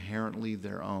truly and inherently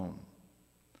their own.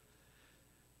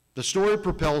 The story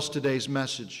propels today's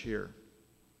message here.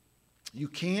 You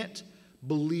can't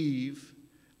believe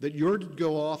that you're to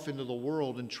go off into the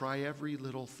world and try every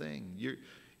little thing.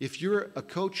 If you're a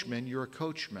coachman, you're a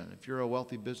coachman. If you're a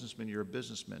wealthy businessman, you're a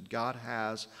businessman. God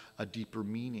has a deeper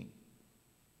meaning.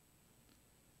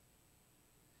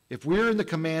 If we're in the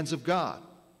commands of God,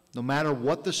 no matter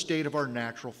what the state of our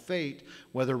natural fate,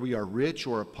 whether we are rich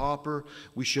or a pauper,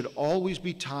 we should always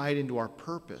be tied into our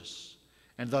purpose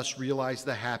and thus realize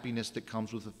the happiness that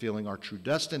comes with fulfilling our true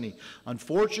destiny.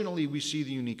 Unfortunately, we see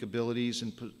the unique abilities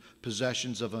and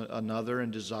possessions of another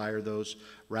and desire those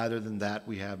rather than that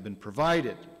we have been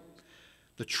provided.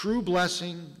 The true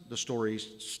blessing, the story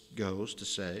goes to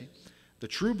say, the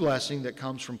true blessing that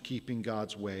comes from keeping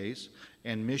God's ways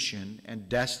and mission and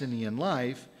destiny in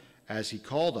life as he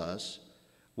called us,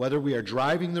 whether we are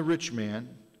driving the rich man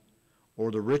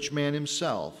or the rich man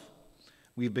himself,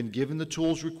 we've been given the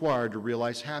tools required to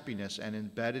realize happiness and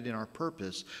embedded in our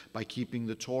purpose by keeping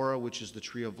the Torah, which is the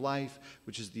tree of life,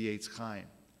 which is the Eitz Chaim.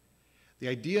 The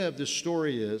idea of this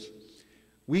story is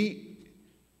we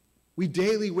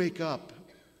daily wake up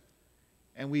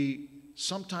and we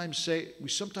sometimes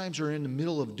are in the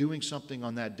middle of doing something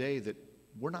on that day that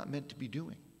we're not meant to be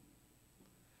doing.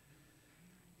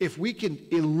 If we can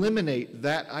eliminate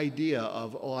that idea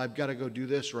of, oh, I've got to go do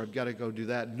this or I've got to go do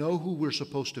that, know who we're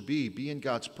supposed to be in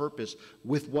God's purpose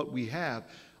with what we have,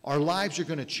 our lives are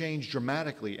going to change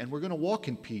dramatically and we're going to walk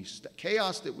in peace. The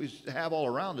chaos that we have all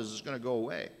around us is going to go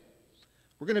away.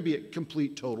 We're going to be at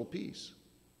complete, total peace.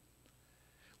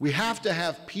 We have to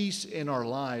have peace in our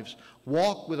lives,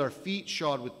 walk with our feet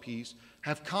shod with peace,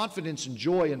 have confidence and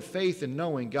joy and faith in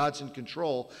knowing God's in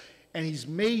control, and he's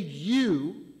made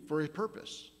you for a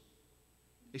purpose.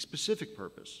 A specific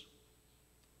purpose,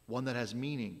 one that has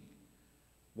meaning,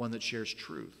 one that shares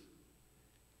truth,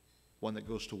 one that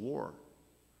goes to war.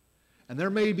 And there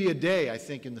may be a day, I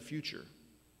think, in the future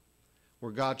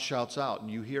where God shouts out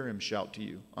and you hear him shout to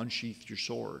you, unsheath your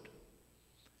sword,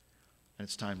 and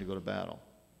it's time to go to battle.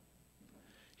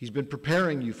 He's been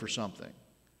preparing you for something.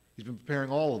 He's been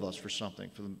preparing all of us for something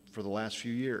for the last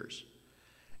few years.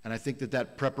 And I think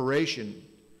that preparation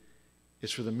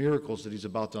is for the miracles that he's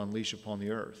about to unleash upon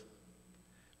the earth.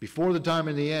 Before the time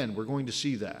in the end, we're going to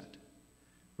see that.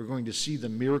 We're going to see the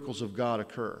miracles of God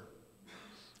occur.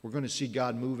 We're going to see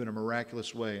God move in a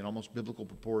miraculous way in almost biblical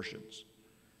proportions.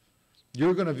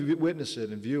 You're going to witness it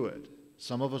and view it.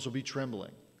 Some of us will be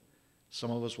trembling.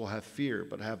 Some of us will have fear,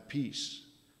 but have peace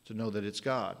to know that it's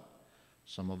God.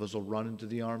 Some of us will run into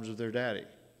the arms of their daddy.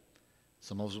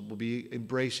 Some of us will be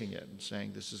embracing it and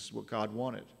saying, this is what God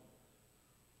wanted.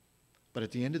 But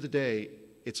at the end of the day,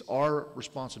 it's our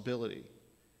responsibility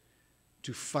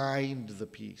to find the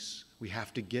peace. We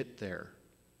have to get there.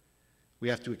 We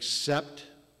have to accept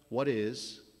what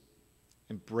is,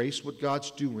 embrace what God's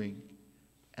doing,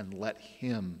 and let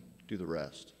him do the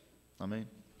rest. Amen.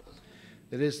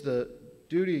 It is the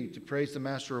duty to praise the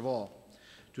Master of all,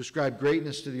 to ascribe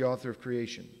greatness to the author of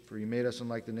creation. For he made us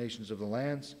unlike the nations of the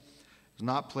lands, has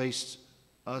not placed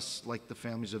us like the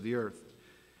families of the earth.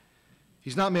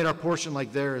 He's not made our portion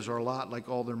like theirs, or our lot like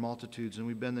all their multitudes. And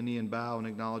we bend the knee and bow and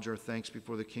acknowledge our thanks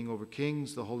before the King over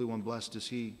kings, the Holy One, blessed is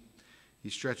he. He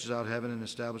stretches out heaven and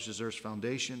establishes earth's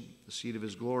foundation. The seat of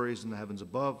his glory is in the heavens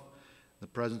above. The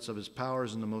presence of his power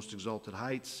is in the most exalted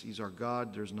heights. He's our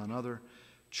God, there's none other.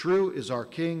 True is our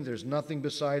King, there's nothing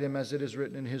beside him, as it is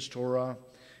written in his Torah.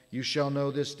 You shall know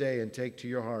this day and take to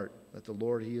your heart that the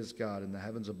Lord, he is God, in the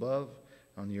heavens above,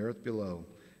 on the earth below.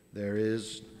 There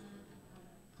is.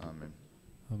 Amen.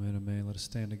 Amen, amen. Let us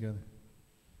stand together.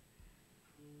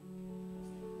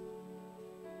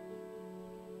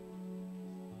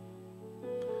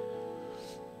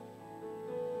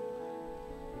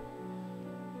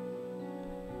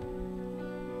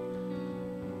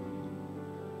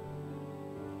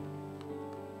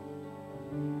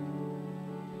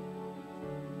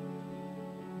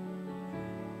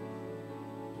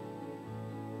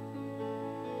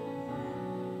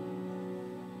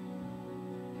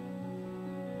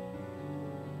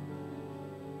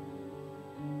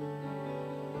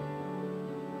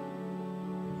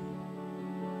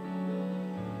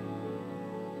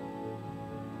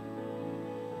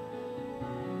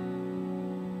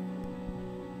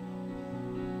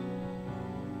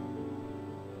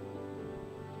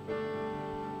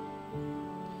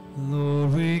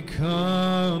 Lord, we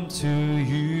come to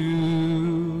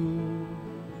you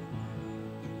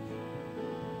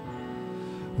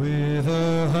with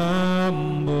a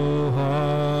humble heart,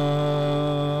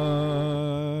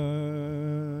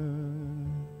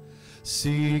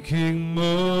 seeking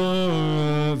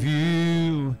more of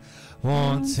you,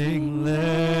 wanting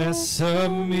less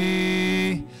of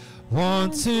me,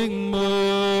 wanting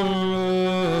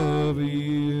more of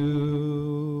you.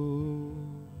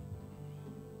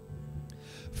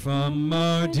 From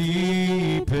our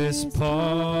deepest parts,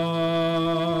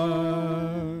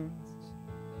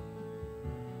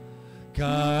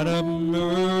 God of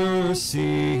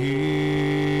mercy, here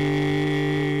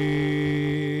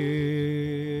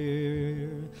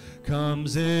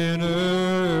comes in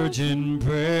urgent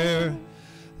prayer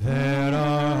that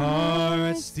our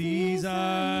heart's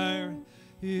desire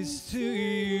is to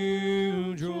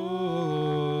you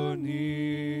draw near.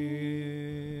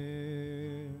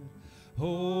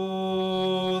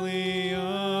 Holy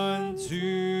unto you,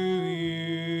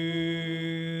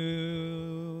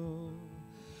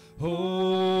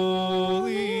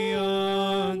 holy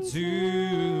unto you.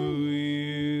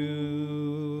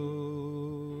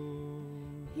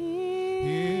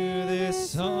 Hear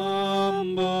this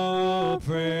humble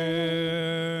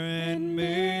prayer and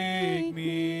make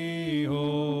me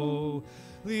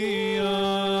holy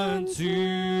unto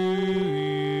you.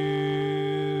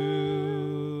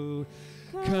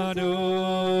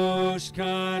 Kadosh,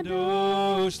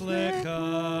 Kadosh Lecha.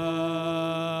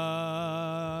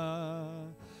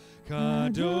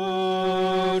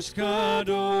 Kadosh,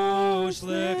 Kadosh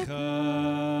Lecha.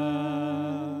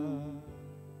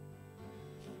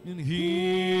 And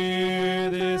hear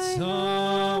this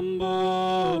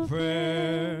humble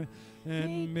prayer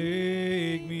and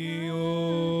make me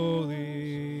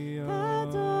holy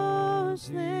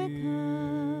unto you.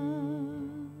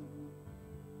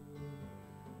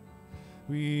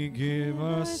 We give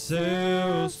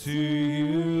ourselves to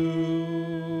you.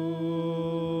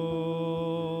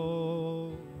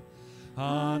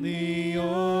 On the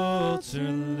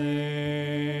altar lay.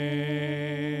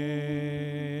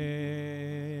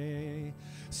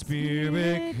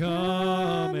 Spirit,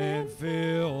 come and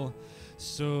fill,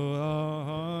 so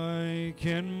I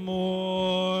can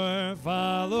more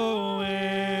follow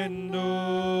and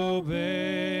obey.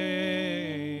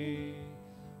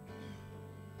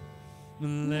 Let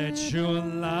your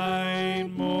light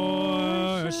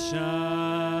more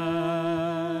shine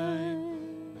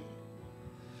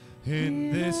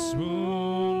in this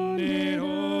wounded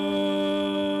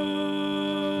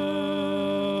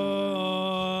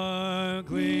heart,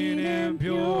 clean and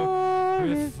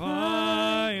purify,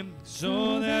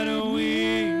 so that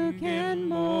we can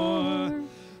more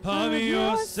of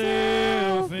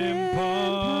yourself impart,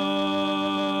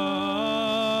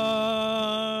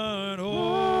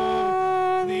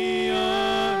 holy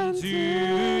unto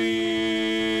you,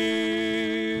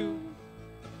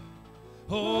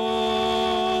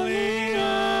 holy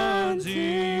unto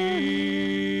you.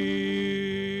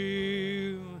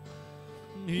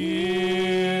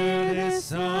 Hear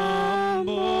this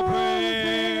humble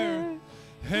prayer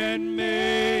and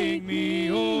make me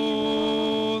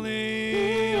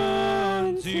holy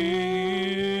unto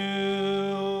you.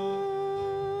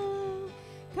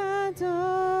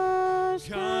 Kadosh,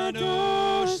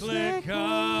 Kadosh Lecha,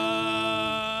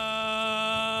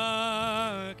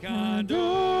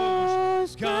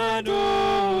 Kadosh,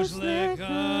 Kadosh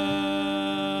Lecha.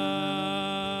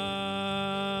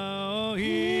 Oh,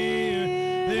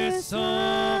 hear this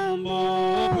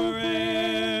humble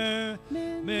prayer,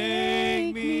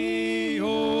 make me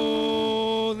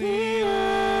holy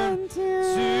unto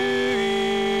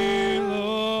you,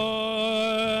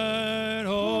 Lord,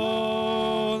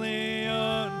 holy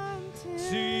unto you,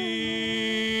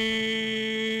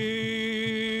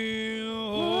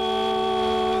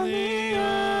 holy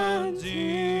unto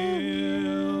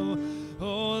you.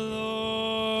 Oh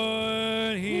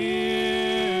Lord,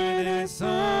 hear this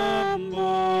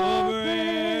humble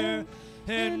prayer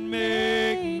and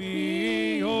make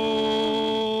me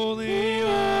holy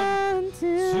unto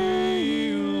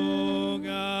you,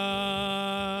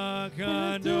 God.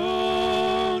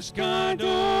 Kadosh,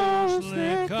 Kadosh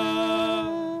Lecha,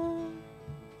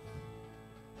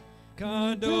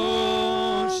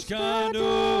 Kadosh,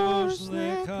 Kadosh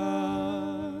Lecha.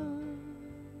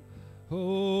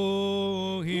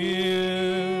 Oh,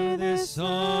 hear this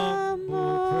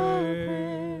humble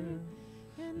prayer,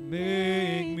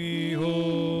 make me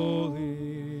holy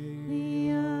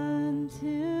unto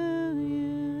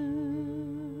you.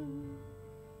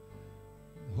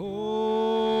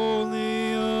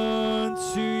 holy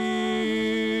unto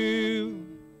you,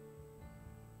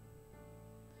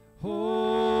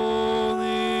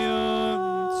 holy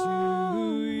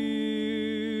unto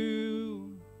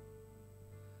you.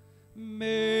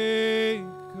 Make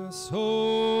us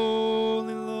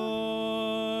holy,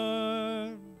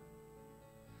 Lord,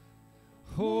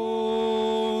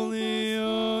 holy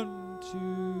unto you.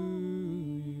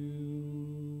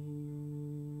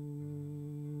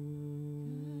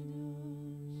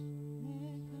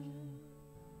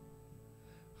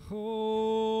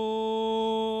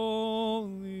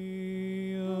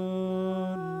 Holy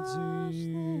unto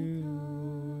you.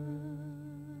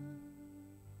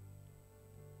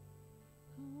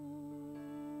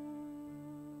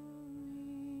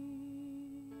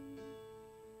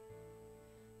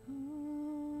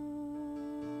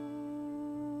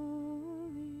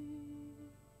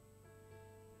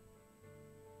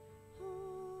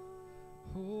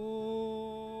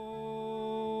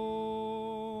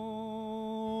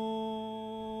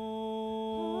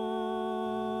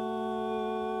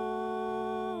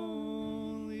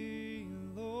 Holy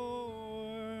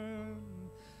Lord,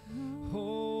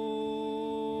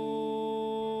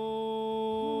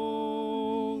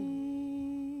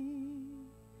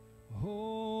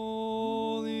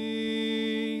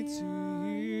 holy to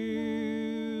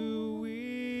you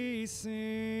we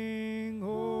sing,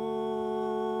 holy,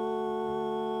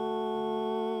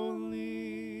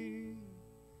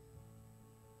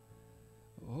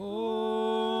 holy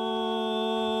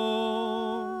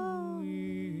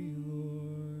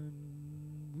Lord,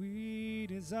 we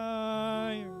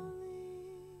desire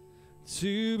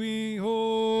to be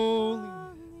holy.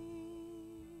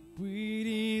 We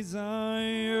desire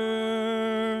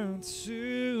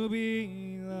to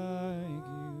be like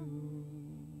you.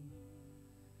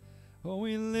 Oh,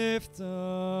 we lift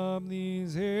up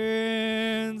these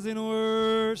hands in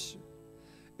worship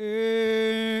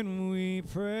and we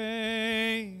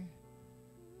pray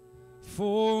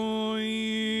for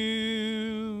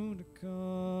you to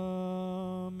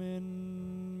come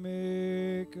and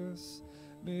make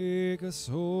us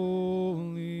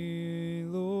holy,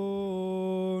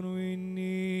 Lord. We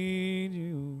need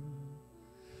you.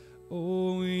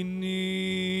 Oh, we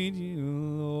need you,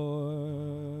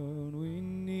 Lord. We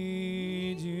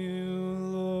need you,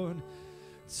 Lord,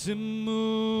 to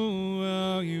move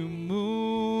how you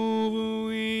move.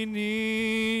 We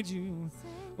need you.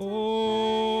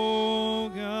 Oh,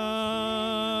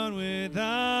 God, we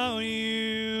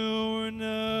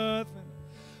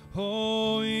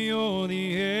Oh,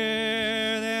 the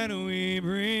air that we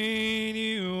breathe,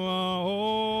 you are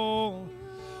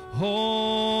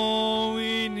all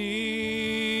we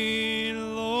need.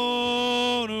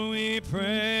 Lord, we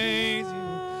praise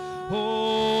you.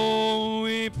 Oh,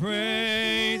 we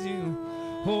praise you.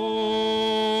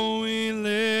 Oh, we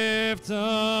lift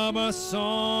up a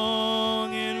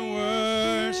song in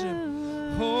worship.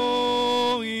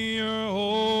 Oh, you're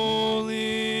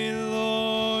holy,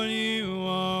 Lord, you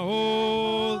are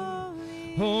holy.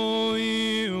 Oh,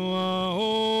 you are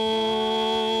holy.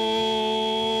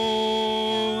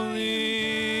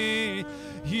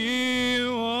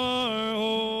 You are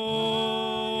holy.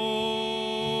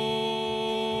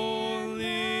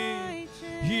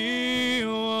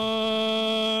 You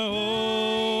are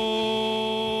holy.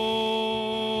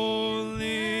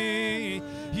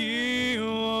 You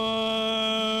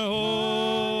are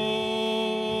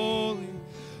holy.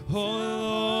 Oh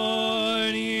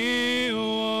Lord, you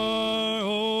are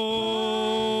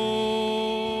holy.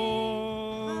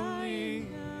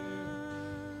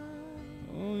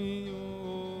 Oh, you're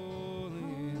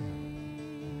holy.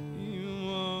 You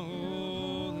are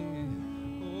holy.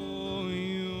 Oh,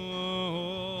 you are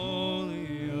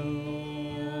holy, Lord.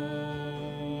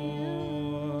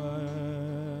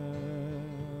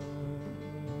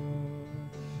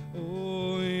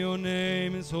 Oh, your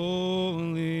name is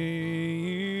holy.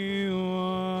 You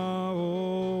are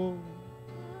holy.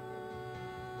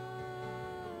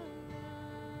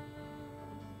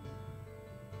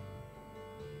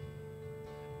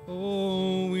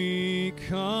 Oh, we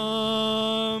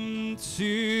come to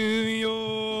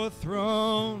your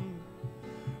throne,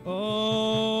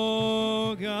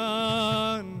 oh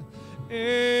God,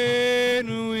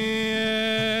 and we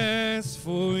ask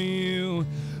for you.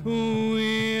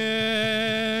 We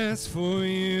ask for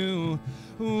you.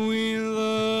 We love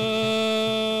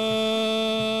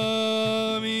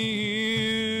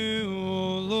you,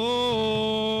 oh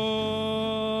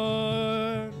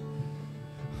Lord.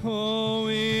 Oh,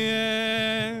 we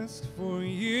ask for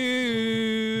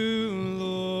you,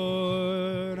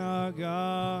 Lord, our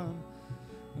God,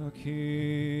 our King,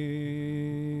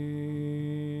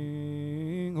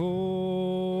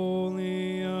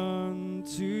 holy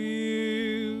unto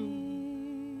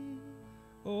you,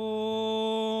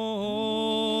 holy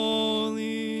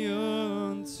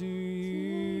unto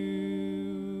you.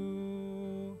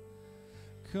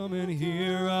 Come and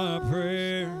hear our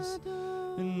prayers,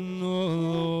 and oh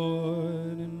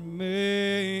Lord, and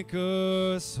make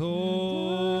us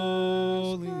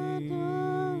holy.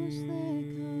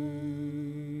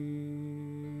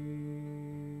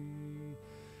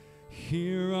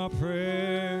 Hear our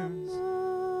prayers,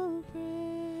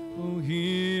 oh,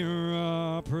 hear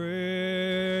our prayers.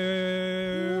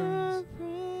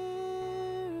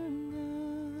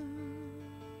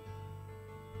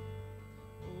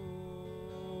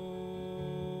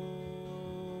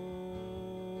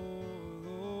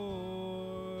 Lord,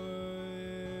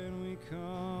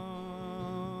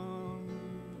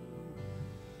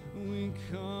 we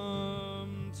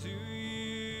come to you.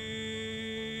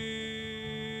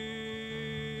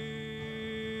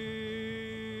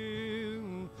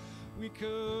 We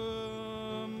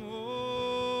come,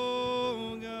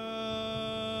 oh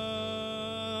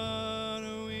God,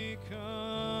 we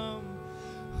come,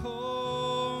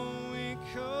 oh, we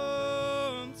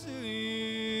come to you.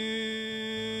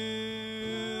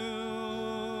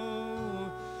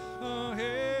 Our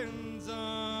hands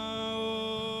are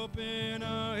open,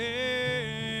 our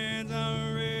hands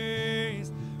are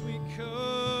raised. We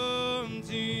come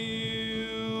to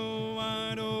you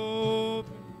wide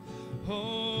open,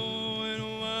 oh,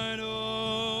 and wide open.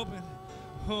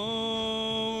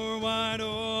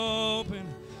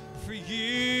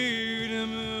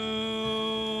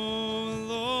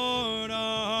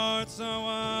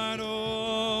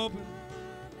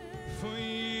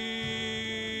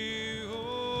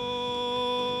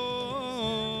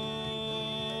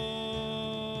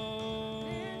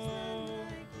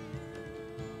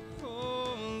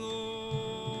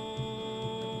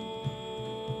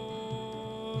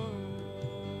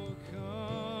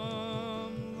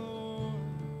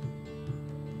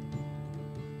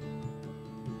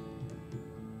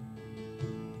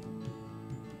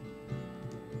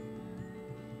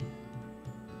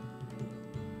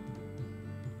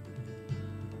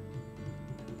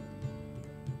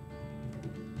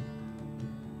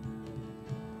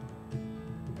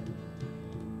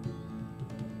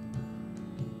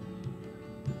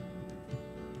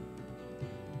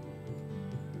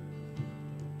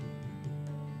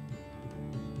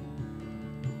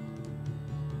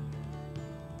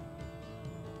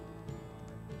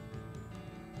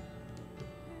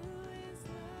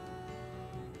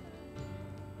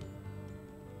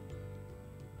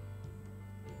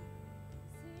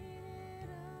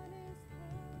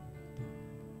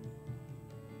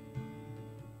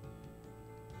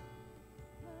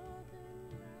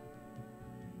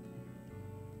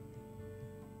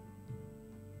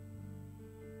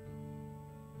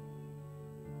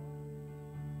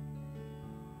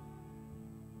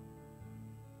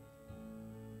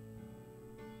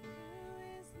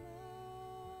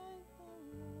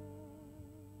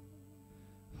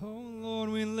 Oh Lord,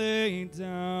 we lay it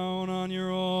down on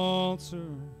your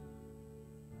altar.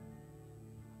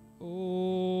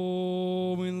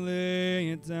 Oh, we lay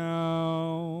it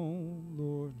down,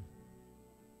 Lord.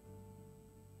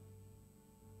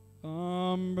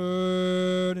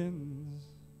 Burdens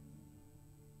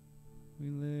we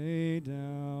lay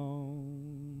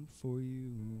down for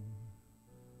you.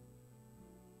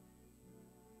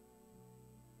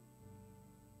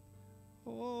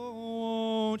 Oh,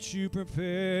 won't you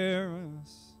prepare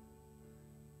us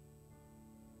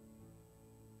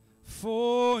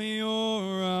for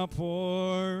your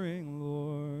outpouring,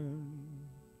 Lord?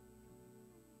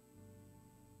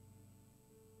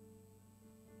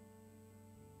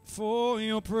 For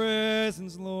your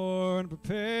presence, Lord,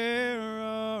 prepare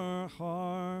our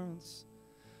hearts.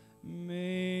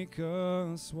 Make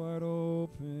us wide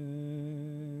open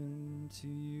to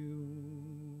you.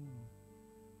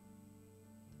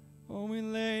 Oh, we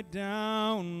lay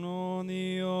down on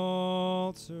the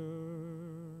altar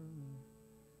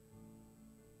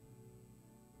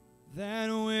that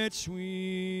which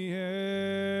we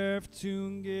have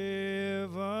to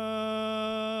give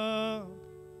up.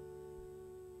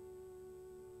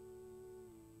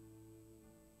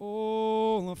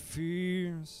 All our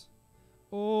fears,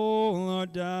 all our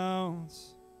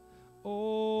doubts,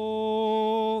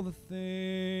 all the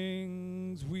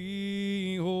things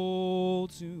we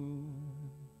hold to.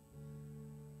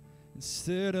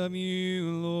 Instead of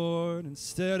you, Lord,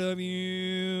 instead of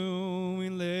you, we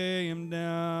lay them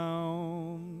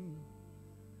down.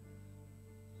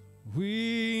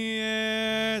 We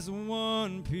as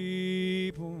one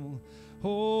people,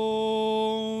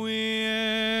 oh, we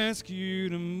ask you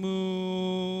to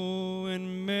move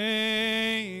and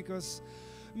make us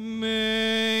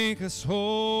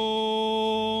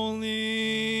holy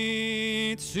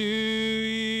to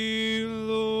you,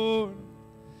 Lord.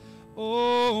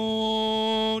 Oh,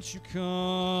 won't you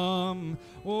come,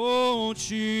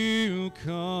 won't you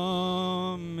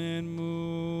come and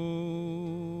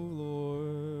move,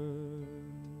 Lord.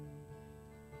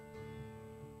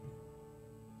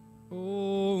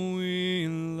 Oh, we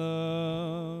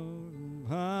love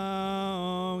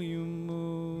how you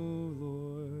move,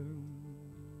 Lord.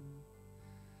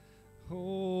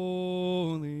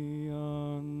 Holy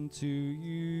unto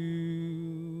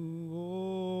you.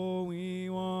 Oh, we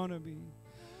want to be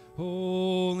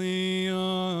holy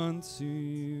unto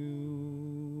you.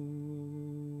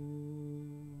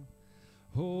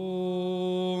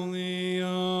 Holy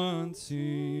unto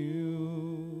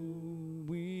you.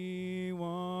 We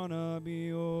want to be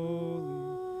holy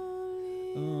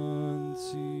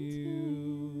unto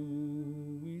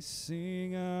you. We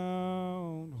sing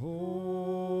out,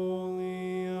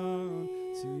 holy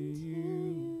unto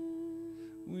you.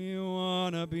 We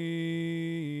want to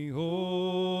be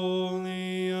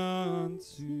holy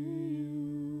unto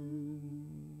you.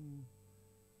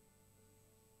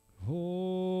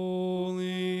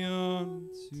 Holy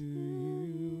unto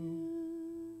you.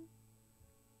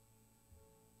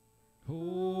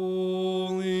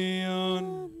 Holy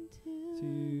unto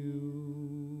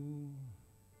you.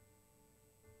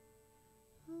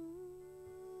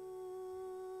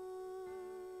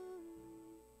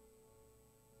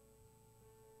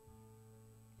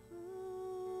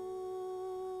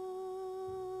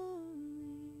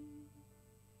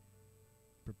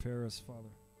 Prepare us, Father.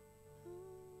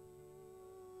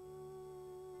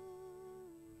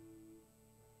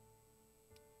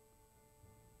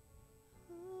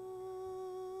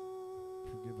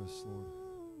 Forgive us, Lord.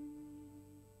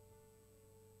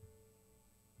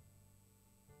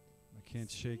 I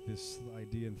can't shake this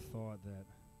idea and thought that I'm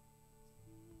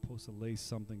supposed to lay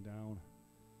something down.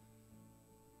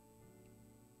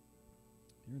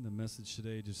 Hearing the message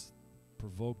today just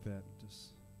provoked that.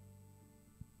 Just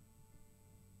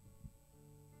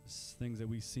things that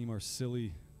we seem are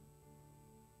silly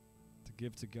to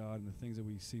give to God, and the things that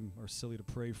we seem are silly to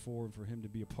pray for and for Him to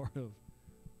be a part of.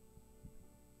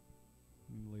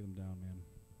 We need to lay them down, man.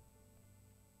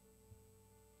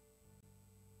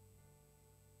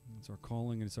 It's our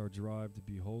calling and it's our drive to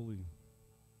be holy.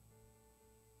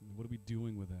 And what are we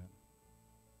doing with that?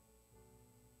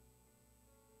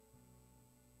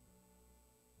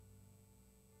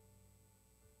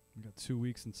 We got 2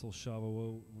 weeks until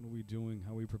Shavuot. What are we doing?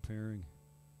 How are we preparing?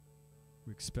 Are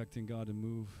we expecting God to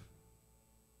move?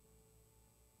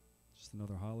 Just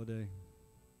another holiday?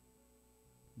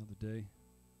 Another day?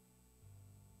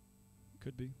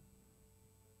 Could be.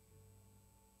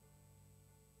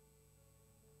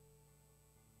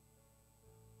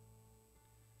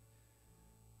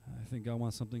 I think God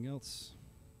wants something else.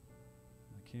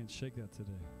 I can't shake that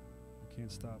today. I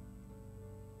can't stop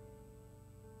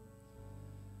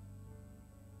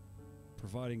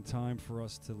providing time for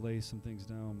us to lay some things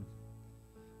down,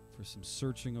 for some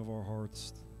searching of our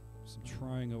hearts, some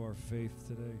trying of our faith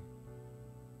today,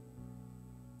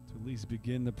 to at least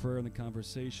begin the prayer and the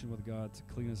conversation with God to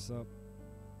clean us up.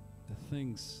 The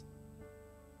things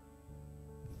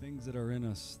that are in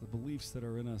us, the beliefs that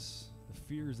are in us, the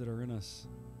fears that are in us,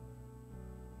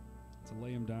 to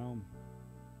lay them down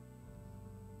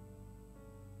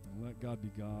and let God be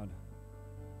God.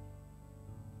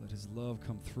 Let his love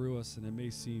come through us, and it may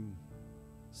seem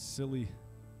silly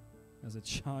as a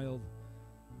child,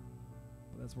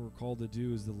 but that's what we're called to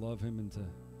do, is to love him and to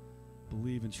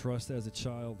believe and trust as a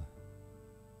child.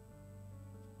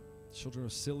 Children are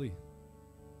silly.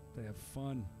 They have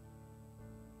fun.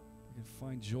 They can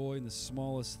find joy in the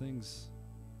smallest things.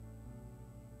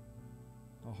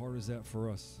 How hard is that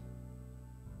for us?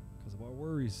 Because of our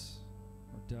worries,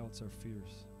 our doubts, our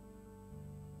fears.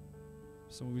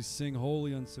 So when we sing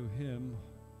holy unto him,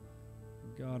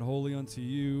 God, holy unto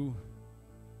you,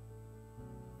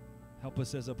 help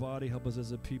us as a body, help us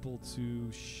as a people to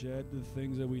shed the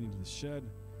things that we need to shed,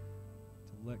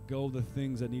 to let go of the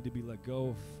things that need to be let go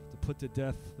of, to put to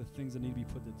death the things that need to be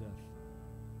put to death.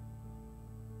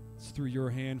 It's through your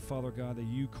hand, Father God, that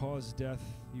you cause death.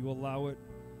 You allow it.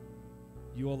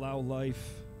 You allow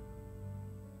life.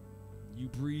 You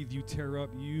breathe, you tear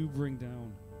up, you bring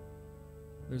down.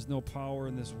 There's no power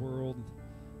in this world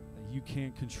that you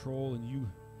can't control and you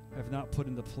have not put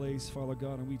into place, Father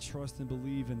God, and we trust and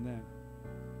believe in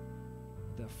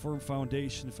that firm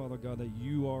foundation, Father God, that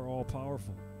you are all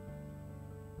powerful.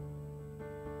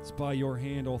 It's by your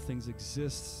hand all things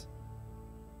exist.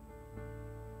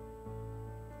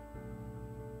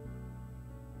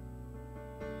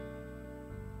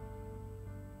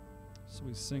 So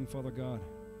we sing, Father God,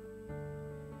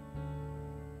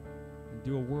 and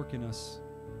do a work in us.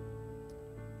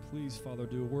 Please, Father,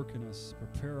 do a work in us.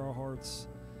 Prepare our hearts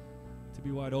to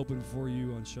be wide open for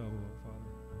you on Shavuot, Father.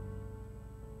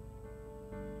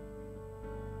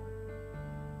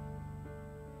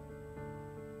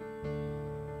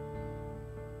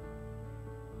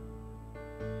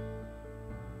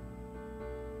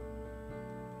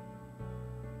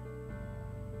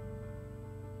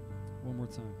 One more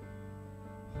time.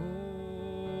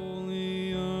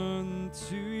 Holy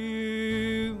unto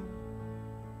you,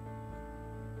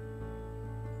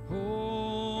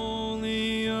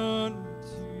 holy unto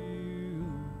you,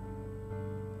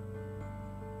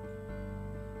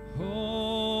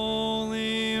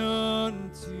 holy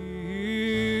unto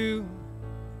you,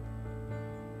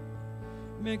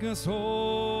 make us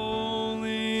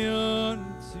holy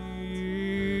unto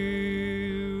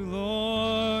you,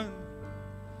 Lord.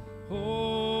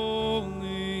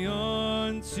 Holy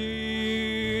unto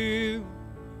you,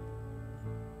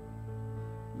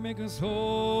 make us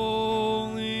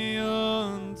holy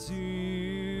unto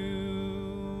you,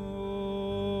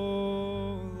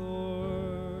 Lord.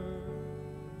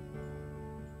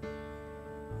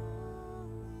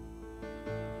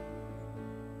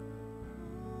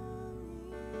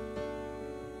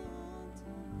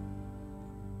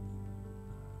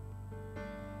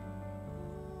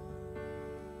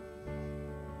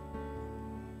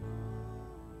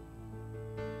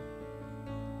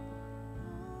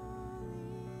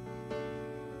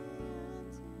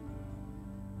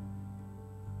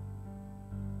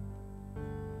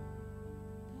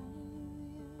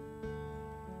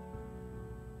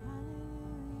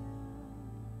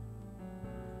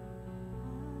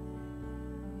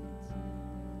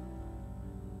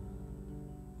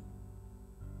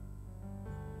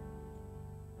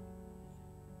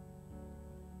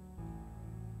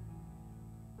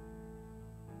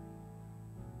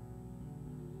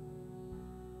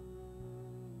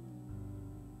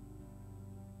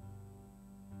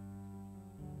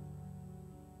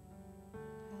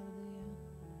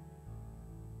 Hallelujah.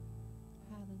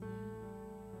 Hallelujah. Hallelujah.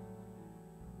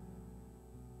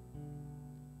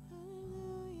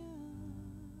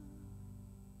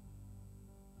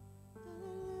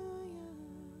 Hallelujah.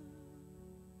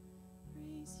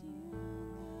 Praise you, God.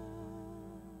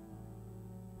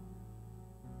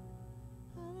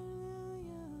 Hallelujah.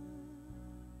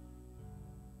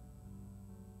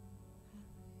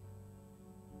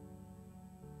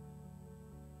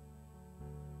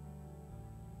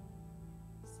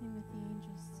 Sing with the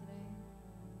angels today.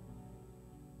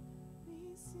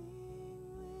 We sing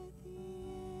with the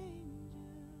angels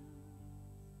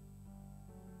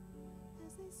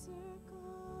as they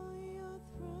circle your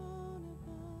throne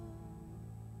above,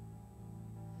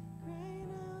 crying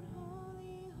out,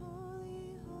 holy, holy,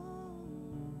 holy.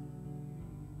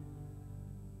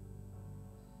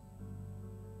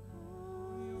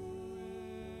 Holy, Your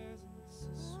presence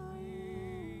is sweet.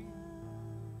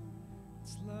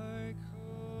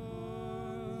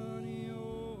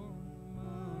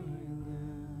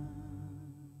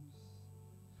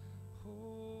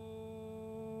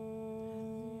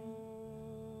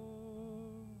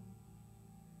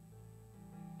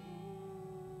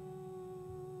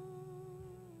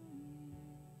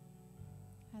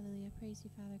 praise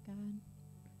you, Father God.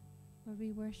 Lord,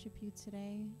 we worship you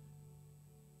today.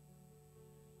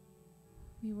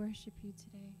 We worship you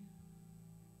today.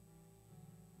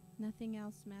 Nothing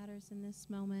else matters in this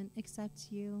moment except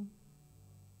you.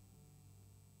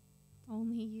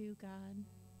 Only you, God,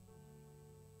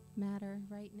 matter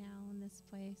right now in this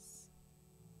place.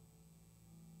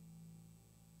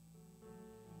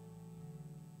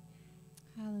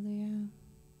 Hallelujah.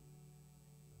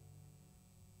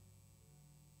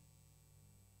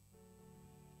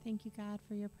 Thank you, God,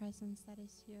 for your presence that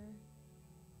is here.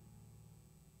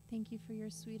 Thank you for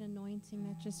your sweet anointing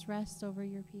that just rests over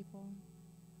your people.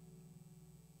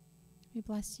 We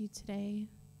bless you today.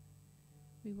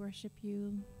 We worship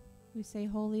you. We say,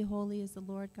 holy, holy is the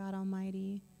Lord God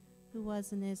Almighty, who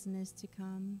was and is to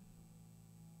come.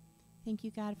 Thank you,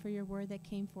 God, for your word that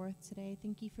came forth today.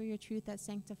 Thank you for your truth that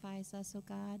sanctifies us, oh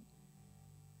God.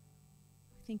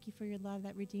 Thank you for your love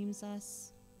that redeems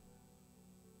us.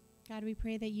 God, we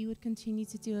pray that you would continue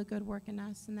to do a good work in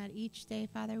us, and that each day,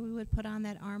 Father, we would put on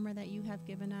that armor that you have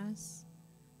given us,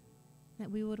 that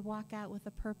we would walk out with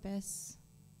a purpose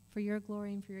for your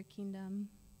glory and for your kingdom.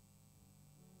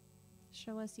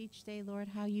 Show us each day, Lord,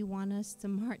 how you want us to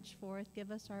march forth.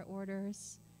 Give us our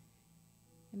orders,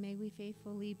 and may we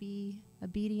faithfully be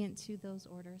obedient to those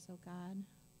orders, oh God.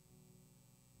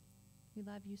 We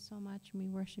love you so much, and we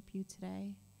worship you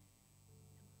today.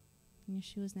 In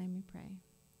Yeshua's name we pray.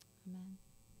 Amen.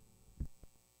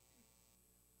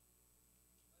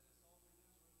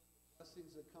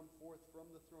 Blessings that come forth from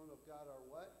the throne of God are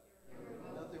what?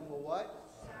 Nothing will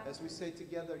what? As we say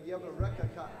together,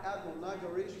 Yevareka ka Adonai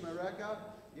garish mereka,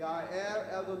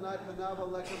 Ya'er Adonai panava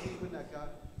leka mibeneka,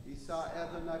 Isa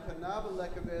Adonai panava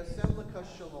leka ve'asem leka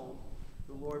shalom.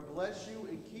 The Lord bless you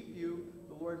and keep you.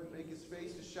 The Lord make his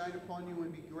face to shine upon you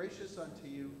and be gracious unto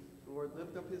you. The Lord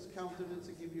lift up his countenance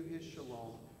and give you his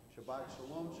shalom. Shabbat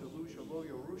shalom, shalu shalom,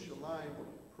 Yerushalayim.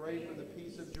 Pray for the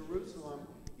peace of Jerusalem.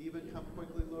 Even come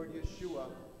quickly, Lord Yeshua.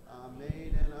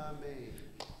 Amen and amen.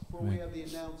 Before we have the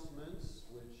announcements,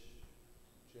 which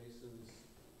Jason's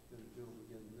going to do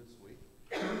again this week,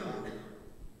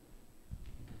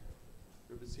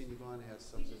 Rubicine Yvonne has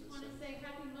something to say. We just want to say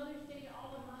Happy Mother's Day to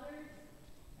all the mothers,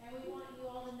 and we want you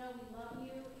all to know we love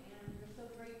you, and we're so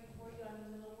grateful for you. I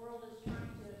mean, when the world is trying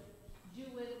to do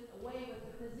away with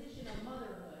the position of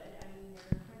motherhood, I mean,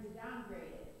 they're trying to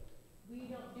downgrade it.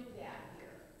 We don't do that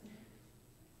here.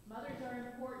 Mothers are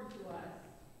important to us,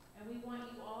 and we want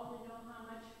you all to know how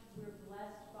much we're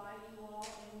blessed by you all,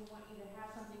 and we want you to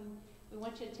have something. We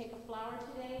want you to take a flower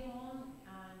today home,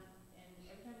 and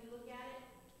every time you look at it,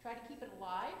 try to keep it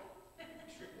alive. And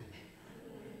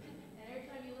every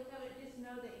time you look at it, just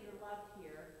know that you're loved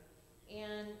here.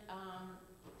 And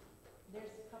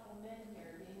there's a couple men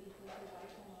here. Danny, take your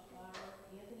wife home a flower.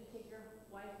 Anthony, take your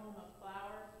wife home a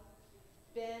flower.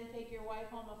 Ben, take your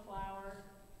wife home a flower.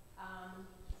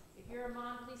 If you're a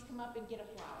mom, please come up and get a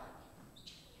flower.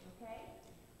 Okay?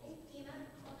 Hey, Tina,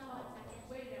 hold on 1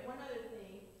 second. Wait a minute, one other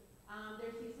thing.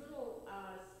 There's these little,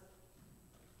 I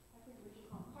forget what you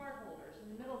call them, card holders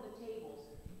in the middle of the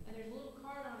tables. And there's a little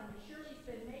card on them. Shirley's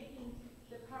been making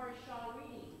the parashah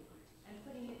reading and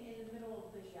putting it in the middle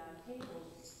of the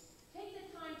tables. Take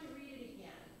the time to read it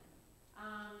again.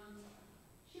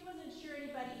 She wasn't sure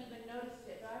anybody even noticed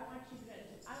it, but I want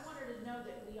her to know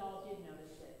that we all did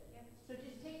notice it. Yep. So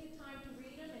just take the time to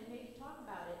read them and maybe talk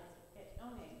about it at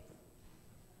One.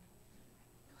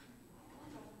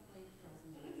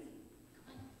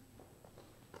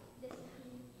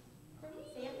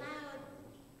 Say it loud.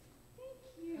 Thank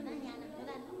you. Hold on, Yana. Hold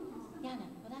on. Yana,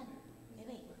 hold on.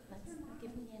 Wait. Let's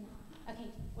give him Yana. Okay,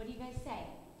 what do you guys say?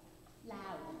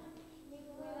 Loud.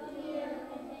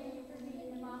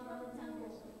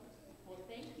 Well,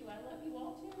 thank you. I love you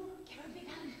all too. Get her, big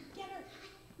hug. Get her.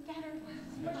 Get her.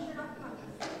 Smush her.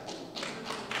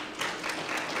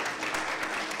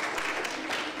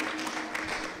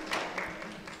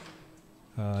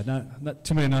 Not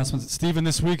too many announcements. Stephen,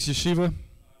 this week's yeshiva? No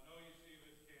yeshiva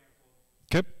is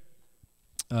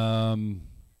canceled. Okay.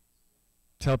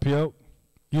 Telpio,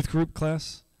 youth group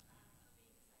class?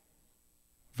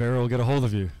 Vera will get a hold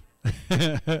of you.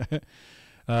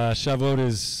 Shavuot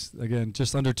is, again,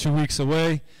 just under 2 weeks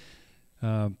away.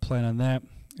 Plan on that.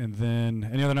 And then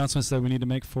any other announcements that we need to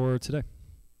make for today?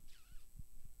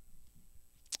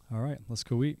 All right, let's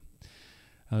go eat.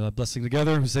 Blessing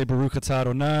together. We say Baruch atah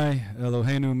Adonai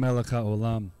Eloheinu melech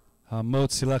haolam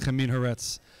hamotzi lechem min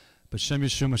haaretz b'shem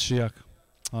Yeshua Mashiach.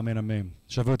 Amen, amen.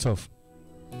 Shavuot tov.